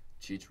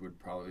 Cheech would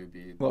probably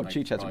be. Well,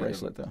 Cheech has a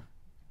bracelet though.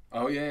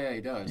 Oh yeah,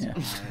 he does. Yeah,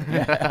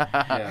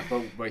 yeah,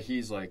 but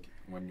he's like,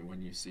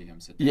 when you see him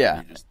sit there,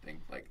 you just think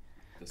like.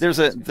 There's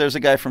a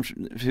guy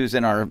who's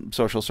in our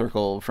social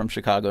circle from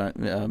Chicago,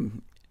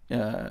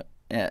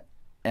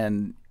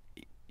 and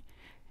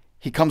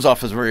he comes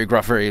off as very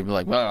gruff, very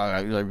like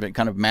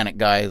kind of manic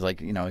guy.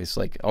 Like, he's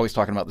like always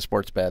talking about the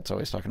sports bets,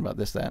 always talking about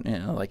this, that.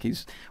 Like,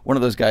 he's one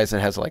of those guys that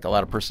has like a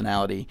lot of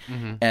personality,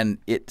 and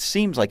it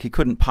seems like he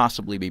couldn't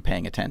possibly be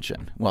paying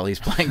attention while he's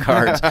playing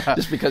cards,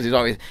 just because he's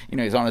always,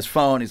 he's on his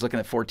phone, he's looking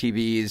at 4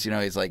 TVs,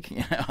 he's like,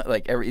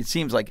 it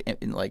seems like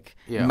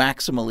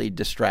maximally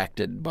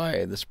distracted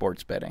by the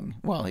sports betting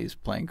while he's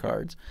playing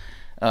cards.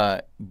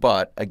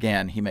 But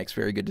again, he makes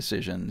very good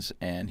decisions,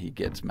 and he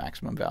gets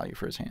maximum value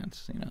for his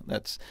hands.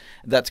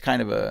 That's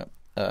kind of a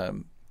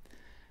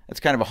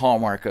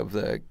hallmark of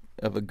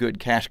a good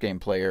cash game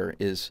player,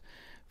 is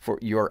for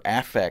your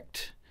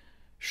affect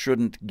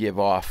shouldn't give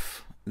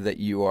off that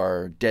you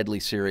are deadly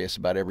serious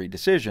about every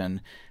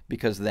decision,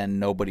 because then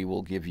nobody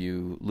will give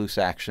you loose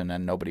action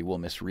and nobody will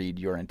misread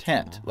your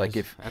intent. Like,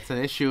 that's an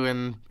issue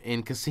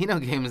in casino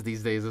games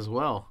these days as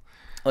well.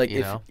 Like,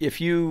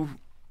 if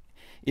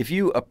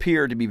you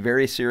appear to be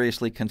very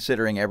seriously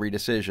considering every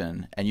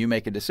decision and you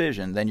make a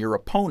decision, then your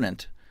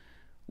opponent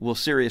will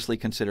seriously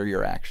consider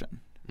your action,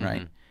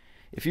 right?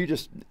 If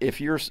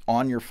you're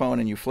on your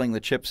phone and you fling the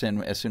chips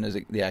in as soon as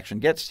the action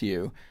gets to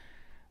you,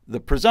 the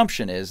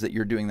presumption is that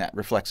you're doing that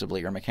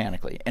reflexively or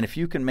mechanically. And if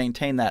you can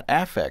maintain that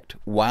affect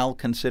while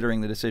considering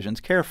the decisions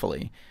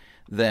carefully,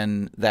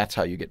 then that's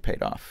how you get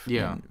paid off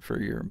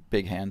for your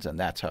big hands, and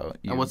that's how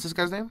you... And what's this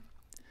guy's name?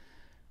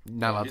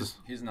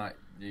 He's not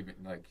even,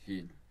 like,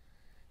 he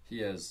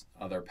has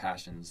other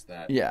passions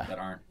that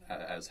aren't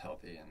as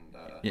healthy, and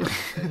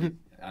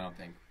I don't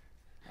think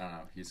I don't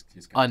know. He's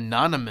kind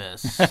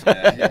Anonymous.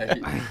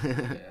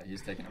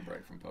 he's taking a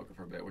break from poker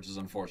for a bit, which is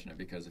unfortunate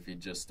because if he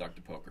just stuck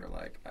to poker,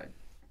 like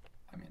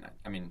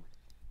I mean,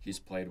 he's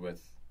played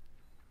with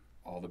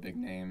all the big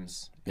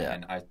names,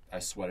 and I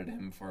sweated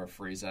him for a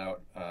freeze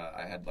out.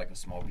 I had like a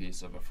small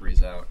piece of a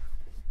freeze out.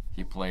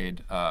 He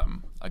played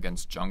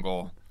against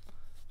Jungle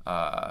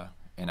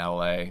in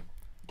LA.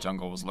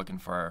 Jungle was looking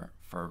for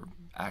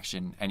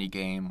action, any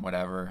game,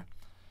 whatever,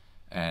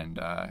 and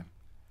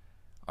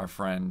our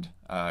friend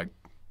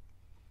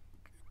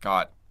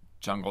got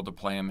Jungle to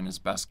play him in his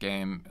best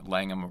game,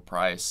 laying him a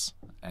price,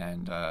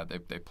 and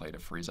they played a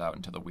freeze out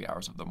into the wee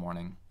hours of the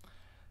morning,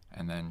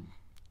 and then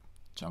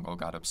Jungle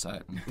got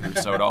upset and threw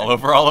soda all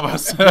over all of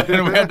us.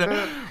 And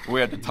we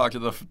had to talk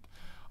to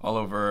all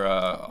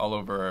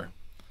over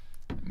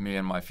me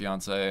and my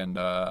fiance,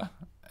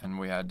 and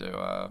we had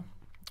to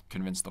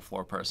convince the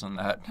floor person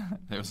that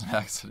it was an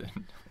accident.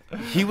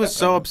 He was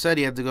so upset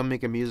he had to go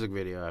make a music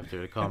video after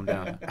to calm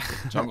down.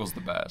 Jungle's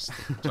the best.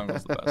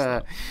 Jungle's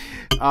the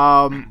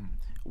best.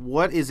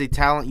 What is a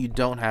talent you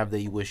don't have that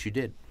you wish you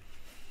did?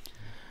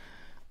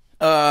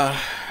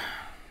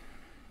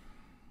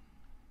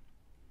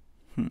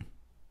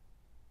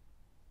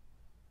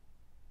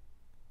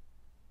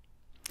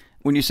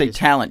 When you say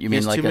talent, you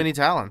mean like too many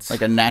talents,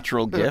 like a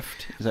natural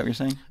gift? Is that what you're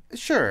saying?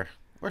 Sure,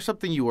 or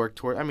something you work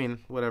toward. I mean,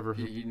 whatever.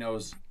 He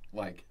knows,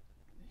 like,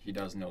 he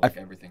does know like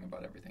everything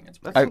about everything. It's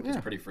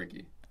pretty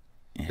freaky.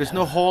 Yeah. There's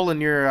no hole in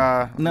your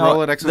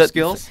Rolodex of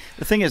skills.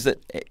 The thing is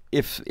that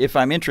if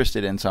I'm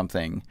interested in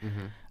something,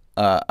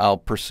 I'll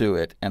pursue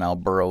it and I'll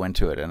burrow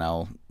into it, and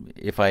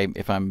if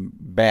I'm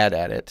bad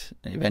at it,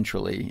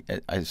 eventually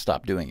I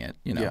stop doing it.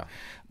 You know. Yeah.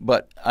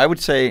 But I would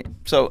say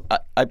so.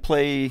 I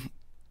play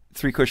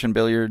 3-cushion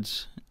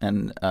billiards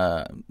and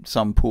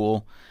some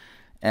pool,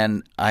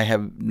 and I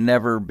have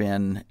never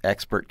been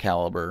expert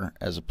caliber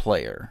as a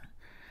player.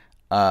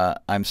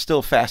 I'm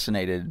still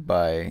fascinated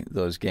by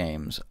those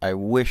games. I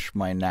wish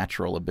my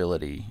natural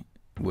ability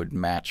would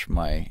match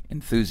my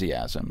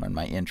enthusiasm and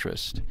my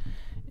interest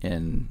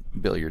in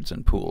billiards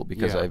and pool,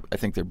 because I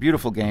think they're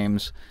beautiful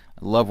games.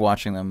 I love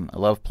watching them. I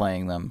love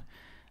playing them.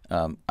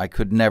 I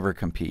could never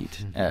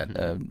compete at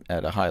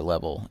a high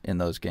level in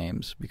those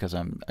games because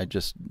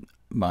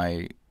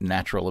my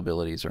natural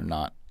abilities are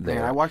not there.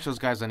 Man, I watch those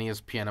guys on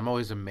ESPN. I'm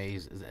always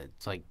amazed.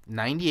 It's like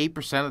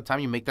 98% of the time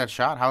you make that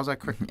shot. How is that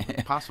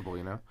possible,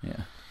 you know?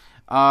 Yeah.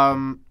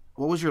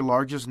 What was your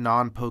largest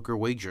non-poker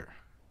wager?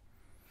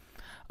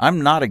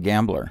 I'm not a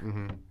gambler.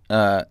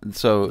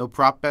 So no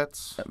prop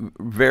bets.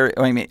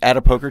 I mean, at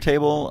a poker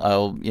table,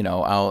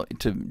 I'll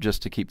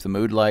to keep the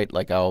mood light,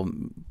 like I'll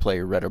play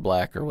red or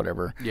black or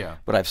whatever. Yeah.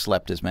 But I've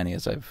slept as many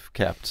as I've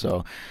kept,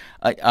 so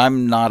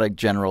I'm not a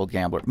general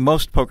gambler.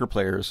 Most poker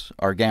players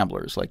are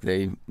gamblers. Like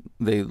they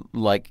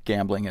like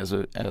gambling as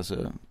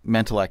a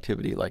mental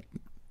activity, like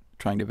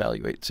trying to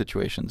evaluate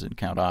situations and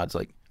count odds,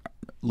 like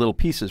little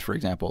pieces, for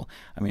example.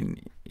 I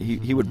mean,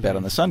 he would bet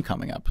on the sun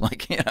coming up,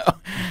 like, you know,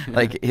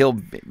 like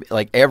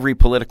like every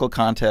political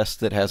contest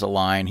that has a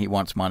line, he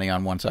wants money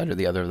on one side or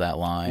the other of that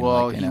line.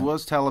 Well, like, he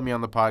was telling me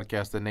on the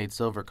podcast that Nate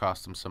Silver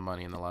cost him some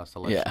money in the last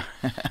election.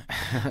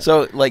 Yeah.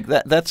 So like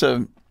that's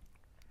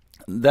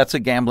a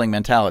gambling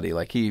mentality.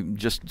 Like he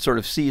just sort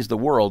of sees the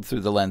world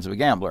through the lens of a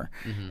gambler.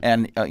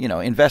 And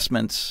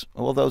investments,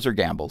 well, those are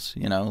gambles.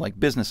 You know, like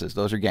businesses,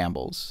 those are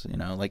gambles. You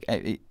know, like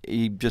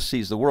he just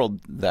sees the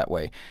world that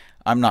way.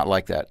 I'm not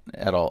like that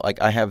at all.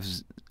 Like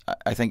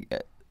I think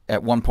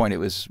at one point it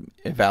was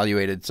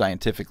evaluated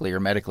scientifically or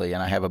medically,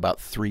 and I have about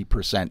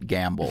 3%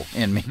 gamble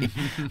in me.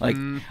 Like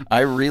I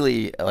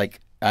really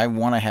I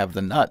want to have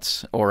the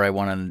nuts, or I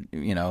want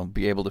to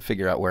be able to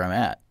figure out where I'm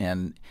at.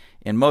 And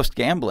in most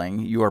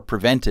gambling, you are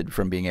prevented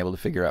from being able to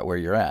figure out where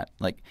you're at.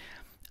 Like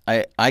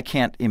I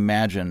can't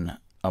imagine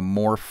a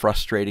more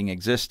frustrating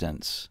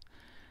existence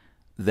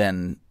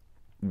than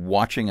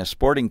watching a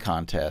sporting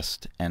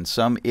contest and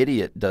some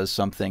idiot does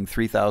something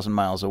 3,000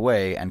 miles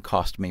away and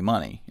cost me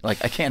money.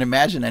 Like I can't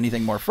imagine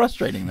anything more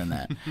frustrating than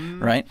that,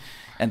 right?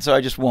 And so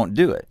I just won't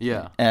do it.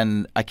 Yeah.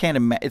 And I can't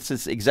imagine.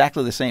 It's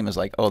exactly the same as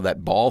like, oh,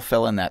 that ball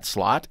fell in that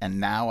slot, and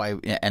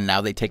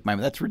now they take my.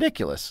 That's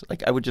ridiculous.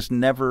 Like I would just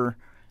never.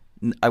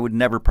 I would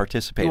never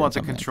participate. You want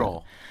in the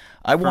control.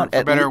 Like I want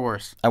for better or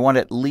worse. I want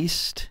at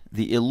least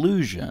the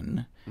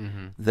illusion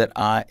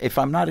that if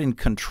I'm not in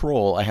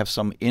control, I have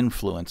some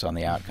influence on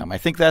the outcome. I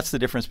think that's the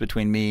difference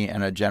between me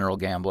and a general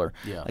gambler.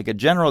 Yeah. Like a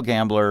general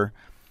gambler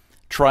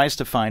tries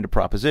to find a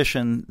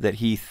proposition that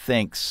he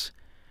thinks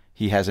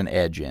he has an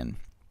edge in.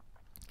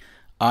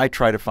 I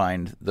try to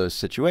find those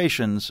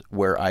situations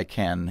where I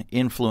can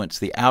influence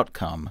the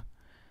outcome,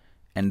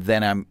 and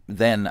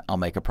then I'll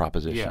make a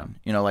proposition. Yeah.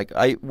 You know, like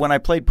when I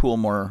played pool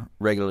more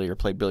regularly or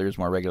played billiards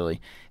more regularly,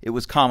 it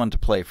was common to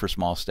play for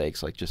small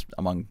stakes, like just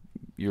among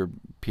your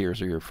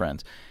peers or your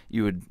friends.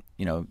 You would,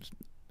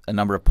 a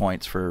number of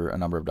points for a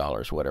number of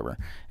dollars, whatever.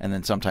 And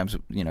then sometimes,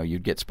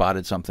 you'd get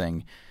spotted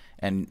something,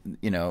 and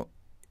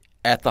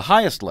at the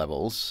highest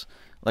levels,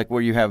 like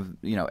where you have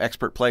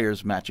expert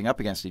players matching up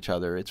against each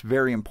other, it's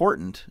very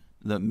important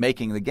the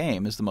making the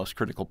game is the most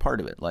critical part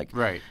of it. Like,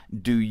 Right.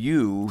 do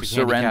you It's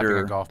like handicapping surrender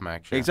a golf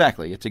match? Yeah.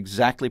 Exactly. It's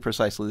exactly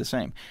precisely the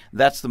same.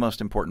 That's the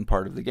most important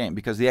part of the game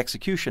because the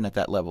execution at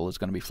that level is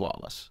going to be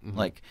flawless.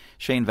 Like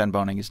Shane Van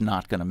Boening is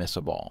not going to miss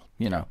a ball.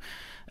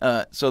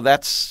 So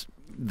that's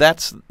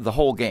the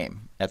whole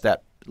game at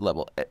that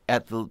level.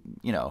 At the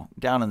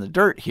down in the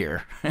dirt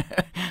here,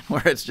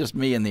 where it's just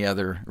me and the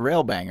other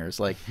rail bangers.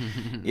 Like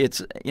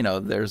it's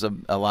there's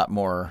a lot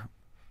more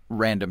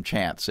random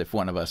chance if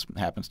one of us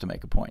happens to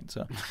make a point.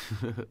 So,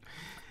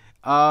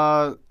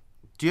 do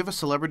you have a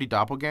celebrity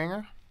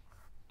doppelganger,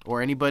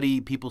 or anybody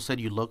people said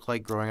you look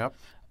like growing up?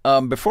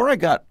 Before I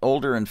got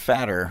older and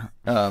fatter,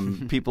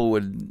 people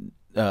would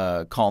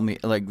call me,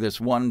 like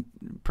this one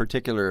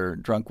particular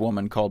drunk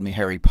woman called me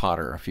Harry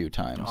Potter a few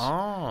times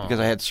because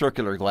I had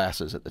circular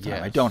glasses at the time.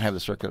 Yes. I don't have the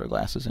circular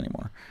glasses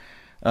anymore,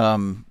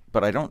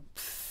 but I don't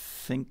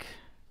think.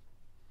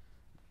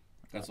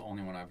 That's the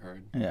only one I've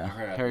heard. Yeah. I've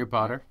heard Harry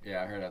Potter?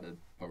 Yeah, I heard at the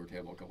poker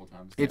table a couple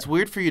times. It's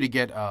weird for you to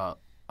get a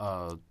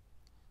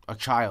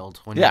child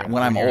when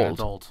when I'm you're an old.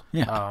 adult.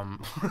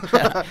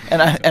 Yeah.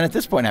 and at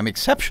this point I'm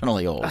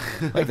exceptionally old.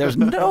 Like there's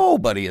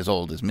nobody as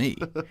old as me.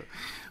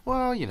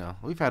 Well,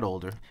 we've had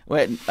older.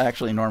 Well,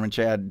 actually, Norman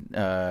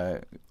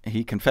Chad,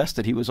 he confessed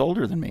that he was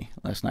older than me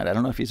last night. I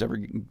don't know if he's ever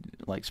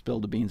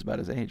spilled the beans about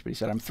his age, but he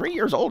said, "I'm 3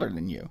 years older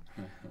than you."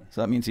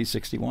 So that means he's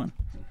 61.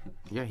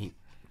 Yeah,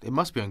 it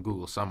must be on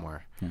Google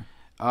somewhere.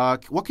 Yeah.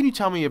 What can you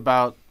tell me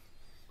about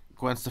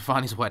Gwen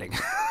Stefani's wedding?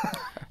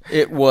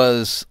 It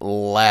was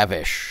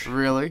lavish.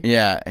 Really?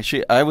 Yeah.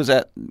 I was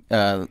at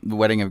the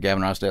wedding of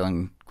Gavin Rossdale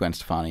and Gwen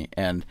Stefani,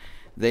 and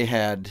they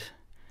had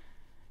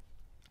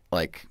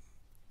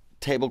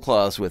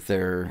tablecloths with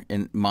their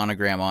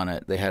monogram on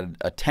it. They had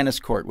a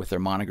tennis court with their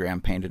monogram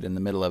painted in the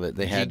middle of it.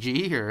 They had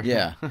GG or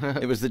yeah.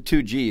 It was the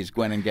two G's,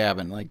 Gwen and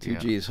Gavin, two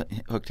G's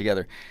hooked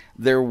together.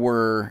 There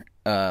were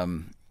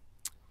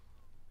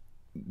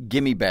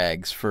gimme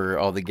bags for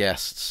all the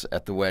guests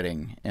at the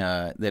wedding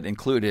that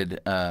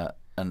included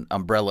an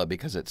umbrella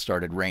because it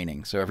started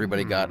raining. So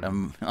everybody got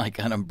an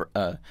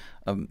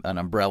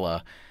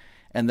umbrella,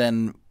 and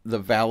then the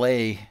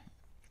valet.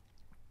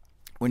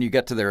 When you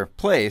get to their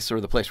place or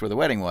the place where the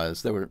wedding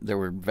was, there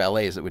were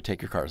valets that would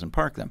take your cars and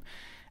park them.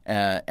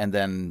 And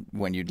then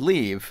when you'd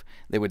leave,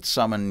 they would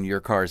summon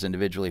your cars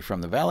individually from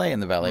the valet, and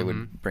the valet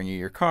would bring you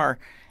your car.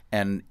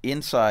 And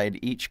inside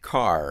each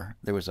car,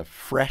 there was a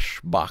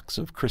fresh box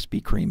of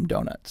Krispy Kreme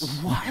donuts.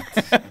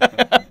 What?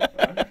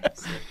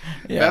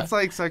 Yeah.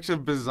 That's such a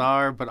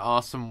bizarre but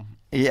awesome.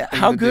 Yeah,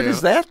 how good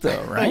is that,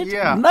 though, right?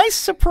 Yeah. Nice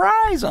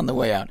surprise on the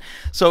way out.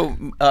 So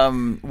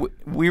when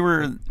we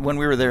were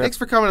there. Thanks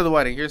for coming to the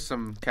wedding. Here's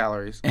some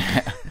calories.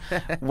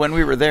 When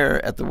we were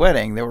there at the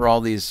wedding, there were all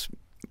these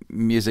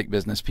music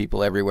business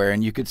people everywhere,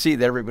 and you could see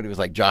that everybody was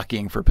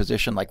jockeying for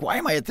position. Like, why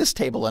am I at this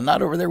table and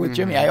not over there with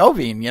Jimmy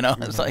Iovine?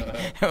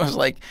 It was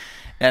like.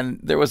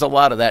 And there was a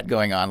lot of that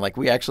going on.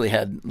 We actually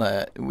had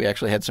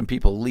some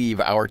people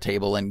leave our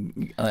table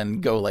and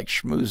go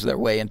schmooze their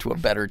way into a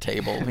better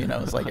table.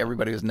 It's like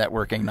everybody was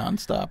networking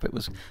nonstop. It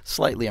was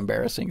slightly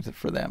embarrassing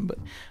for them,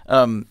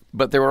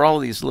 but there were all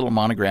these little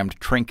monogrammed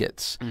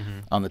trinkets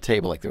on the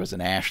table. There was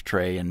an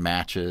ashtray and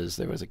matches.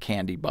 There was a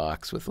candy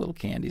box with little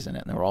candies in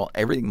it, and they were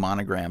everything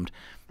monogrammed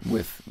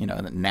with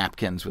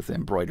napkins with the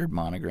embroidered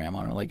monogram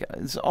on it.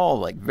 It's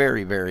all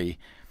very, very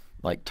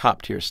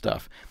top tier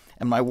stuff.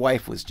 And my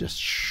wife was just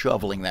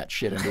shoveling that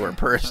shit into her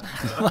purse.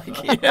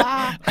 You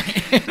guys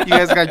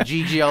got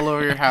GG all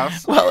over your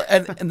house? Well,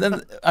 and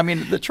then,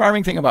 the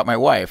charming thing about my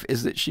wife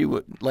is that she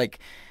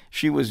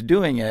was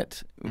doing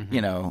it,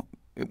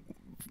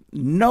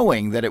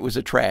 knowing that it was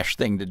a trash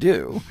thing to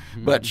do,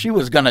 but she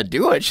was going to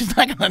do it. She's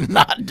not going to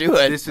not do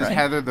it. This is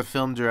Heather, the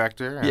film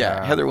director.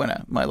 Yeah, Heather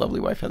Winna, my lovely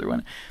wife, Heather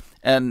Winna.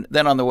 And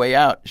then on the way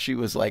out, she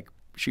was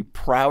she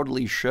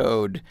proudly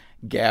showed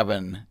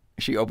Gavin.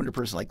 She opened her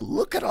purse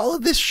look at all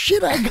of this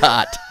shit I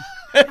got.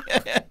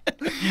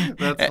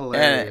 That's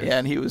hilarious.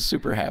 And he was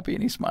super happy,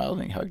 and he smiled,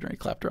 and he hugged her, and he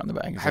clapped her on the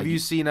back. Have you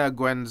seen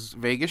Gwen's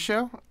Vegas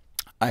show?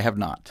 I have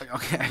not.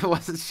 Okay, I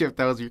wasn't sure if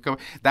that was your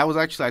comment. That was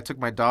actually, I took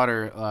my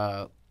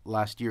daughter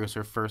last year. It was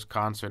her first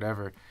concert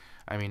ever.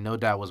 No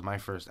doubt was my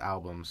first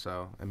album,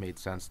 so it made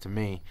sense to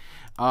me.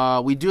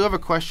 We do have a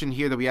question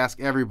here that we ask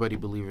everybody,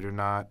 believe it or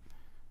not.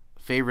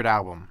 Favorite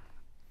album?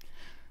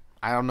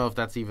 I don't know if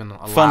that's even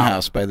allowed.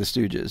 Funhouse by the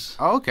Stooges.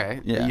 Oh,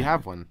 okay. Yeah. You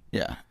have one.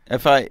 Yeah.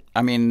 Funhouse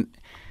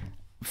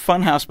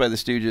by the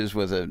Stooges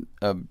was a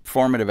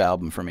formative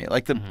album for me.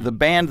 The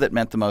band that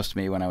meant the most to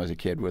me when I was a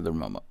kid were the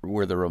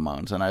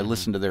Ramones, and I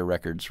listened to their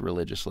records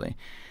religiously.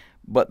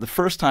 But the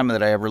first time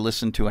that I ever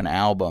listened to an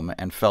album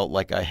and felt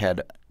like I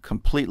had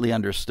completely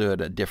understood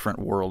a different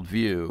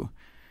worldview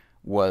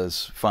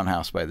was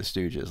Funhouse by the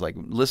Stooges.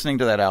 Listening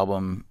to that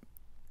album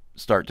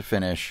start to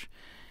finish,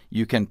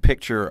 you can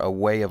picture a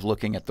way of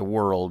looking at the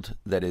world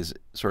that is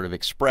sort of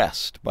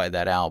expressed by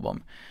that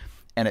album,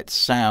 and it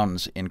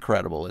sounds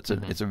incredible. It's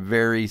a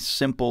very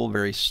simple,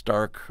 very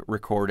stark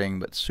recording,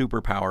 but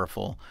super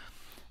powerful.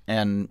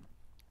 And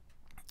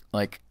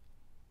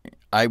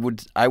I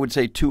would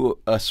say to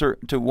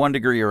one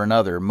degree or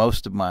another,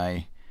 most of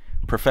my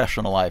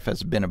professional life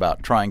has been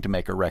about trying to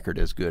make a record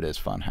as good as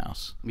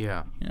Funhouse.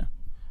 Yeah.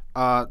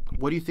 Yeah.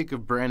 What do you think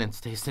of Brandon's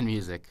taste in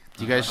music?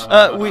 Do you guys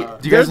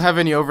have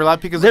any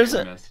overlap? Because there's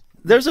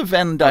a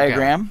Venn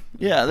diagram.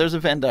 Okay. Yeah, there's a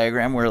Venn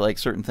diagram where like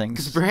certain things.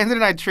 Because Brandon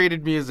and I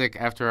traded music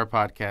after our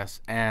podcast,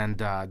 and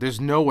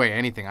there's no way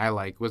anything I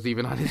like was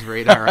even on his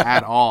radar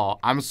at all.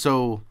 I'm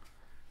so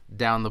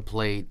down the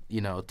plate,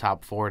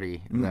 top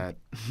 40 that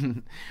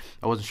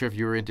I wasn't sure if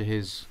you were into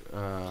his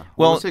what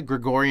was it,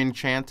 Gregorian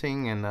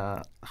chanting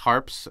and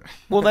harps.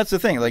 Well, that's the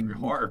thing, like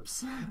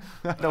harps.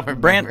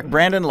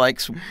 Brandon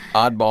likes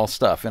oddball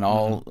stuff in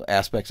all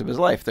aspects of his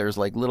life. There's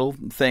like little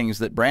things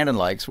that Brandon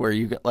likes where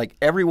you get, like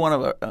every one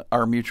of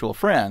our mutual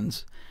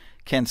friends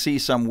can see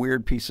some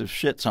weird piece of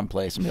shit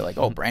someplace and be like,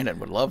 "Oh, Brandon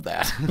would love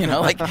that."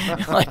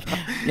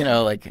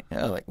 like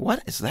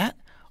what is that?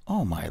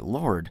 Oh my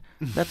Lord,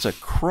 that's a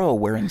crow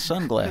wearing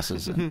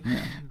sunglasses.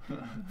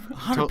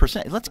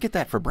 100%. Let's get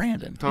that for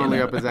Brandon. Totally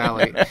up his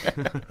alley.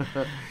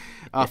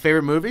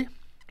 Favorite movie?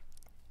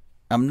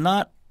 I'm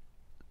not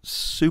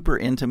super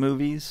into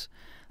movies.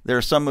 There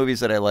are some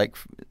movies that I like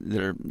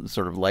that are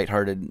sort of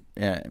lighthearted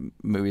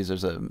movies. I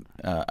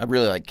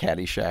really like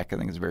Caddyshack. I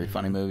think it's a very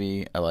funny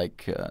movie. I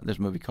like there's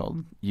a movie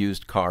called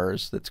Used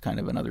Cars that's kind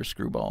of another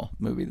screwball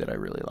movie that I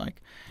really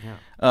like. Yeah.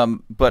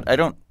 But I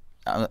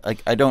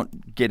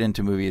don't get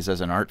into movies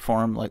as an art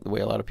form like the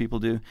way a lot of people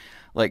do.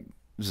 Like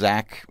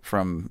Zach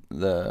from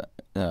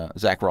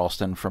Zach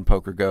Ralston from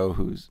Poker Go,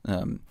 who's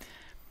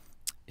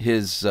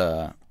his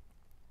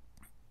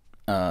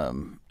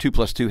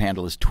 2+2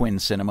 handle is Twin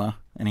Cinema,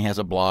 and he has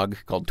a blog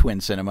called Twin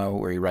Cinema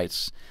where he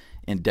writes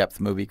in-depth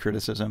movie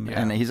criticism.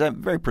 Yeah. And he's a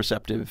very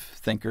perceptive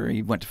thinker.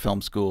 He went to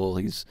film school.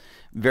 He's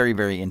very,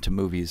 very into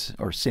movies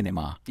or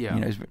cinema.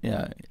 Yeah.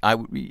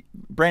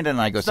 Brandon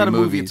and I go see movies. It's not a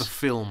movie, it's a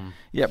film.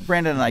 Yeah,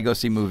 Brandon and I go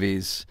see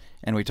movies,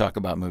 and we talk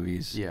about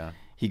movies. Yeah.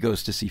 He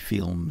goes to see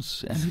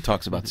films, and he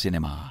talks about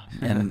cinema.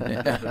 And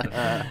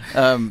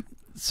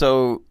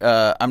so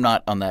I'm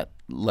not on that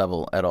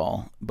level at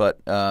all. But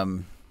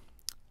and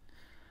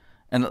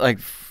like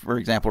for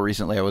example,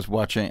 recently I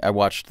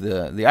watched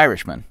the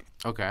Irishman.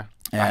 Okay.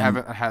 I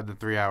haven't had the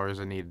 3 hours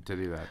I needed to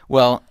do that.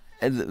 Well,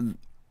 it'll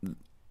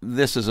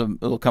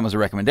come as a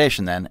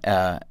recommendation then.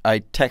 I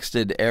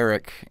texted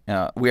Eric.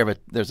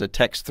 There's a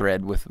text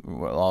thread with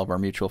all of our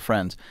mutual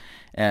friends,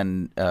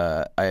 and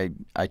I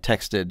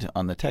texted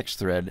on the text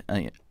thread.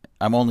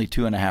 I'm only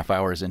 2.5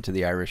 hours into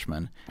The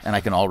Irishman, and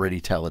I can already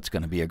tell it's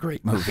going to be a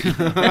great movie.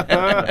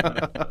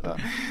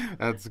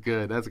 That's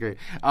good. That's great.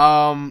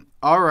 All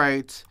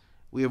right.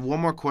 We have one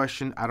more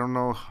question. I don't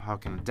know how I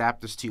can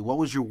adapt this to you. What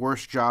was your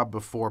worst job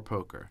before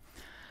poker?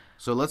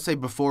 So let's say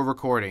before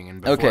recording and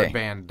before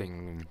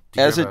banding.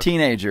 As a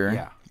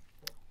teenager,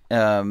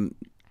 in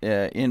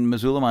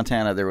Missoula,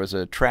 Montana, there was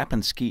a trap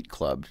and skeet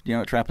club. Do you know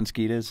what trap and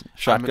skeet is?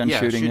 Shotgun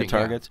shooting at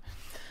targets. Yeah.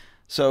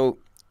 So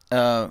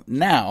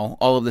now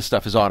all of this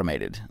stuff is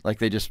automated. Like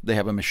they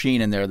have a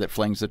machine in there that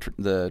flings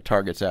the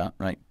targets out,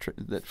 right?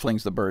 That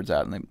flings the birds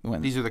out.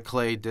 And these are the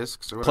clay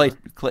discs or whatever?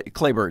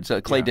 Clay birds,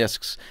 clay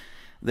discs.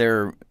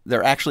 They're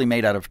actually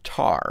made out of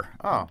tar,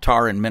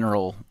 tar and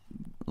mineral,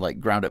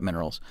 like ground up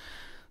minerals.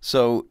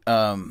 So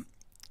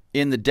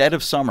in the dead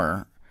of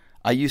summer,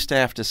 I used to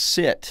have to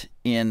sit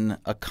in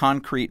a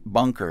concrete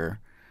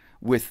bunker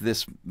with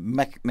this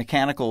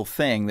mechanical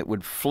thing that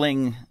would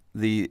fling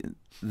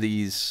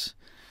these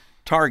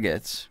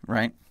targets,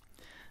 right?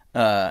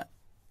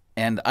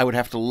 And I would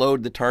have to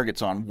load the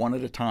targets on one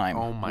at a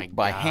time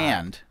by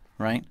hand,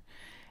 right?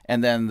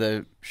 And then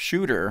the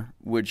shooter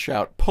would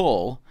shout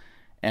pull,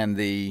 and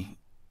the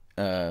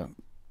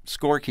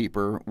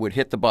scorekeeper would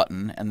hit the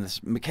button, and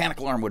this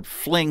mechanical arm would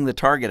fling the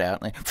target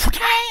out, and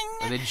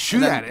then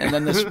shoot at it. And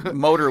then this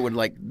motor would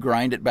like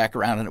grind it back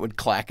around, and it would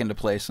clack into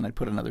place, and I'd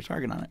put another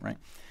target on it, right?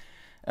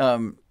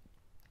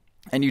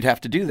 And you'd have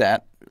to do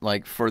that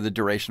like for the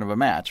duration of a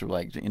match.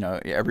 Like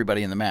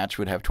everybody in the match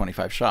would have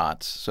 25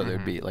 shots, so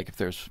there'd be like if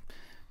there's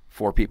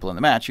 4 people in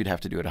the match, you'd have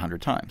to do it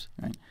 100 times,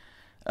 right?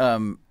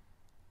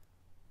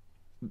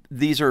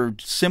 These are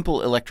simple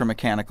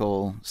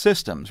electromechanical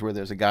systems where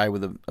there's a guy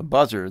with a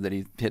buzzer that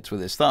he hits with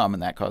his thumb,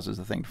 and that causes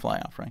the thing to fly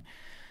off, right?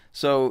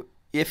 So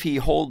if he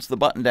holds the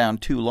button down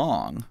too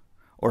long,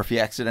 or if he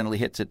accidentally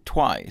hits it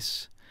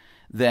twice,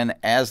 then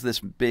as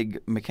this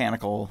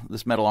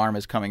metal arm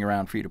is coming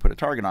around for you to put a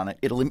target on it,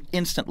 it'll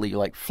instantly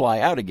like fly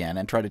out again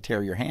and try to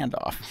tear your hand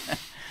off.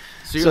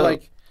 So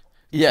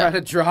you're trying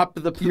to drop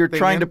the You're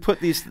trying to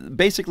put these,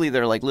 basically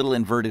they're like little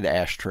inverted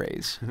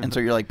ashtrays. And so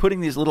you're like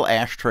putting these little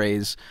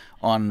ashtrays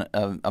on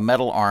a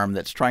metal arm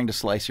that's trying to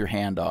slice your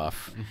hand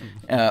off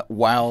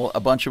while a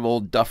bunch of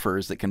old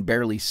duffers that can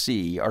barely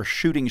see are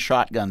shooting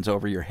shotguns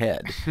over your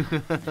head.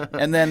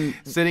 And then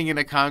sitting in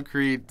a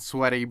concrete,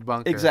 sweaty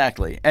bunker.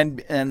 Exactly.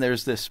 And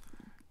there's this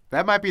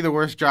That might be the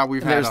worst job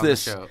we've had on the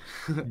show.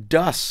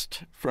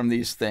 Dust from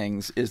these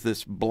things is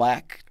this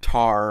black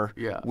tar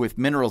Yeah. with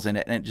minerals in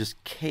it, and it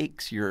just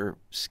cakes your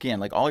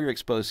skin, like all your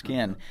exposed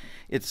skin.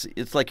 It's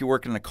like you're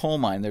working in a coal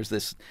mine. There's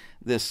this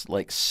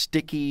like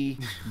sticky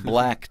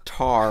black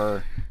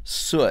tar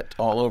soot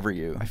all over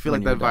you. I feel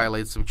like that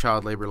violates some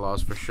child labor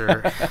laws for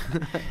sure.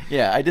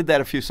 Yeah, I did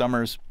that a few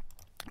summers.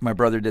 My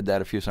brother did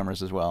that a few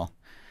summers as well.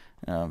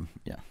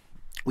 Yeah.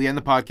 We end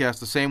the podcast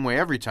the same way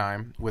every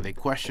time, with a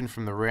question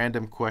from the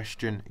random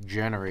question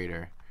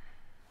generator.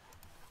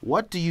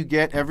 What do you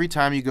get every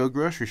time you go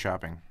grocery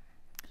shopping?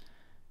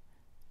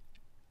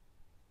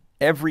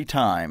 Every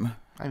time.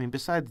 I mean,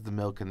 besides the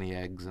milk and the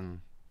eggs,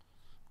 and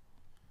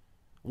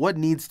what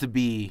needs to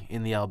be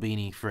in the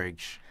Albini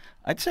fridge?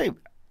 I'd say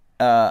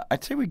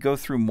we go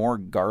through more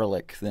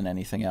garlic than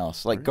anything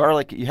else. Like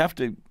garlic, you have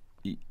to.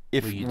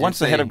 Once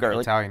the head of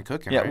garlic, Italian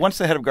cooking, yeah, right? once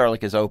the head of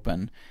garlic is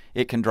open,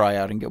 it can dry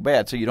out and go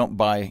bad. So you don't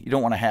want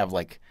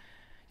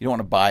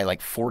to buy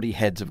like 40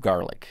 heads of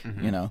garlic,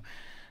 you know.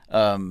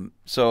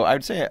 So I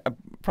would say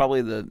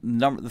probably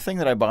the thing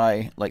that I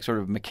buy like sort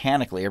of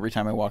mechanically every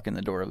time I walk in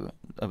the door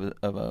of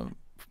a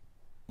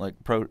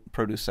like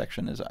produce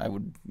section is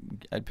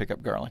I'd pick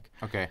up garlic.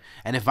 Okay,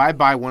 and if I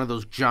buy one of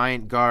those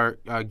giant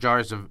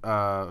jars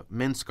of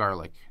minced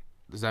garlic,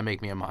 does that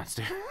make me a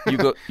monster?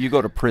 You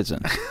go to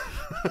prison.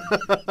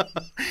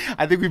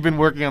 I think we've been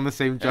working on the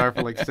same jar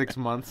for like 6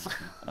 months.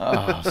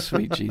 Oh,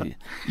 sweet Jesus!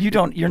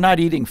 You're not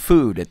eating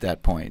food at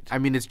that point. I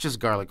mean, it's just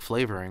garlic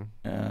flavoring.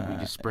 You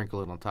just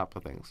sprinkle it on top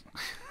of things.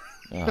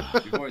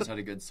 You've always had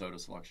a good soda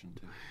selection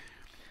too.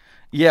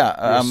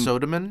 Yeah, You're a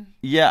sodaman?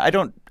 Yeah, I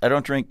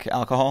don't drink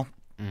alcohol.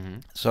 Mm-hmm.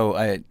 So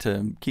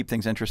to keep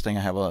things interesting,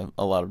 I have a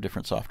lot of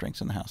different soft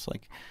drinks in the house.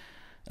 Like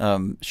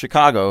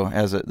Chicago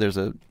there's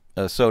a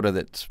soda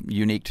that's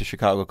unique to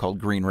Chicago called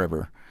Green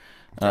River.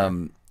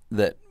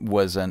 That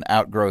was an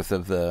outgrowth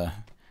of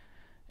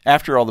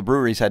after all the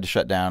breweries had to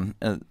shut down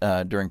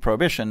during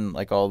Prohibition,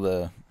 like all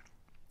the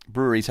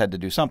breweries had to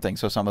do something.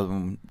 So some of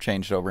them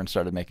changed over and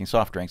started making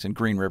soft drinks, and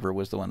Green River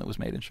was the one that was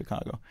made in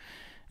Chicago.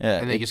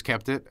 And they just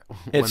kept it?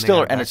 It's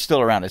still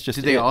around. It's just.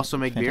 Did they also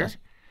make beer?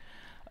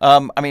 I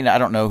mean, I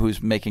don't know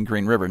who's making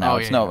Green River now.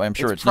 I'm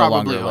sure it's no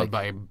longer owned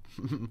by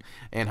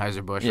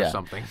Anheuser-Busch or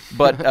something.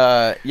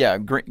 But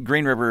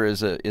Green River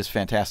is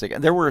fantastic.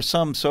 There were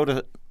some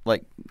soda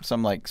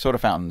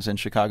fountains in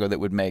Chicago that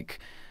would make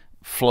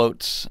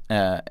floats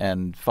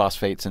and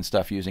phosphates and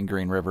stuff using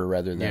Green River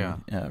rather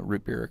than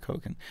root beer or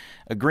Coke. And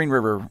a Green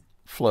River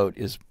float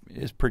is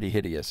pretty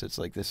hideous. It's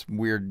like this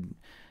weird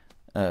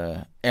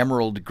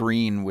emerald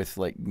green with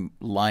like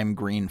lime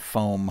green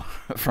foam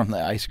from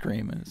the ice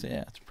cream, and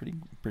it's pretty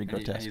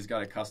grotesque. And he's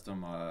got a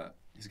custom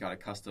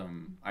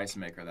ice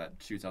maker that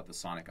shoots out the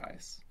Sonic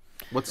ice.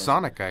 What's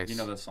Sonic ice? You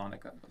know the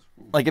Sonic ice?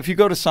 Like if you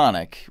go to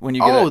Sonic, when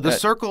you get the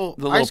circle,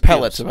 the little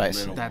pellets of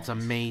ice. That's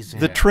amazing.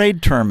 The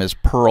trade term is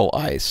pearl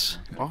ice.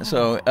 Oh.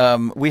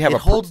 So we have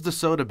it holds the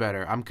soda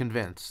better. I'm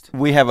convinced.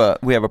 We have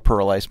a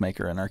pearl ice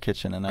maker in our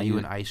kitchen, and are you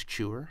an ice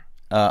chewer?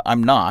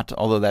 I'm not,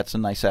 although that's a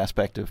nice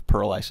aspect of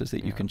pearl ice is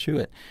that you can chew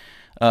it.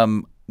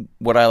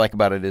 What I like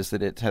about it is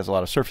that it has a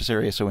lot of surface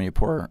area, so when you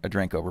pour a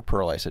drink over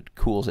pearl ice, it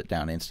cools it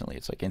down instantly.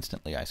 It's like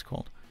instantly ice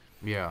cold.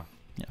 Yeah.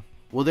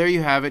 Well, there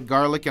you have it,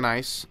 garlic and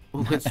ice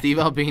with Steve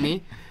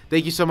Albini.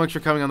 Thank you so much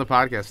for coming on the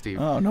podcast, Steve.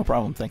 Oh, no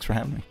problem. Thanks for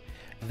having me.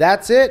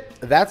 That's it.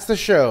 That's the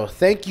show.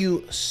 Thank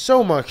you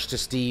so much to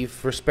Steve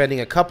for spending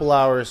a couple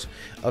hours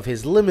of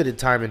his limited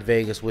time in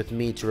Vegas with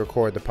me to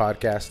record the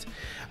podcast.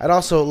 I'd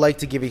also like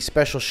to give a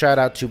special shout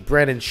out to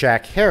Brandon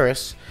Shack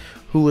Harris,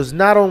 who was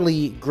not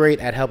only great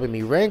at helping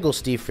me wrangle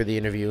Steve for the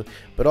interview,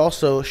 but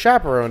also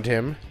chaperoned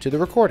him to the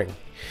recording.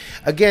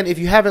 Again, if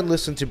you haven't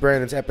listened to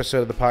Brandon's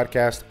episode of the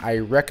podcast, I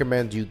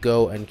recommend you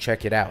go and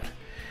check it out.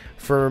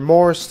 For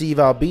more Steve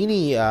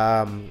Albini,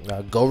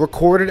 go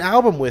record an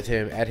album with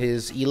him at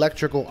his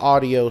Electrical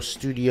Audio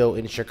studio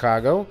in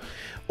Chicago,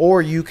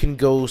 or you can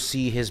go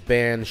see his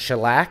band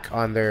Shellac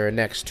on their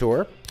next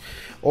tour,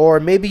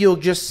 or maybe you'll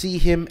just see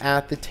him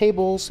at the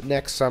tables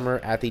next summer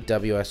at the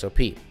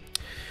WSOP.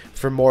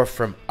 For more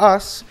from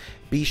us,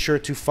 be sure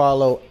to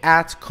follow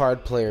at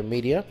Card Player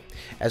Media,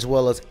 as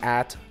well as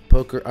at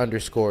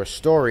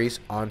Poker_Stories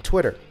on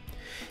Twitter.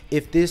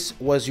 If this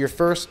was your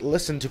first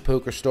listen to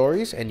Poker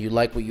Stories and you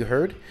like what you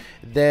heard,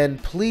 then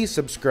please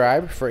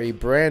subscribe for a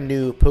brand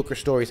new Poker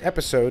Stories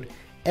episode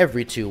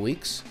every 2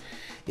 weeks.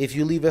 If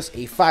you leave us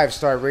a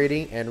 5-star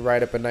rating and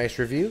write up a nice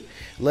review,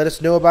 let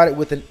us know about it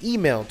with an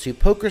email to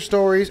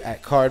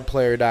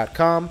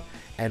pokerstories@cardplayer.com,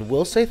 and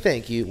we'll say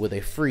thank you with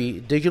a free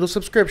digital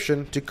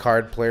subscription to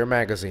Card Player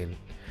Magazine.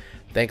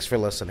 Thanks for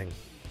listening.